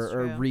 Twitter it's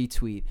or true.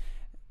 retweet.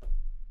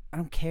 I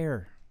don't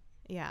care.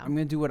 Yeah. I'm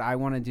gonna do what I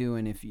want to do,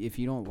 and if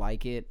you don't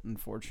like it,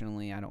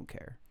 unfortunately, I don't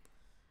care.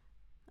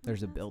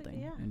 There's a That's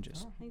building, yeah. and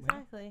just Oh, yeah.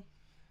 Exactly.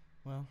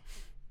 Well,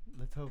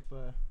 let's hope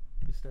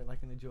you start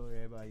liking the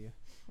jewelry I buy you.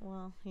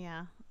 Well,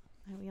 yeah.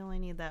 We only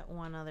need that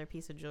one other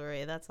piece of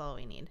jewelry. That's all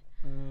we need.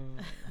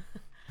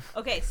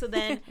 Okay, so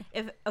then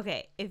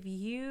if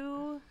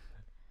you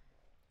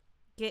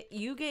get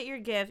your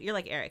gift, you're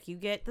like Eric. You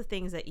get the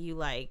things that you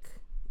like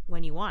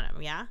when you want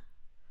them. Yeah.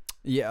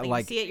 yeah,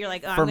 Like you see it, you're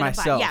like, oh, for I'm gonna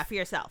myself. buy. Yeah, for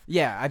yourself.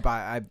 Yeah,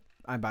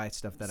 I buy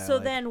stuff that I So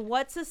like. then,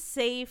 what's a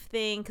safe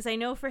thing? Because I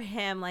know for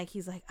him, like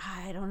he's like,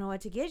 I don't know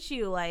what to get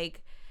you,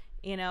 like,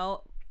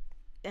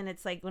 and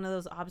it's like one of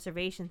those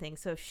observation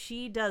things. So if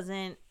she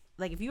doesn't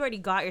like, if you already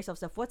got yourself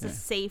stuff, what's a Yeah.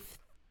 safe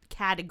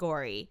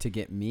category To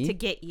get me? to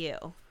get you?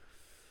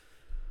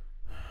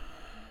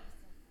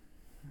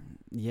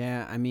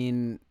 Yeah, I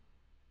mean,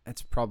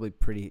 it's probably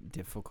pretty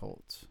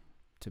difficult,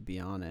 to be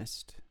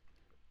honest.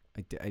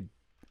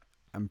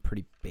 I'm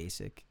pretty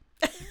basic,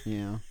 you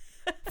know?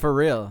 For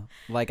real.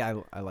 Like, I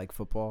like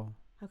football,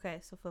 Okay,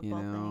 so you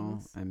football know?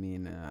 things. I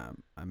mean,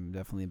 I'm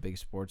definitely a big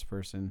sports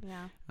person.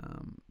 Yeah.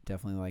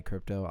 Definitely like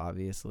crypto,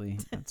 obviously.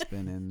 That's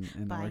been in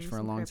the Buying works for a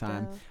some long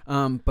time.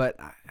 crypto. But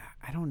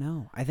I don't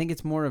know. I think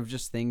it's more of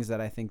just things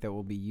that I think that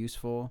will be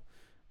useful.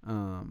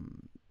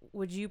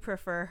 Would you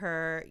prefer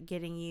her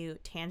getting you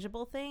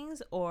tangible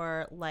things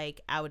or like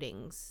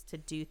outings to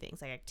do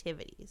things, like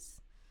activities?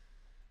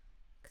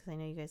 Because I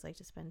know you guys like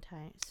to spend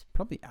time.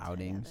 Probably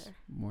outings Together.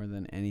 more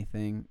than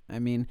anything. I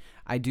mean,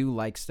 I do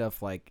like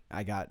stuff like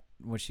I got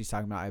what she's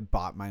talking about. I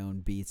bought my own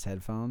Beats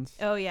headphones.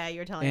 Oh yeah, you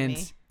were telling And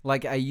me.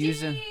 like I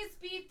use them. Days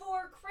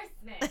before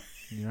Christmas.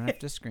 You don't have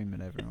to scream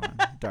at everyone,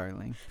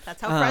 darling.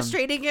 That's how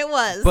frustrating it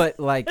was. But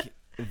like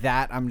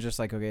that, I'm just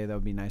like, okay, that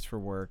would be nice for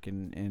work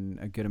and in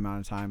a good amount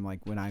of time.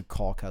 Like when I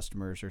call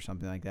customers or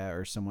something like that,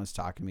 or someone's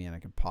talking to me and I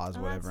can pause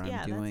whatever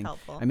I'm doing. That's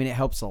helpful. I mean, it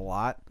helps a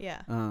lot.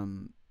 Yeah.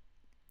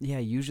 Yeah,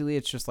 usually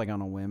it's just like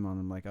on a whim.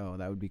 I'm like, oh,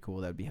 that would be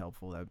cool. That would be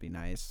helpful. That would be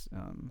nice.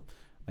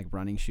 Like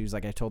running shoes.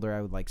 Like I told her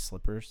I would like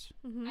slippers.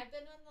 Mm-hmm. I've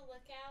been on the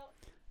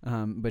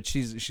lookout. But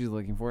she's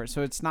looking for it.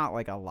 So it's not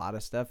like a lot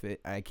of stuff.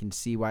 I can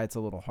see why it's a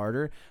little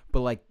harder.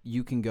 But like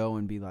you can go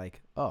and be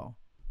like, oh,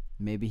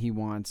 maybe he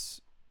wants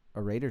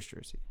a Raiders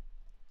jersey.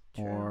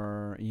 True.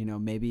 Or, you know,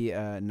 maybe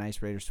a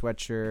nice Raiders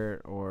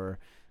sweatshirt or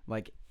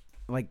like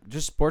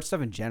just sports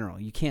stuff in general.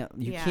 You can't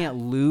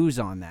lose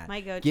on that. My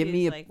go-to Give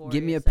me is a like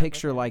give me a Warriors stuff with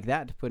picture him. like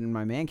that to put in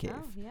my man cave.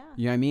 Oh yeah.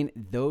 You know what I mean?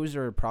 Those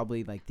are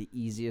probably like the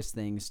easiest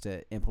things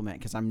to implement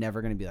because I'm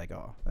never going to be like,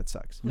 oh, that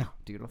sucks. No,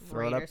 dude, I'll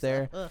throw it Raider up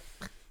there. stuff.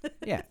 Ugh.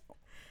 Yeah.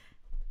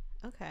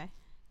 Okay.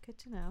 Good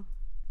to know.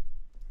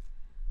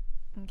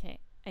 Okay,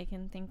 I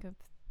can think of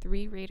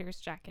 3 Raiders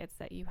jackets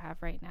that you have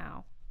right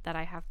now that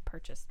I have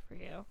purchased for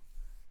you.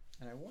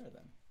 And I wore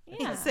them.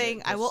 Yeah.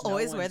 Saying I The will snow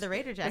always wear one's the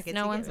Raider big. jackets.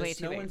 snow you one's give way me.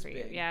 too big for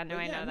you. Yeah, no,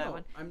 But I know that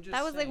one. I'm just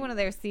That was like saying. one of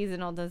their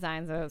seasonal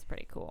designs. That was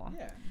pretty cool.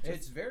 Yeah, Just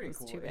it's very was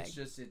cool. too It's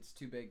big. just it's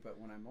too big. But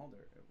when I'm older,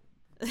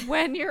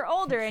 When you're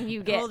older and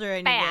you get Older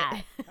and you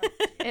fat,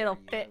 get- it'll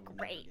fit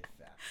great.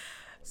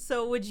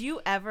 So would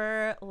you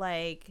ever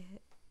like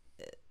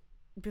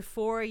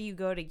before you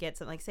go to get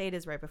something, like say it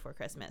is right before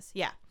Christmas,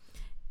 yeah,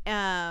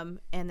 and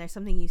there's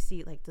something you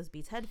see like those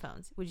Beats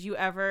headphones, would you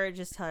ever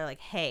just tell her like,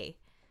 hey,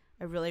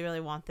 I really really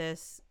want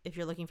this, if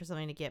you're looking for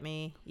something to get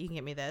me, you can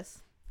get me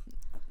this?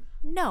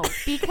 No,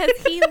 because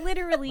he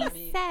literally Let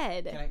me-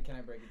 said. Can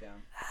I break it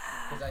down?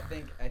 Because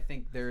I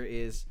think there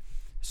is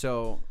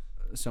so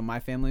my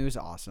family was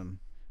awesome,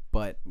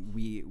 but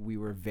we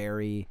were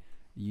very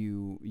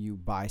you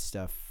buy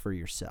stuff for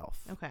yourself.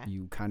 Okay.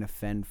 You kind of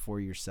fend for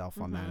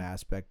yourself on that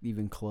aspect,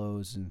 even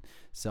clothes and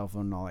cell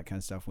phone and all that kind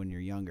of stuff when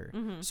you're younger.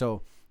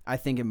 So I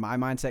think in my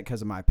mindset,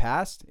 because of my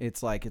past,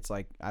 it's like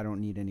I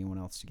don't need anyone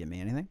else to get me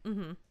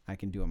anything. I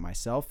can do it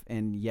myself.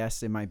 And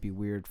yes, it might be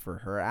weird for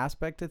her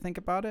aspect to think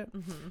about it,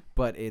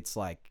 but it's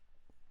like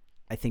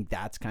I think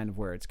that's kind of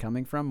where it's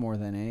coming from more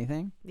than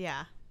anything.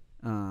 Yeah.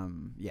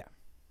 Yeah.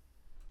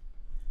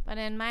 But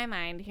in my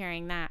mind,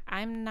 hearing that,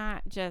 I'm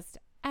not just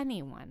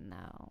anyone,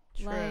 though.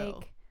 True.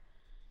 Like,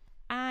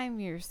 I'm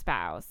your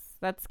spouse.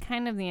 That's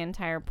kind of the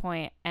entire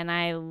point. And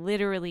I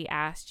literally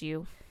asked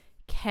you,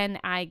 can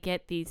I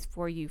get these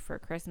for you for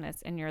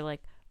Christmas? And you're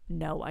like,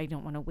 no, I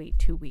don't want to wait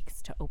 2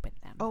 weeks to open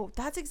them. Oh,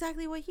 that's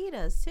exactly what he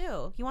does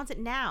too. He wants it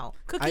now.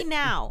 Cookie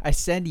now. I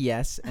said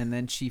yes, and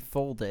then she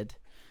folded.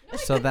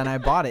 So then I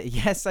bought it.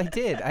 Yes, I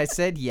did. I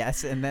said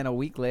yes, and then a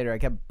week later I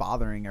kept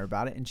bothering her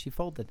about it, and she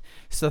folded.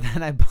 So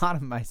then I bought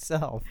them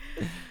myself.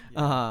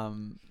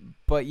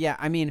 But yeah,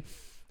 I mean,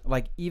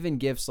 like even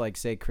gifts like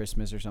say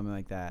Christmas or something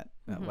like that.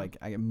 Like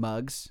I get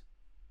mugs.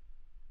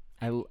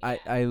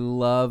 I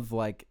love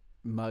like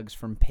mugs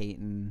from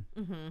Peyton,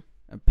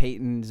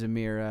 Peyton,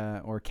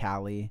 Zamira, or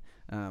Callie,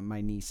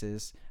 my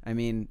nieces. I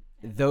mean.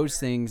 Those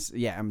things,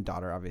 yeah, I'm a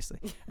daughter, obviously.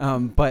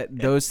 But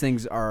those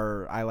things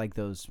I like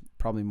those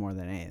probably more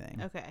than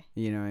anything. Okay.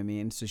 You know what I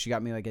mean? So she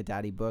got me like a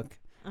daddy book.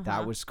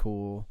 That was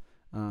cool.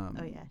 Oh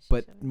yeah.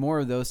 But more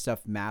of those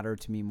stuff matter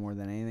to me more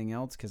than anything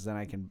else because then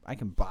I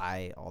can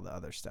buy all the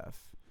other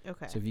stuff.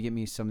 Okay. So if you get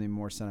me something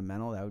more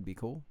sentimental, that would be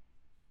cool.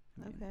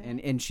 Okay.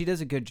 And she does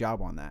a good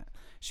job on that.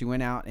 She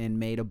went out and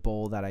made a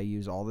bowl that I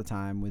use all the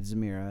time with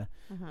Zamira,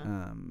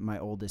 my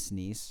oldest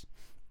niece.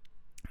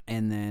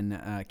 And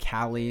then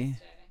Callie.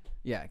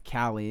 Yeah,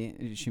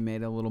 Callie, she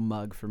made a little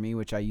mug for me,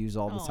 which I use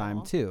all the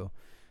time too.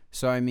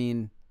 So, I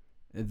mean,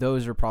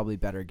 those are probably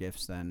better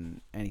gifts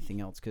than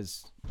anything else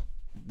because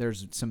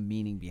there's some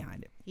meaning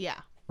behind it, Yeah.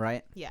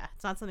 right? Yeah.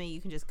 It's not something you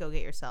can just go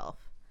get yourself.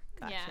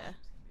 Gotcha.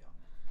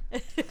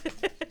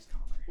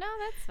 No,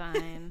 that's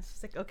fine.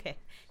 It's like, okay,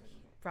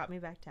 brought me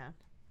back down.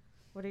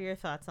 What are your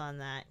thoughts on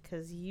that?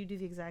 Because you do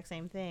the exact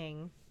same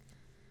thing,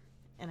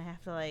 and I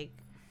have to like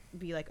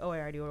be like, oh, I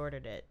already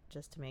ordered it,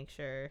 just to make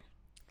sure.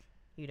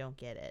 you don't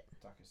get it.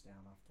 Talk us down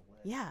off the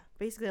ledge. Yeah,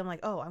 basically, I'm like,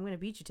 oh, I'm gonna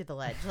beat you to the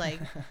ledge. Like,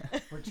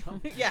 We're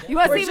jumping. yeah, You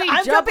wanna we're see me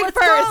I'm jump? jumping Let's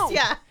first. go.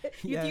 Yeah,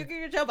 Yeah. you're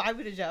gonna jump. I'm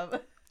gonna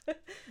jump.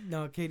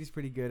 No, Katie's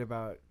pretty good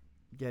about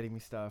getting me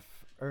stuff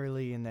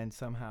early and then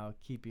somehow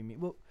keeping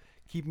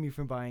me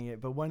from buying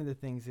it. But one of the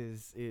things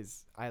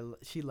is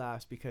she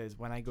laughs because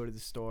when I go to the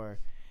store,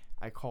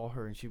 I call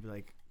her and she'd be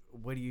like,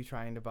 "What are you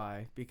trying to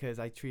buy?" Because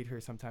I treat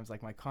her sometimes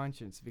like my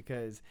conscience,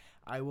 because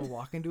I will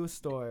walk into a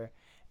store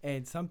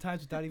and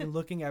sometimes without even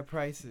looking at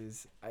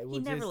prices, I will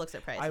He never just looks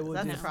at prices. I will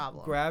That's the just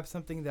problem. grab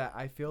something that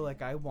I feel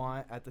like I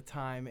want at the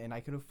time and I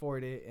can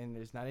afford it and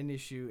there's not an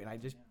issue, and I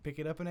just pick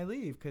it up and I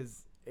leave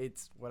because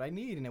it's what I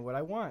need and what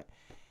I want.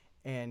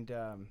 And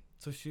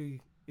so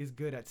she is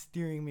good at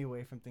steering me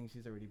away from things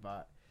she's already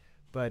bought.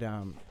 But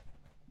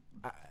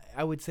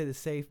I would say the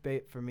safe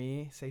bet for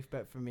me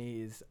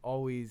is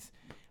always,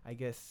 I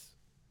guess,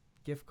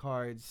 gift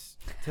cards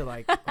to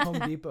like Home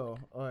Depot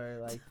or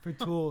like for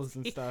tools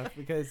and stuff,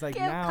 because like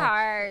Gift now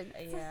cards.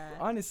 Yeah.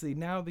 honestly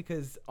now,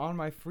 because on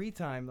my free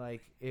time,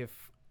 like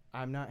if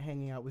I'm not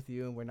hanging out with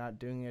you and we're not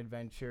doing an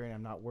adventure and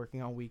I'm not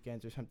working on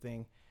weekends or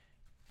something,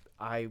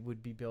 I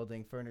would be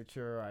building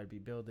furniture, or I'd be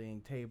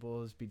building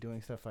tables, be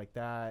doing stuff like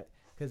that,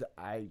 because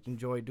I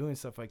enjoy doing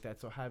stuff like that.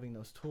 So having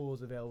those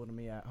tools available to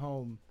me at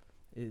home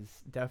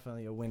is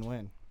definitely a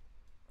win-win.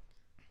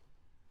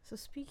 So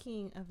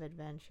speaking of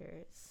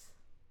adventures,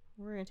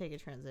 we're gonna take a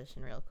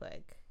transition real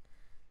quick.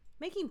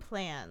 Making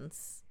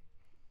plans.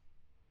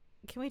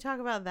 Can we talk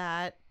about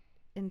that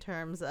in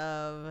terms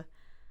of?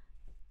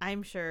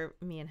 I'm sure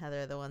me and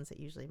Heather are the ones that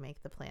usually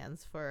make the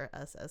plans for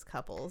us as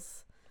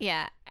couples.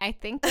 Yeah, I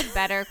think the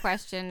better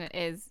question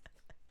is,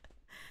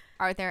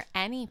 are there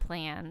any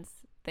plans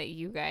that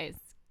you guys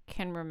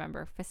can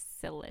remember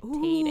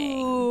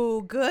facilitating?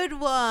 Ooh, good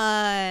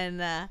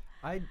one.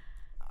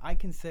 I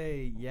can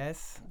say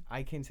yes.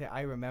 I can say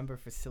I remember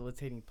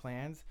facilitating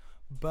plans,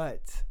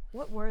 but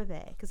What were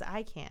they? Because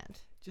I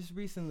can't. just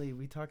recently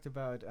we talked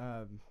about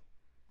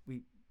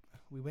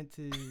we went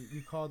to,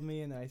 you called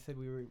me and I said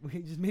we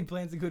just made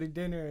plans to go to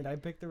dinner, and I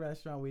picked the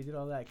restaurant. We did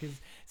all that because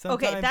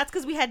Okay, that's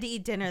because we had to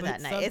eat dinner but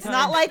that night. It's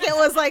sometimes- not like it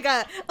was like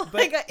a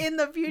But in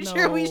the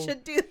future we no,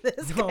 should do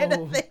this kind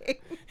no. of thing.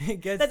 it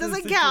gets that to the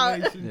doesn't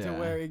count. situation Yeah. to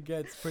where it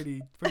gets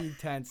pretty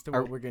tense to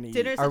Are- what we're gonna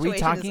Dinner eat. Are we situation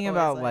is talking always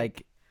about like-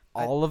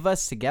 like all of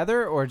us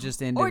together or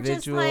just Or individual?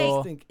 just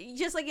like Think-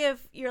 just like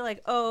if you're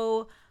like,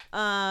 oh,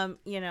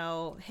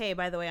 hey,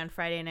 by the way, on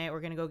Friday night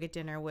we're gonna go get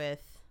dinner with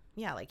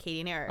like Katie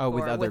and Eric. Oh,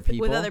 with or other with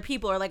people? other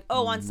people, or like,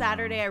 oh, on No.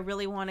 Saturday I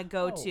really want to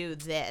go Oh. to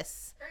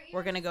this.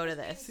 We're gonna go to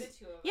this.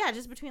 Yeah,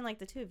 just between like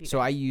the two of you. So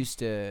I guys. used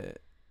to,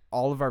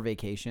 all of our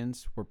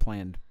vacations were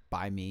planned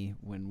by me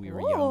when we were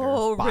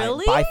Whoa, younger.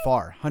 really? By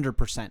far,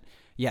 100%.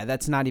 Yeah,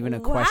 that's not even a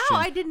question. Wow,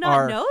 I did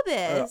not know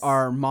this.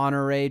 Our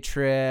Monterey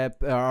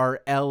trip, our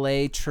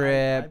LA I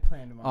trip,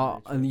 planned a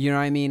Monterey trip. you know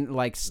what I mean?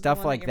 Like stuff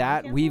one that like your mom that.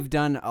 canceled? We've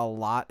done a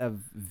lot of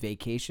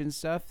vacation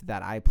stuff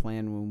that I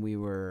planned when we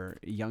were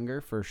younger,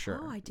 for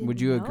sure. Oh, I didn't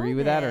Would you know agree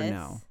with that or this.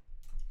 no?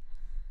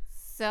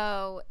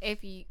 So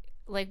if you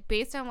like,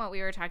 based on what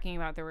we were talking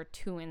about, there were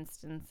two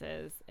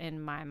instances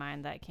in my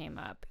mind that came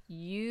up.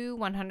 You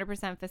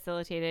 100%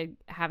 facilitated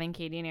having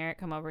Katie and Eric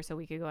come over so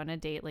we could go on a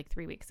date like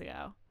 3 weeks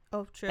ago.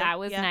 Oh, true. That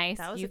was Yeah, nice.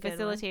 that was You a good one.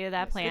 facilitated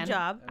that plan. Good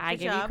job. I Good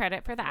give you job.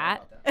 credit for that.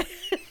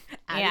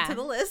 Add Yeah. it to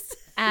the list.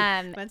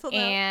 Mental note.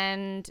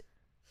 And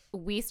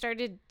we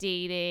started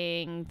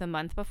dating the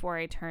month before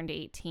I turned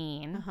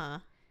 18. Uh-huh.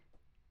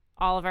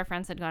 All of our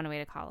friends had gone away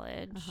to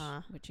college,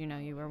 Uh-huh. which you know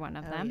you were one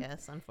of Oh, them.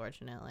 yes,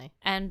 unfortunately.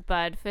 And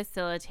Bud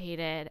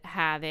facilitated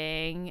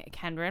having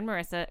Kendra and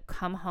Marissa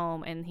come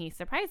home, and he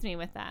surprised me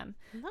with them.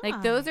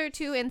 Like, those are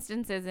two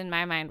instances in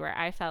my mind where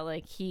I felt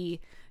like he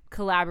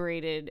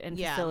collaborated and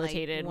Yeah, like,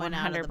 facilitated went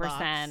out of the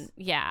 100%. box.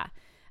 Yeah.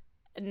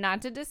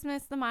 Not to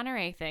dismiss the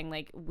Monterey thing.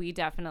 Like,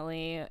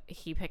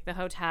 he picked the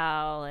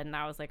hotel, and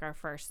that was like our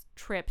first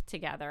trip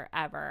together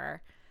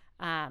ever.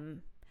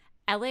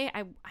 LA,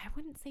 I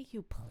wouldn't say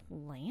you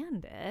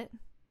planned it.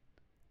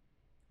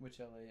 Which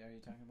LA are you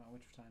talking about?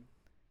 Which time?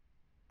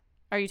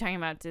 Are you talking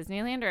about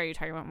Disneyland, or are you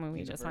talking about when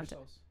we just went to?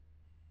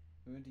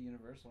 We went to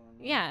Universal.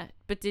 remember? Yeah,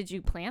 but did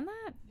you plan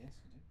that? Yes,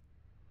 we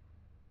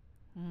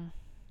did.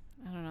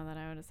 I don't know that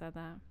I would have said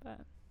that,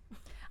 but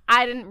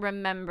I didn't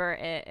remember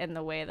it in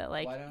the way that,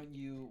 like, why don't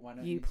you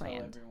you tell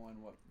planned.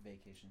 everyone what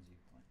vacations you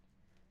planned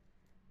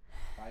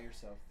by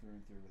yourself through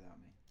and through without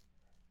me?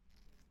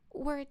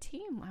 we're a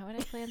team. Why would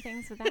I plan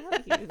things without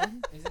you?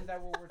 Isn't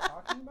that what we're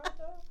talking about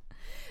though?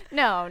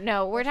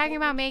 No, we're That's talking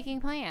what about making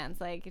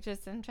plans, like,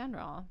 just in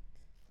general.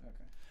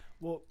 Okay.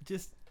 Well,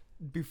 just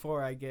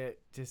before I get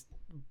just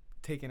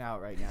taken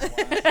out right now,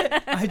 Well,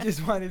 I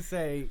just want to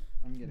say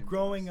I'm getting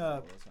Growing bossed all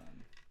up, the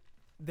time.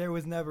 there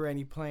was never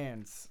any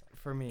plans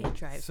for me. It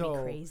drives so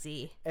me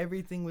crazy.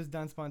 everything was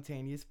done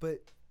spontaneous, but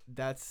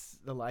that's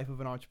the life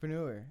of an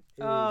entrepreneur.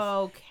 is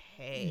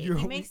Okay. you're-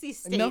 He makes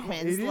these No,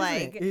 statements it isn't.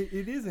 like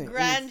it isn't.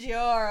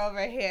 grandeur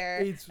over here.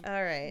 It's All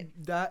right.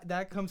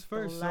 that comes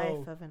first. The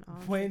life So of an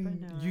when you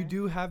entrepreneur.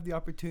 do have the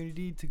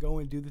opportunity to go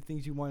and do the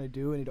things you want to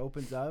do, and it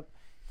opens up,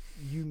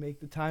 you make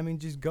the time and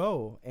just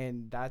go.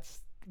 And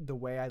that's the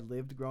way I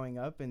lived growing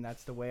up, and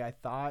that's the way I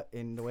thought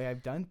and the way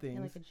I've done things.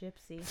 You're like a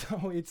gypsy.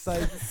 So it's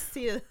like,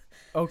 See,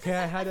 okay,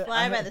 I had to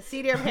fly by the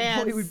seat of your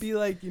pants. It would be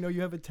like, you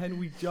have a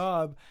 10-week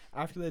job.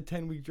 After the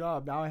 10-week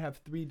job, now I have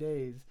 3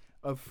 days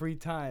of free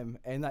time,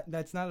 and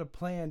that's not a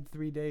planned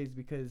 3 days,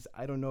 because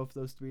I don't know if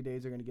those 3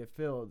 days are going to get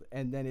filled,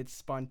 and then it's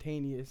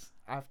spontaneous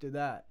after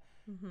that.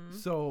 Mm-hmm.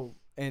 So,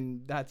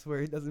 and that's where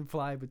it doesn't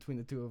fly between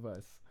the two of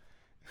us.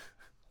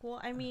 Well,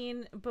 I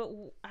mean, but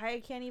I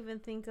can't even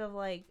think of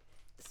like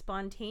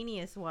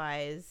spontaneous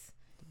wise.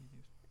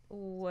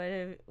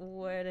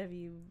 What have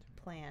you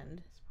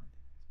planned?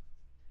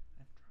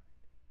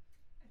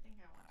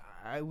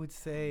 I would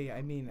say,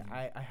 I mean,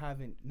 I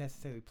haven't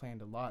necessarily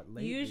planned a lot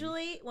lately.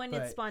 Usually when it's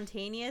but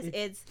spontaneous,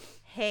 it's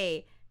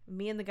hey,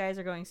 me and the guys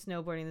are going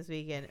snowboarding this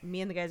weekend.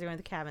 Me and the guys are going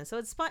to the cabin. So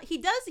it's he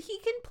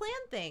can plan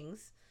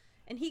things,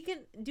 and he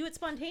can do it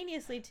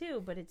spontaneously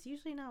too. But it's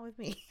usually not with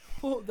me.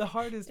 Well, the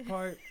hardest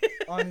part,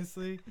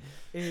 honestly,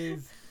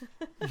 is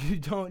you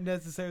don't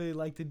necessarily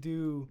like to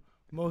do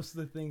most of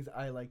the things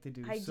I like to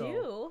do. I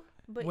do,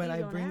 but when you I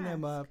don't bring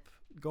them ask. up,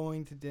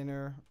 going to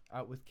dinner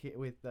out with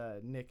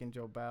Nick and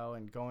Joe Bell,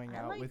 and going I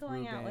out like with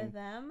going Ruben, out with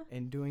them.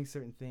 and doing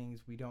certain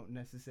things, we don't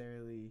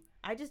necessarily.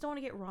 I just don't want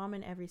to get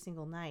ramen every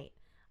single night.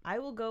 I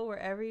will go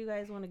wherever you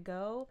guys want to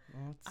go.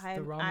 Well, it's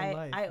the ramen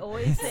life. I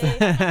always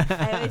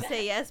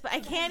say yes, but I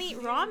can't eat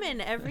ramen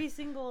every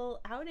single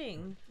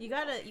outing. You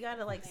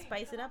gotta like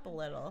spice it up a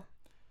little.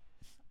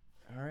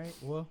 All right.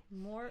 Well,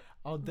 More.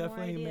 I'll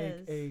definitely make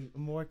ideas. a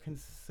more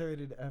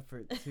concerted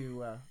effort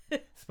to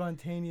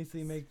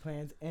spontaneously make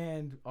plans,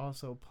 and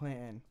also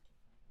plan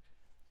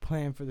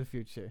for the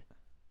future.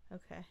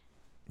 Okay.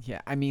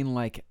 Yeah, I mean,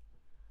 like,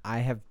 I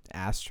have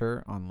asked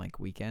her on like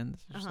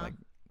weekends, just Uh-huh. like,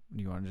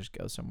 do you want to just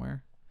go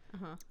somewhere?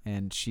 Uh-huh.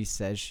 And she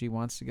says she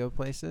wants to go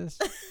places.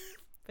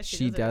 But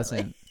She really.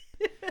 doesn't.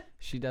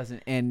 She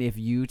doesn't. And if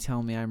you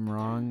tell me I'm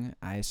wrong,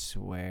 I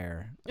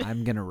swear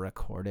I'm gonna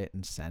record it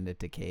and send it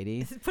to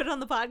Katie. Put it on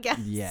the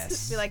podcast.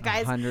 Yes, Be like,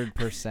 guys. 100%.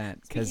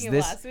 Because Speaking of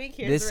this last week,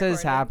 here's this the has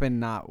recording. happened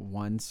not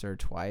once or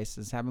twice.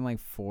 It's happened like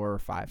 4 or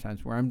 5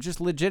 times where I'm just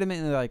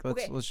legitimately like,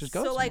 let's just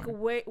go. So like,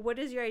 somewhere. what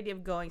is your idea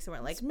of going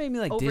somewhere? Like It's maybe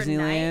like overnight?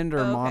 Disneyland or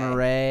Okay.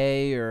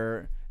 Monterey,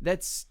 or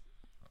that's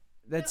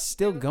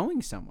still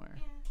going somewhere.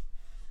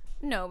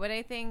 No, but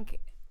I think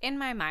in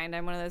my mind,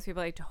 I'm one of those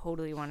people I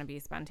totally want to be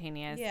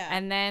spontaneous. Yeah.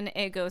 And then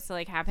it goes to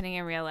like happening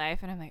in real life,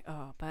 and I'm like,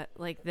 oh, but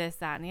like this,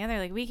 that, and the other.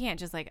 Like we can't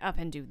just like up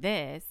and do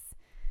this.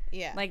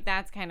 Yeah. Like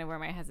that's kind of where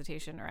my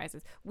hesitation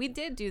arises. We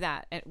did do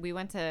that. We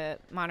went to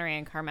Monterey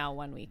and Carmel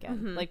one weekend,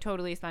 Mm-hmm. like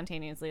totally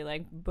spontaneously,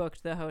 like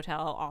booked the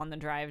hotel on the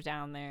drive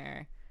down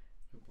there.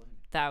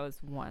 That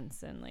was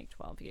once in like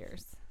 12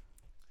 years.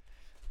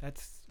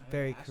 That's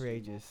very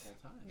courageous.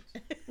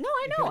 No,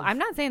 I know. Because- I'm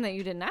not saying that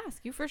you didn't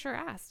ask. You for sure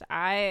asked.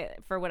 I,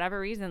 for whatever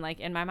reason,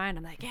 like in my mind,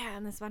 I'm like, yeah,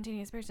 I'm the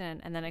spontaneous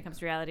person. And then it comes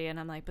to reality and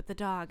I'm like, but the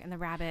dog and the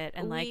rabbit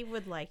and we like,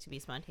 would like to be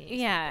spontaneous.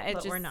 yeah, people, it but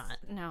just, we're not.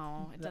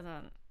 No, it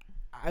doesn't.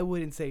 I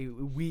wouldn't say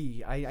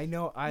we. I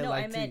know I No,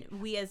 like I to. meant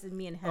we as in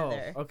me and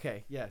Heather. Oh,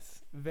 okay.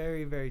 Yes.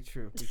 Very, very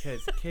true.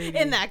 Because Katie.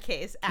 In that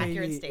case,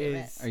 accurate Katie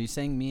statement. is- Are you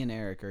saying me and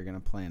Eric are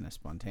gonna plan a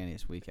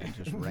spontaneous weekend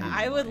just randomly?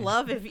 I would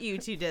love if you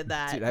two did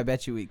that. Dude, I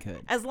bet you we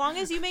could. As long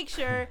as you make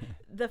sure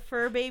the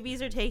fur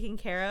babies are taken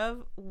care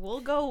of,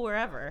 we'll go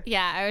wherever.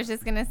 Yeah, I was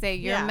just going to say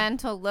your Yeah.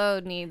 mental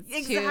load needs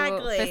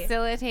Exactly. to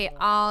facilitate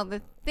all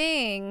the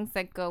things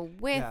that go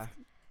with Yeah.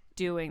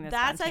 doing this.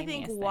 That's, I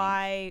think, spontaneous thing.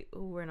 why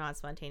we're not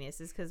spontaneous,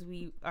 is because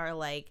we are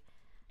like,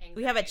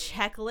 we have a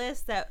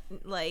checklist that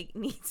like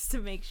needs to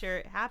make sure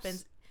it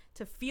happens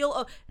to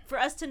feel, for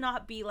us to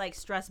not be like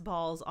stress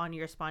balls on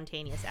your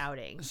spontaneous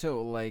outing.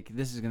 So, like,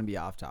 this is gonna be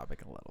off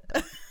topic a little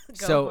bit.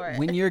 Go So, for it.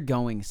 when you're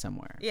going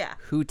somewhere, Yeah.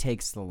 who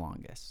takes the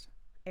longest?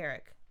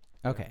 Eric,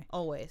 Okay.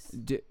 always.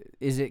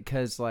 Is it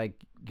because like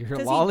you're 'Cause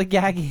he-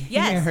 lollygagging?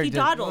 Yes, or he does-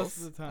 Most dawdles.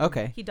 of the time.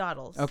 Okay. He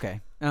dawdles. Okay.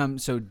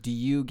 So do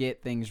you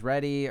get things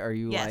ready? Are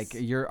you Yes.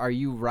 like are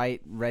you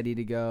ready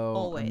to go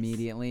Always.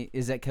 immediately?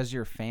 Is that because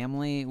your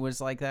family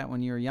was like that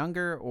when you were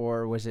younger,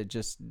 or was it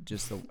just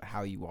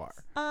how you are?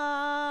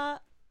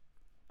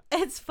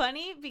 It's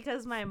funny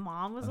because my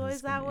mom was Oh, always this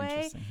is gonna that be way,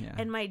 interesting, yeah.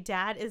 and my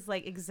dad is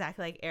like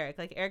exactly like Eric.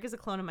 Like Eric is a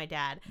clone of my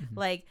dad. Mm-hmm.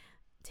 Like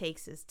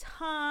takes his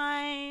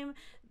time.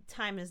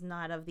 Time is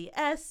not of the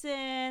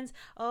essence.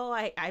 Oh,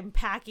 I'm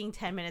packing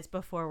 10 minutes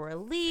before we're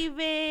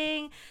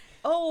leaving.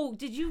 Oh,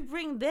 did you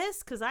bring this?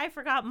 Because I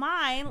forgot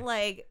mine.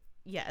 Like,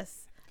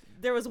 yes.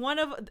 There was one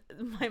of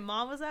my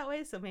mom was that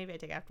way, so maybe I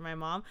take after my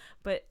mom.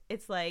 But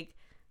it's like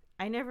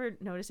I never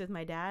noticed with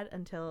my dad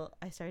until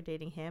I started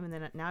dating him, and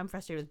then now I'm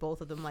frustrated with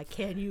both of them. Like,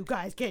 can you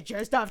guys get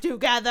your stuff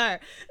together?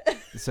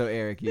 So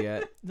Eric, you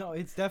got No,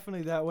 it's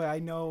definitely that way. I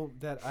know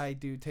that I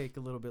do take a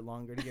little bit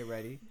longer to get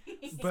ready,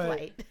 but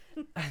Slight.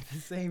 at the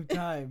same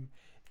time,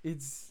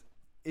 it's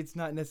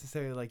not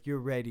necessarily like you're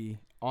ready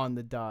on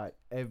the dot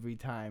every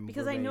time.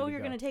 Because we're I ready know to you're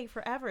go. going to take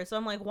forever. So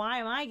I'm like, why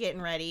am I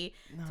getting ready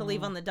to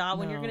leave on the dot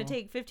when you're going to no.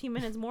 take 15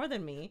 minutes more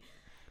than me?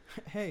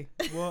 Hey,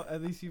 well,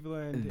 at least you've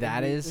learned.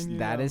 That is and you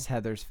that know. is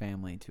Heather's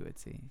family to a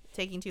T.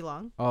 Taking too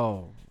long.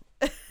 Oh,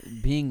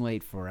 being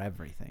late for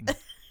everything.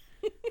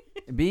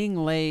 Being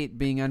late,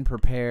 being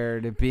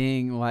unprepared,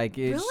 being like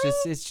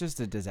it's just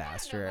a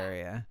disaster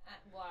area.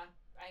 Well,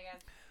 I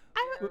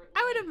guess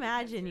I would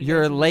imagine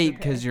You're guys would be late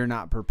prepared. because you're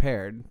not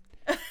prepared.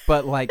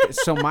 But like,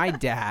 so my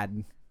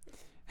dad,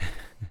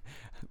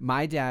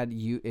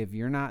 if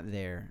you're not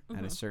there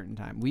at a certain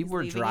time, we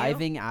were leaving you?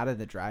 driving out of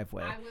the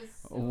driveway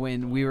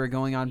when we were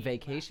going on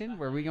vacation.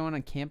 Were we going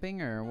on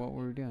camping or what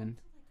were we doing?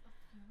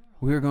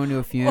 We were going to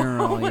a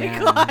funeral. Oh my yeah,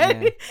 god. yeah.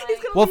 He's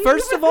gonna Well, leave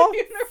first you of at a all,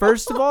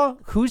 funeral.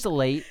 who's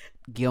late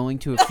going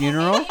to a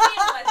funeral?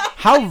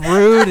 How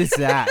rude is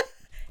that?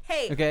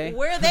 Hey, Okay.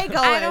 where are they going?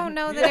 I don't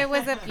know that it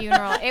was a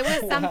funeral. It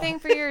was something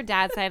for your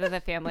dad's side of the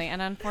family,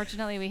 and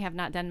unfortunately, we have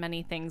not done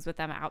many things with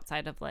them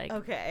outside of like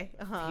Okay.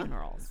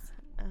 funerals.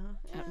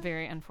 Yeah.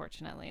 Very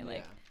unfortunately,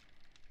 like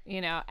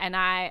you know. And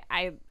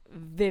I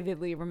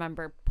vividly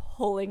remember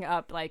pulling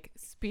up, like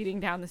speeding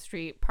down the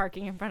street,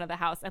 parking in front of the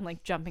house, and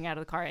like jumping out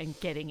of the car and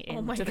getting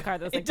Oh my into the car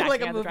that was like Into, like,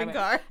 backing a out of the moving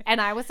driveway. car. And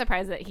I was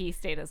surprised that he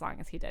stayed as long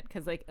as he did,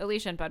 because like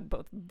Alicia and Bud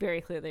both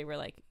very clearly were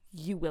like,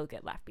 "You will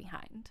get left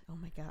behind." Oh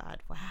my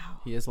god.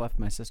 Wow. He has left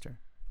my sister.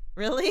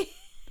 Really?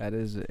 That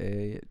is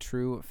a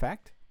true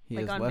fact. He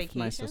Like has on left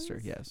my sister.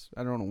 vacations? Yes.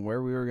 I don't know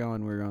where we were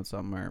going. We were going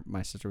somewhere.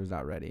 My sister was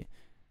not ready.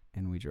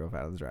 And we drove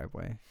out of the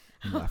driveway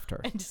and left her.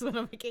 And just went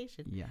on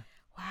vacation. Yeah.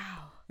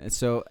 Wow. And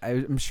so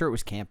I'm sure it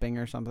was camping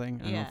or something.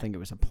 I Yeah. don't think it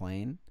was a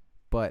plane.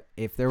 But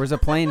if there was a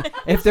plane,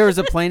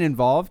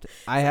 involved,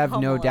 I have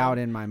Home no Alone. doubt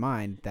in my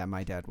mind that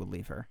my dad would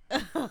leave her.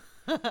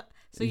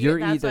 So You're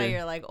that's why either-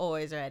 you're like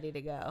always ready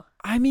to go.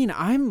 I mean,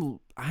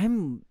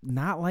 I'm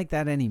not like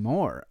that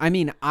anymore. I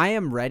mean, I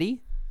am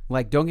ready.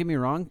 Like, don't get me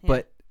wrong, Yeah.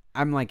 but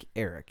I'm like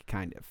Eric,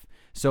 kind of.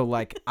 So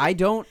like, I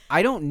don't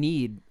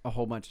need a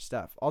whole bunch of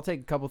stuff. I'll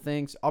take a couple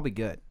things. I'll be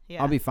good.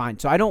 Yeah. I'll be fine.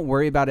 So I don't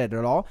worry about it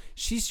at all.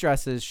 She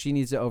stresses. She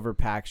needs to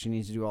overpack. She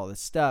needs to do all this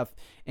stuff,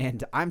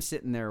 and I'm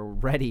sitting there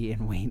ready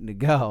and waiting to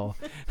go.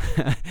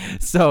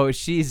 So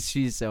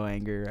she's so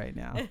angry right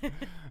now.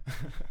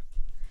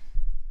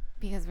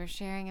 Because we're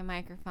sharing a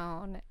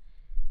microphone.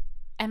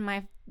 And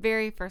my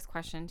very first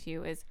question to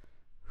you is,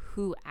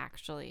 who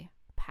actually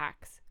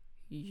packs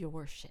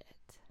your shit?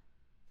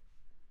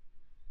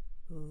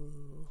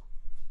 Ooh.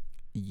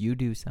 You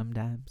do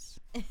sometimes.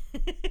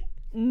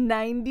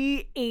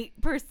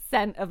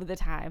 98% of the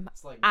time,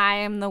 like- I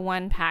am the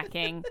one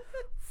packing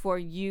for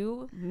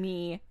you,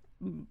 me,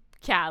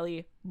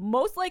 Callie,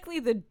 most likely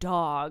the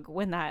dog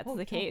when that's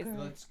the case.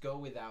 Let's go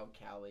without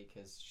Callie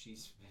because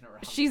she's been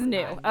around. She's for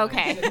new. 9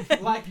 Okay.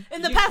 months. Like,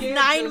 In the you past can't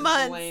 9 just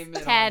months. blame it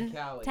on 10,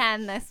 Callie.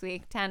 10 this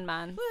week, 10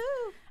 months.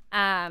 Woo.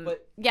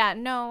 But- Yeah,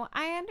 no,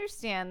 I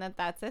understand that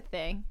that's a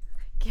thing.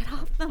 Get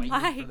off the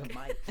Waiting mic.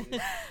 for the mic,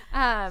 dude.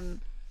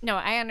 No,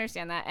 I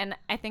understand that. And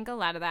I think a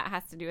lot of that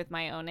has to do with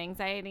my own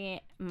anxiety,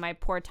 my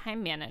poor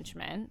time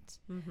management.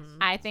 Mm-hmm.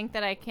 I think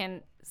that I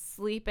can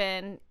sleep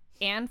in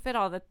and fit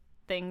all the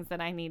things that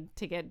I need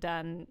to get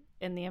done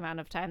in the amount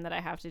of time that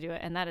I have to do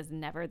it. And that is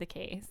never the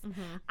case.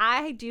 Mm-hmm.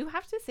 I do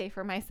have to say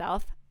for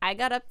myself, I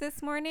got up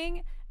this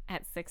morning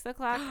at 6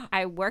 o'clock.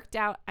 I worked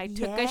out. I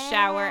took a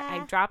shower. I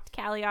Yeah. dropped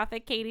Callie off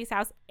at Katie's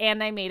house,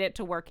 and I made it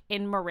to work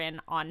in Marin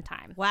on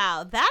time.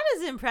 Wow, that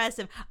is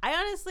impressive. I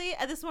honestly,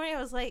 this morning I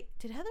was like,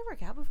 did Heather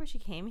work out before she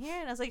came here?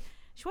 And I was like,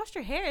 she washed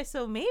her hair,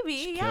 so maybe,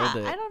 She yeah.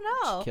 killed it. I don't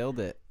know. She killed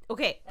it.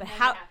 Okay, but then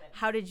how what happened?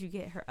 how did you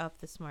get her up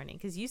this morning?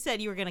 Because you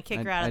said you were gonna kick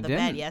her I out of the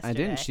didn't. bed yesterday. I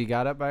didn't. She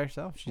got up by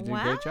herself. She did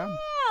a great job.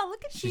 Wow,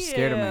 look at you. She's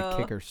scared I'm gonna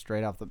kick her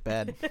straight off the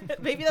bed.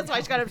 Maybe that's why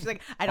she got up. She's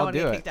like, I don't I'll want to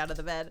do get it. kicked out of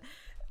the bed.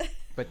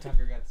 But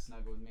Tucker got to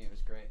snuggle with me. It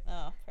was great.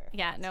 Oh, perfect.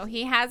 Yeah, no,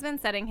 he has been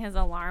setting his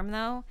alarm,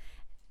 though,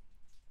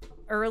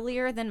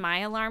 earlier than my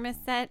alarm is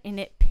set, and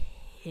it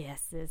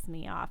pisses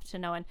me off to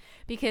no end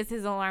because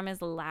his alarm is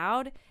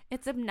loud,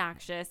 it's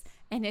obnoxious,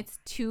 and it's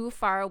too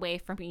far away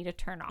for me to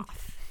turn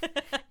off.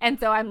 And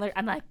so I'm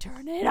like,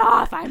 turn it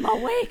off. I'm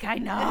awake. I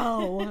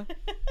know.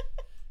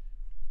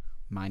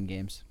 Mind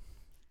games.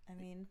 I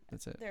mean,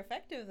 That's it. they're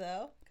effective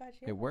though. Got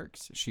you. It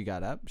works. She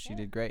got up. She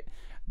did great.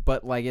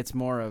 But like, it's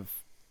more of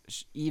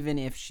even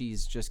if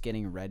she's just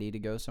getting ready to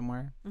go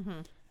somewhere,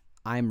 Mm-hmm.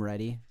 I'm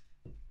ready.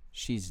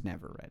 She's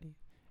never ready.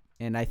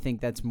 And I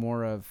think that's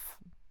more of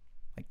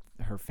like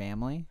her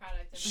family.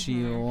 She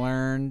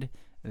learned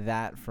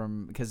that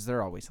from because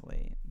they're always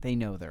late. They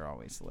know they're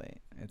always late.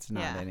 It's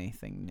not Yeah.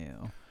 anything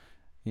new,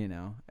 you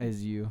know.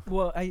 As you,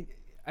 Well, I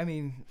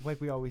mean, like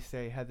we always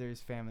say,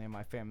 Heather's family and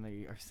my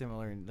family are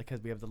similar, and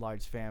because we have the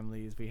large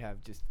families, we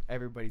have just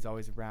everybody's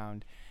always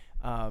around.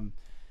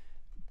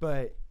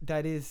 But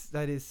that is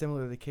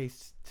similar to the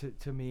case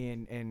to me,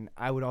 and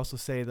I would also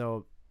say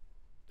though,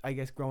 I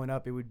guess growing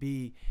up, it would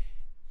be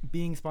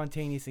being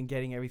spontaneous and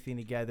getting everything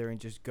together and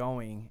just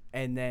going,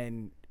 and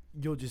then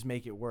you'll just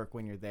make it work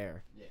when you're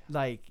there. Yeah.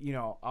 Like, you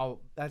know,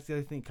 that's the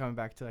other thing, coming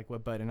back to like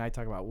what Bud and I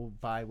talk about, we'll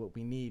buy what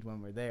we need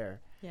when we're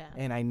there. Yeah.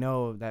 And I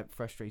know that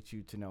frustrates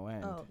you to no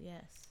end. Oh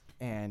yes.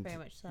 And Very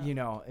much so. you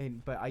know,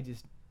 but I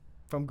just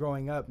from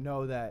growing up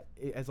know that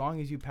as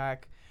long as you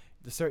pack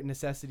the certain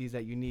necessities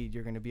that you need,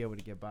 you're going to be able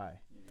to get by.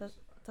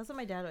 That's what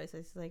my dad always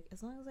says. He's like,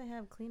 as long as I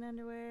have clean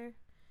underwear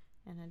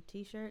and a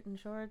t-shirt and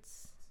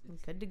shorts, I'm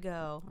good to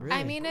go. Really?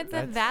 I mean, it's a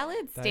That's-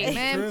 valid that is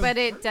statement, true. but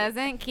it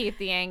doesn't keep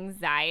the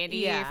anxiety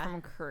Yeah.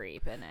 from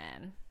creeping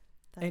in.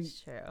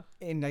 That's true.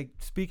 And like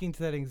speaking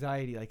to that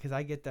anxiety, like, cause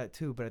I get that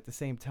too, but at the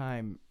same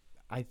time,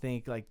 I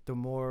think like the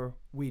more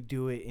we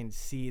do it and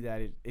see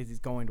that it is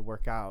going to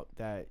work out,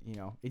 that, you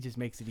know, it just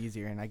makes it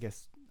easier. And I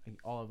guess like,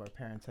 all of our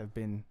parents have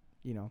been,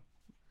 you know,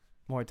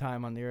 more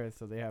time on the earth,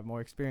 so they have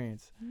more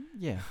experience.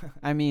 Yeah.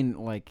 I mean,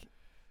 like,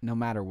 no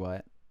matter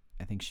what,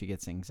 I think she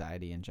gets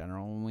anxiety in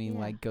general when we Yeah.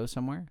 like go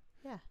somewhere.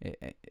 Yeah.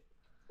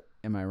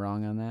 Am I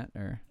wrong on that,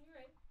 or?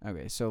 You're right.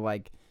 Okay, so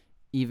like,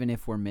 even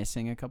if we're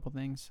missing a couple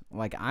things,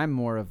 like I'm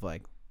more of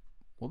like,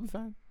 we'll be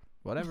fine,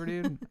 whatever,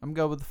 dude. I'm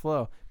go with the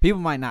flow. People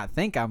might not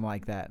think I'm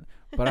like that,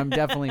 but I'm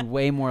definitely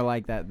way more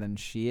like that than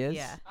she is.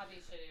 Yeah. I'll be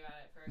shitty about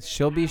it for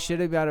She'll be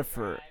shitty about it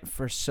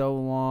for so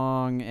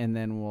long, and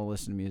then we'll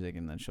listen to music,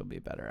 and then she'll be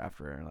better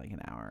after like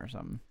an hour or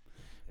something.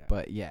 Yeah.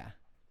 But yeah,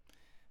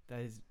 That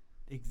is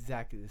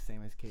exactly the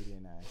same as Katie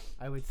and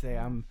I. I would say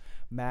I'm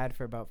mad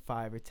for about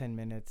 5 or 10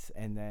 minutes,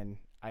 and then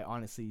I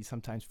honestly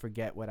sometimes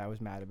forget what I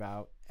was mad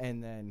about,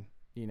 and then,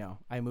 you know,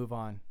 I move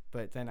on.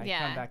 But then I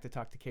Yeah. come back to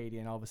talk to Katie,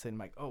 and all of a sudden I'm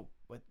like, oh,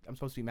 what? I'm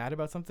supposed to be mad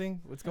about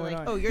something? What's You're going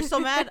like, on? oh, you're still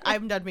mad?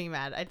 I'm done being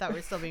mad. I thought we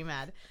were still being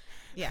mad.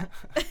 Yeah.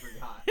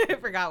 I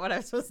forgot what I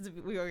was supposed to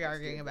be. We were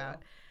arguing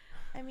about.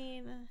 I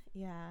mean,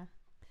 yeah.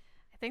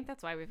 I think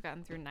that's why we've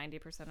gotten through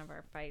 90% of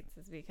our fights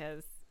is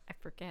because I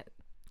forget.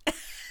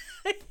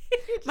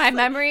 Just My like,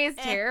 memory is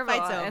terrible.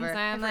 fight's And over. so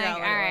I'm I like, all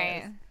forgot what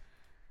it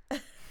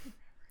right.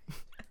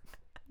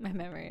 My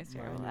memory is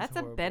terrible. Mine is That's a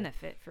horrible.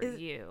 benefit for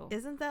you.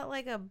 Isn't that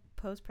like a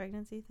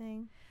post-pregnancy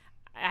thing?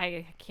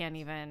 I can't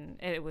even.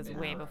 It was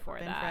way No. before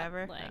Been that.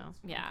 forever? Like, No.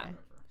 yeah. Okay.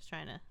 Just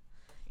trying to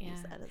Yeah.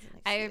 use that as an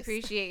excuse. I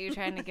appreciate you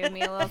trying to give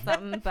me a little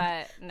something,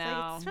 but It's no.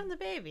 like, it's from the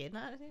baby,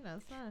 not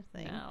it's not a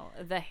thing. No,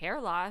 the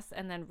hair loss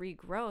and then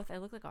regrowth. I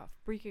look like a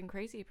freaking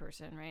crazy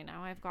person right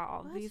now. I've got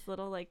all What? these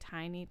little like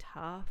tiny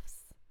tufts.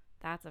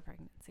 That's a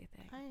pregnancy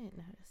thing. I didn't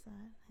notice that.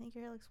 I think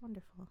your hair looks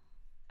wonderful.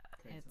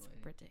 It's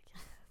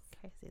ridiculous.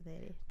 Crazy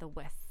lady. The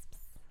wisps.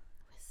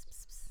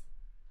 Wisps.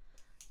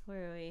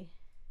 Where are we?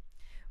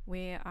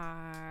 We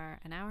are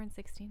an hour and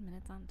 16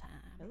 minutes on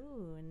time.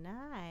 Ooh,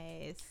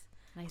 nice.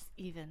 Nice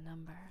even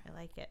number. I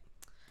like it.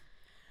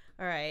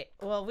 All right.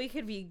 Well, we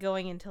could be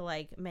going into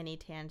like many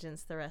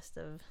tangents the rest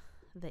of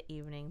the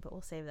evening, but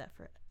we'll save that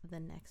for the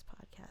next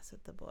podcast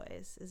with the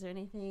boys. Is there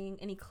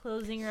any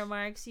closing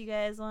remarks you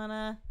guys want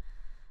to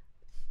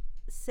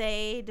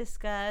say,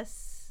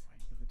 discuss,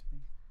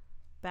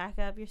 back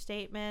up your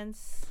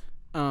statements?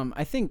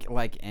 I think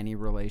like any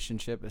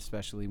relationship,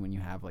 especially when you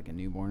have like a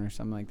newborn or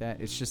something like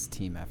that, it's just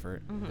team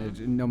effort.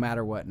 No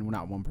matter what, and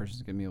not one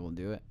person's gonna be able to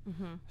do it.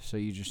 Mm-hmm. So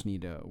you just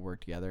need to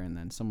work together, and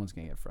then someone's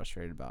gonna get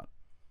frustrated about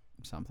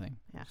something.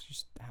 Yeah. It's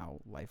just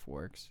how life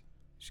works.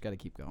 You just got to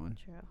keep going.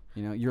 True.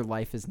 You know, your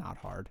life is not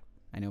hard.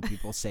 I know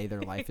people say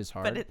their life is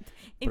hard, But,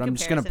 but I'm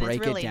just gonna break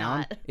really it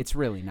down. Not. It's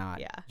really not.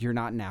 Yeah. You're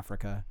not in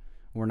Africa.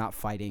 We're not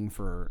fighting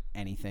for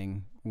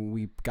anything.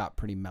 We got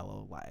pretty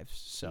mellow lives.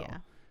 So Yeah.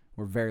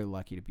 we're very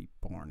lucky to be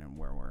born and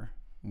where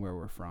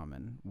we're from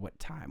and what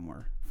time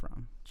we're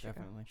from. True.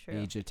 Definitely. True.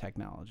 Age of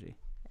technology.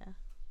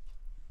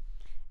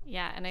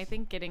 Yeah, and I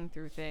think getting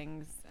through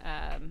things,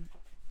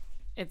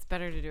 it's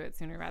better to do it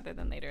sooner rather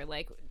than later.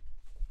 Like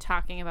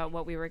talking about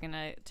what we were going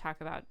to talk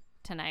about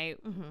tonight,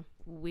 Mm-hmm.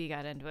 we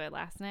got into it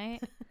last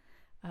night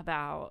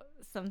about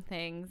some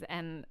things.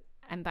 And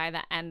by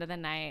the end of the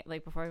night,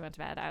 like before we went to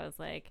bed, I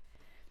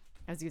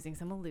was using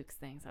some of Luke's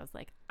things. I was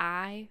like,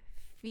 I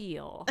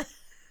feel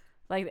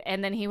like,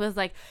 and then he's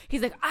like,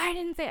 I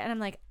didn't say it. And I'm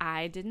like,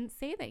 I didn't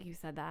say that you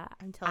said that.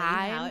 I'm telling you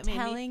how it made me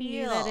telling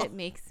you that feel." it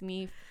makes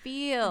me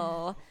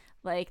feel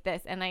like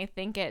this. And I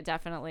think it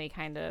definitely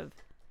kind of,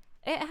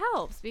 it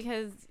helps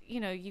because, you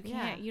know, you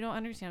can't, Yeah. you don't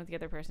understand what the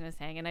other person is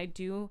saying. And I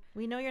do.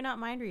 We know you're not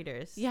mind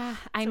readers. Yeah.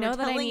 I So know we're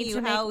that I telling need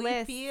you to how make we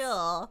lists.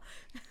 feel.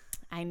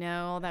 I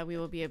know that we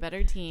will be a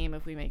better team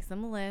if we make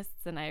some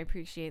lists, and I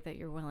appreciate that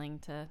you're willing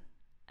to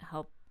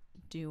help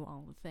do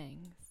all the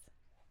things.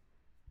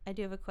 I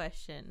do have a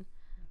question.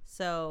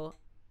 So,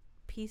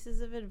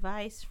 pieces of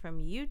advice from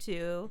you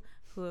two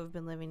who have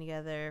been living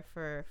together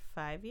for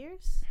 5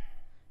 years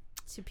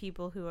to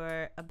people who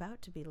are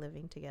about to be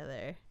living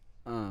together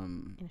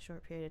in a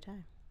short period of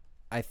time.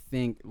 I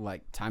think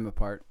like time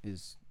apart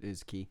is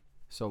key.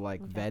 So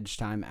like Okay. veg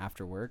time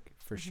after work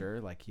for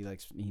sure. Like he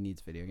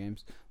needs video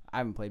games. I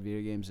haven't played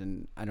video games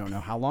in I don't know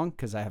how long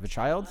because I have a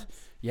child.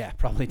 Yeah,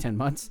 probably 10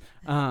 months.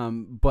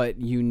 But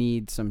you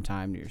need some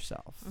time to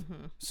yourself.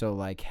 Mm-hmm. So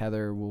like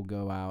Heather will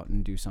go out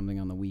and do something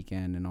on the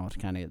weekend, and I'll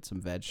kind of get some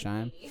veg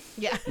time.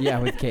 Yeah. Yeah,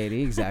 with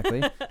Katie,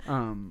 exactly.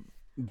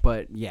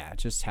 But yeah,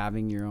 just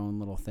having your own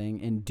little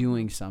thing and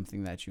doing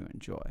something that you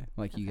enjoy.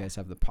 Like you Okay. guys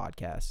have the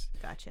podcast.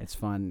 Gotcha. It's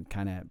fun,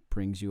 kind of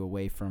brings you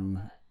away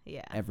from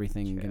Yeah.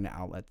 everything true. in the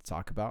outlet to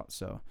talk about.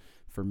 So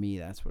for me,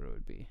 that's what it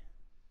would be.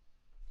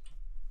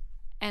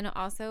 And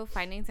also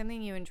finding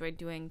something you enjoy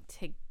doing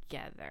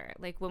together.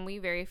 Like when we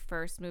very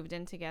first moved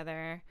in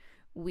together,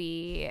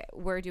 we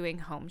were doing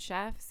Home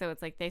Chef. So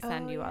it's like they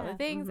send you all the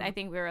things. I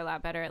think we were a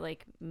lot better at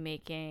like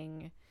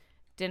making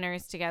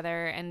dinners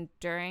together. And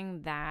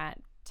during that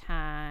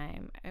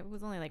time, it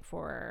was only like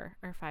 4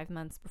 or 5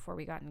 months before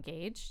we got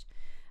engaged.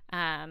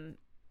 And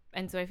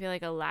so I feel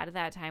like a lot of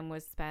that time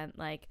was spent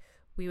like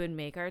we would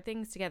make our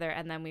things together,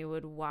 and then we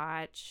would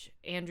watch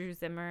Andrew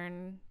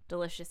Zimmern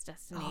Delicious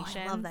Destinations. Oh,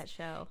 I love that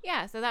show.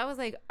 Yeah, so that was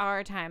like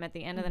our time at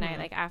the end of the night.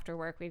 Like after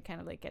work, we'd kind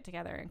of like get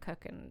together and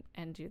cook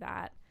and do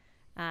that.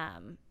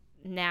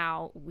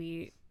 Now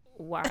we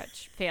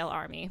watch Fail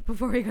Army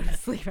before we go to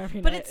sleep every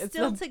But night. it's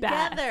still the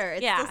together.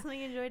 best. It's still something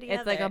you enjoy together.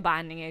 It's like a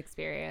bonding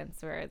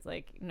experience where it's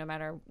like no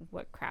matter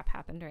what crap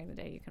happened during the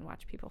day, you can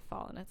watch people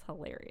fall, and it's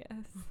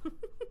hilarious.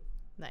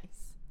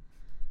 Nice.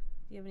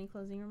 Do you have any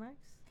closing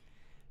remarks?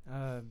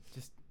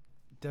 Just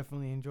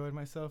definitely enjoyed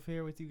myself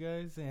here with you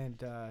guys,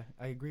 and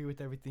I agree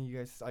with everything you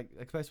guys, like,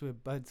 especially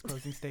with Bud's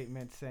closing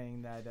statement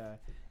saying that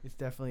it's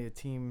definitely a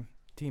team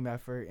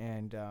effort,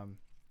 and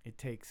it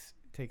takes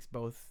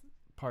both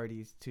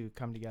parties to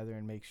come together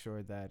and make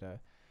sure that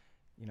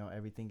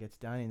everything gets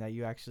done, and that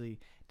you actually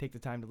take the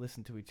time to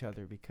listen to each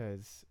other,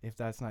 because if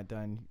that's not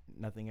done,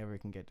 nothing ever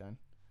can get done.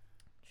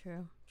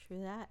 True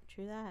that.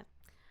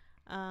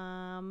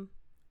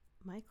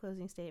 My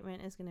closing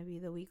statement is going to be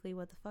the weekly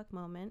what the fuck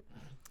moment.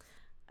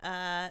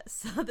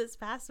 So this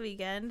past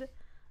weekend,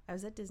 I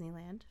was at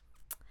Disneyland,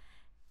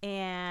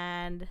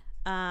 and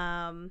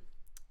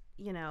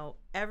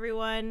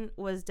everyone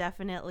was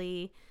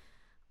definitely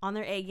on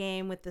their A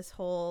game with this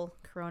whole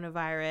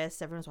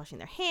coronavirus. Everyone's washing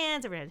their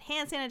hands. Everyone had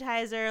hand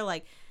sanitizer.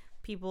 Like,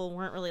 people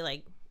weren't really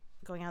like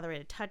going out of their way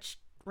to touch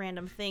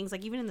random things.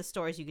 Like, even in the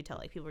stores, you could tell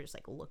like people were just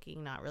like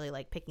looking, not really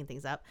like picking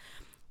things up,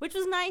 which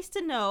was nice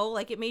to know.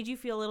 Like, it made you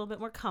feel a little bit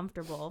more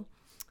comfortable.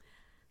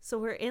 So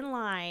we're in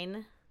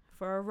line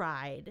for a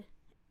ride,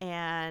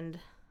 and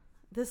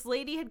this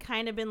lady had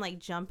kind of been like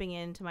jumping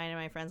into mine and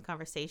my friend's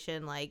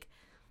conversation like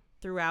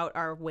throughout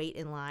our wait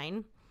in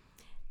line.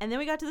 And then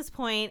we got to this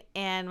point,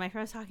 and my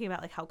friend was talking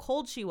about like how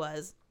cold she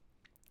was,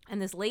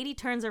 and this lady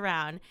turns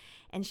around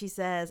and she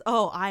says,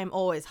 "Oh, I'm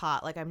always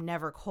hot, like I'm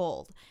never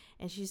cold."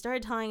 And she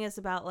started telling us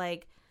about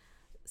like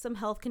some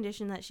health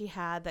condition that she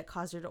had that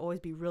caused her to always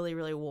be really,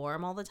 really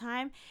warm all the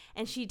time.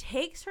 And she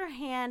takes her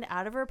hand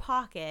out of her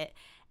pocket,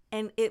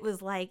 and it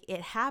was like it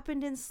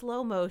happened in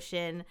slow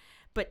motion,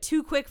 but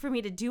too quick for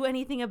me to do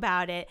anything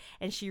about it.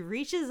 And she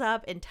reaches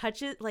up and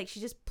touches, like she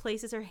just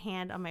places her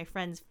hand on my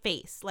friend's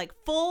face, like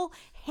full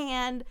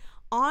hand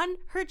on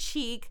her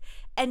cheek,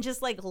 and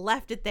just like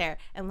left it there.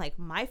 And like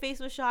my face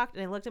was shocked,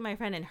 and I looked at my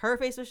friend and her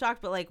face was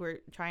shocked, but like we're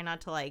trying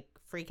not to like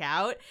freak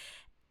out.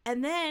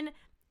 And then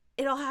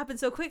it all happened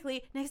so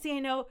quickly. Next thing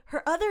I know,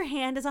 her other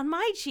hand is on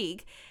my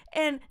cheek.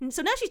 And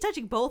so now she's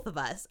touching both of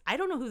us. I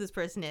don't know who this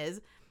person is.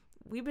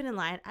 We've been in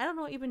line. I don't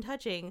know what you've been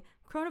touching.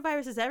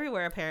 Coronavirus is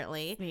everywhere,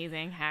 apparently.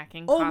 Sneezing,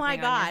 hacking, Oh coughing my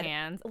God. on your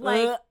hands.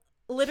 Like,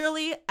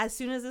 literally, as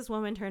soon as this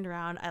woman turned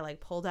around, I like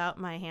pulled out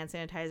my hand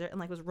sanitizer and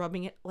like was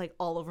rubbing it like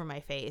all over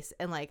my face.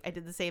 And like I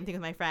did the same thing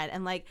with my friend.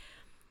 And like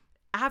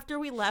after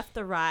we left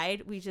the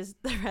ride, we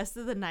just the rest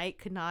of the night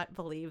could not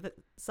believe that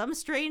some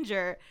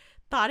stranger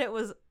thought it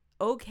was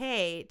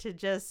okay to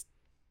just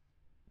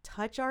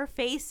touch our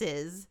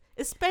faces,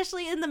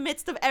 especially in the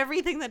midst of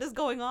everything that is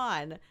going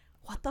on.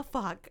 What the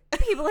fuck?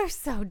 People are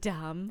so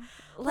dumb.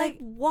 Like,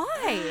 why?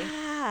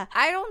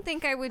 I don't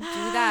think I would do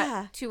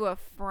that to a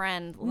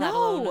friend, let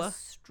alone a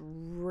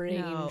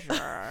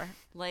stranger.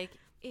 Like,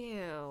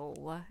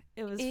 ew.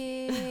 It was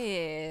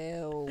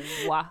Ew.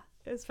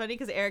 It was funny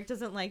because Eric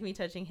doesn't like me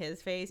touching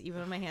his face, even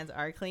when my hands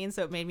are clean.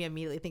 So it made me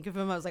immediately think of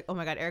him. I was like, oh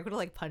my God, Eric would have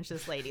like punched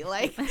this lady.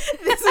 Like,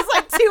 this is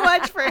like too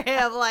much for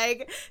him.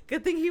 Like,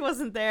 good thing he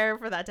wasn't there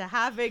for that to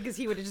happen, because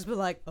he would have just been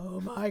like, oh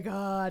my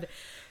God.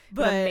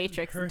 But the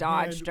Matrix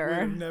dodged her. Would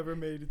have never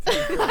made it to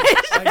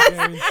I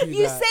guarantee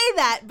You that. say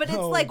that, but it's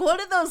like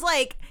one of those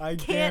like I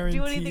can't do guarantee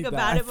anything that.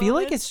 about I it. feel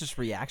like moments. it's just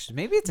reaction.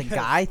 Maybe it's a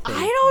guy thing.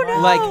 I don't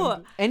know.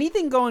 Like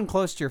anything going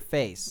close to your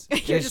face,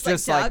 You're it's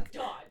just like,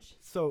 like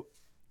So,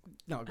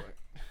 no, go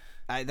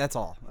ahead. that's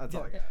all. That's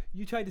all I got.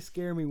 You tried to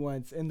scare me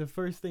once, and the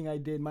first thing I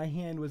did, my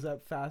hand was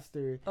up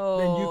faster Oh,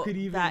 than you could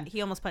even. that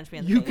he almost punched me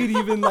in the you face. could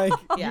even like.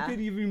 Yeah. You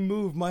could even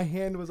move. My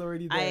hand was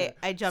already there.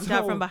 I jumped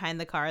out So- from behind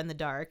the car in the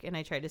dark, and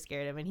I tried to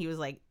scare him, and he was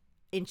like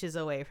inches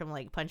away from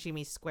like punching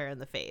me square in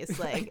the face.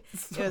 Like,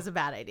 it was a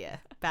bad idea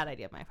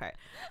on my part.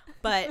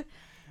 But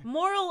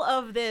moral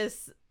of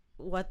this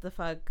what the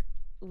fuck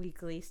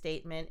weekly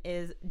statement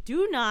is,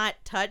 do not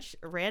touch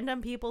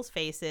random people's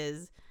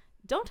faces.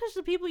 Don't touch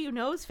the people you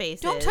know's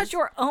faces. Don't touch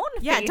your own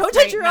face. Yeah, don't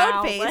touch right your now.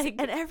 own face. Like,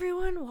 And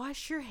everyone,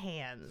 wash your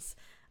hands.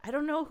 I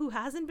don't know who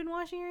hasn't been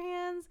washing your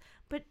hands,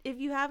 but if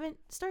you haven't,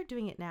 start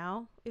doing it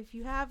now. If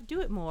you have,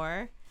 do it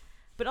more.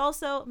 But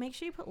also, make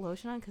sure you put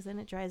lotion on, because then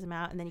it dries them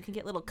out, and then you can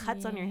get little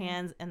cuts on your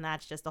hands, and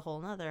that's just a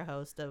whole nother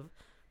host of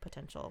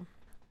potential,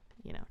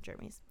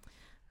 germs.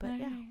 But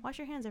yeah, Right. wash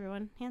your hands,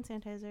 everyone. Hand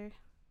sanitizer.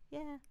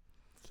 Yeah.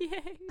 Yay.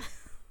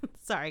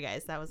 Sorry,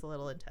 guys. That was a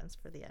little intense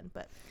for the end.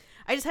 But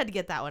I just had to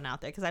get that one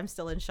out there because I'm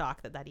still in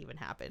shock that even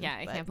happened. Yeah,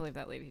 I but- can't believe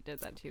that lady did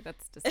that too.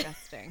 That's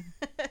disgusting.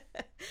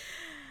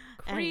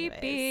 Anyways,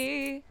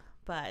 Creepy.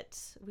 but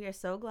we are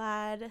so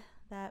glad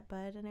that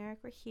Bud and Eric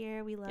were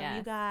here. We love you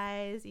Yes.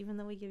 guys, even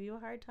though we give you a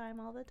hard time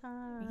all the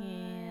time.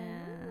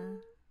 Yeah.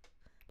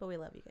 But we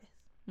love you guys.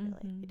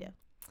 Really, we do.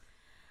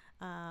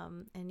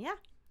 Mhm. And yeah,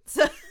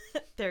 so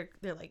they're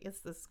like,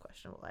 this is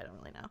questionable. I don't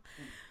really know.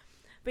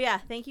 But yeah,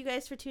 thank you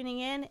guys for tuning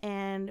in,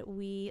 and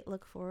we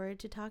look forward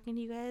to talking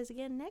to you guys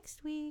again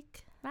next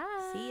week.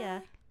 Bye. See ya.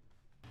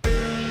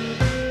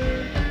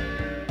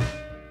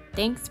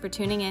 Thanks for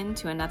tuning in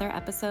to another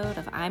episode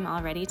of I'm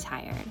Already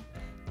Tired.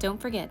 Don't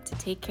forget to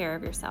take care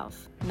of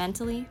yourself,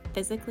 mentally,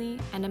 physically,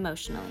 and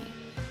emotionally.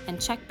 And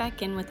check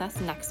back in with us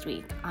next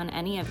week on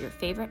any of your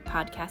favorite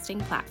podcasting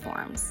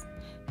platforms.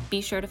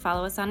 Be sure to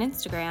follow us on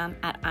Instagram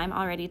at I'm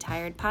Already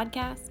Tired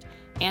Podcast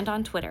and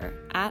on Twitter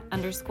at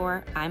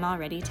 _I'm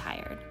Already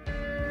Tired.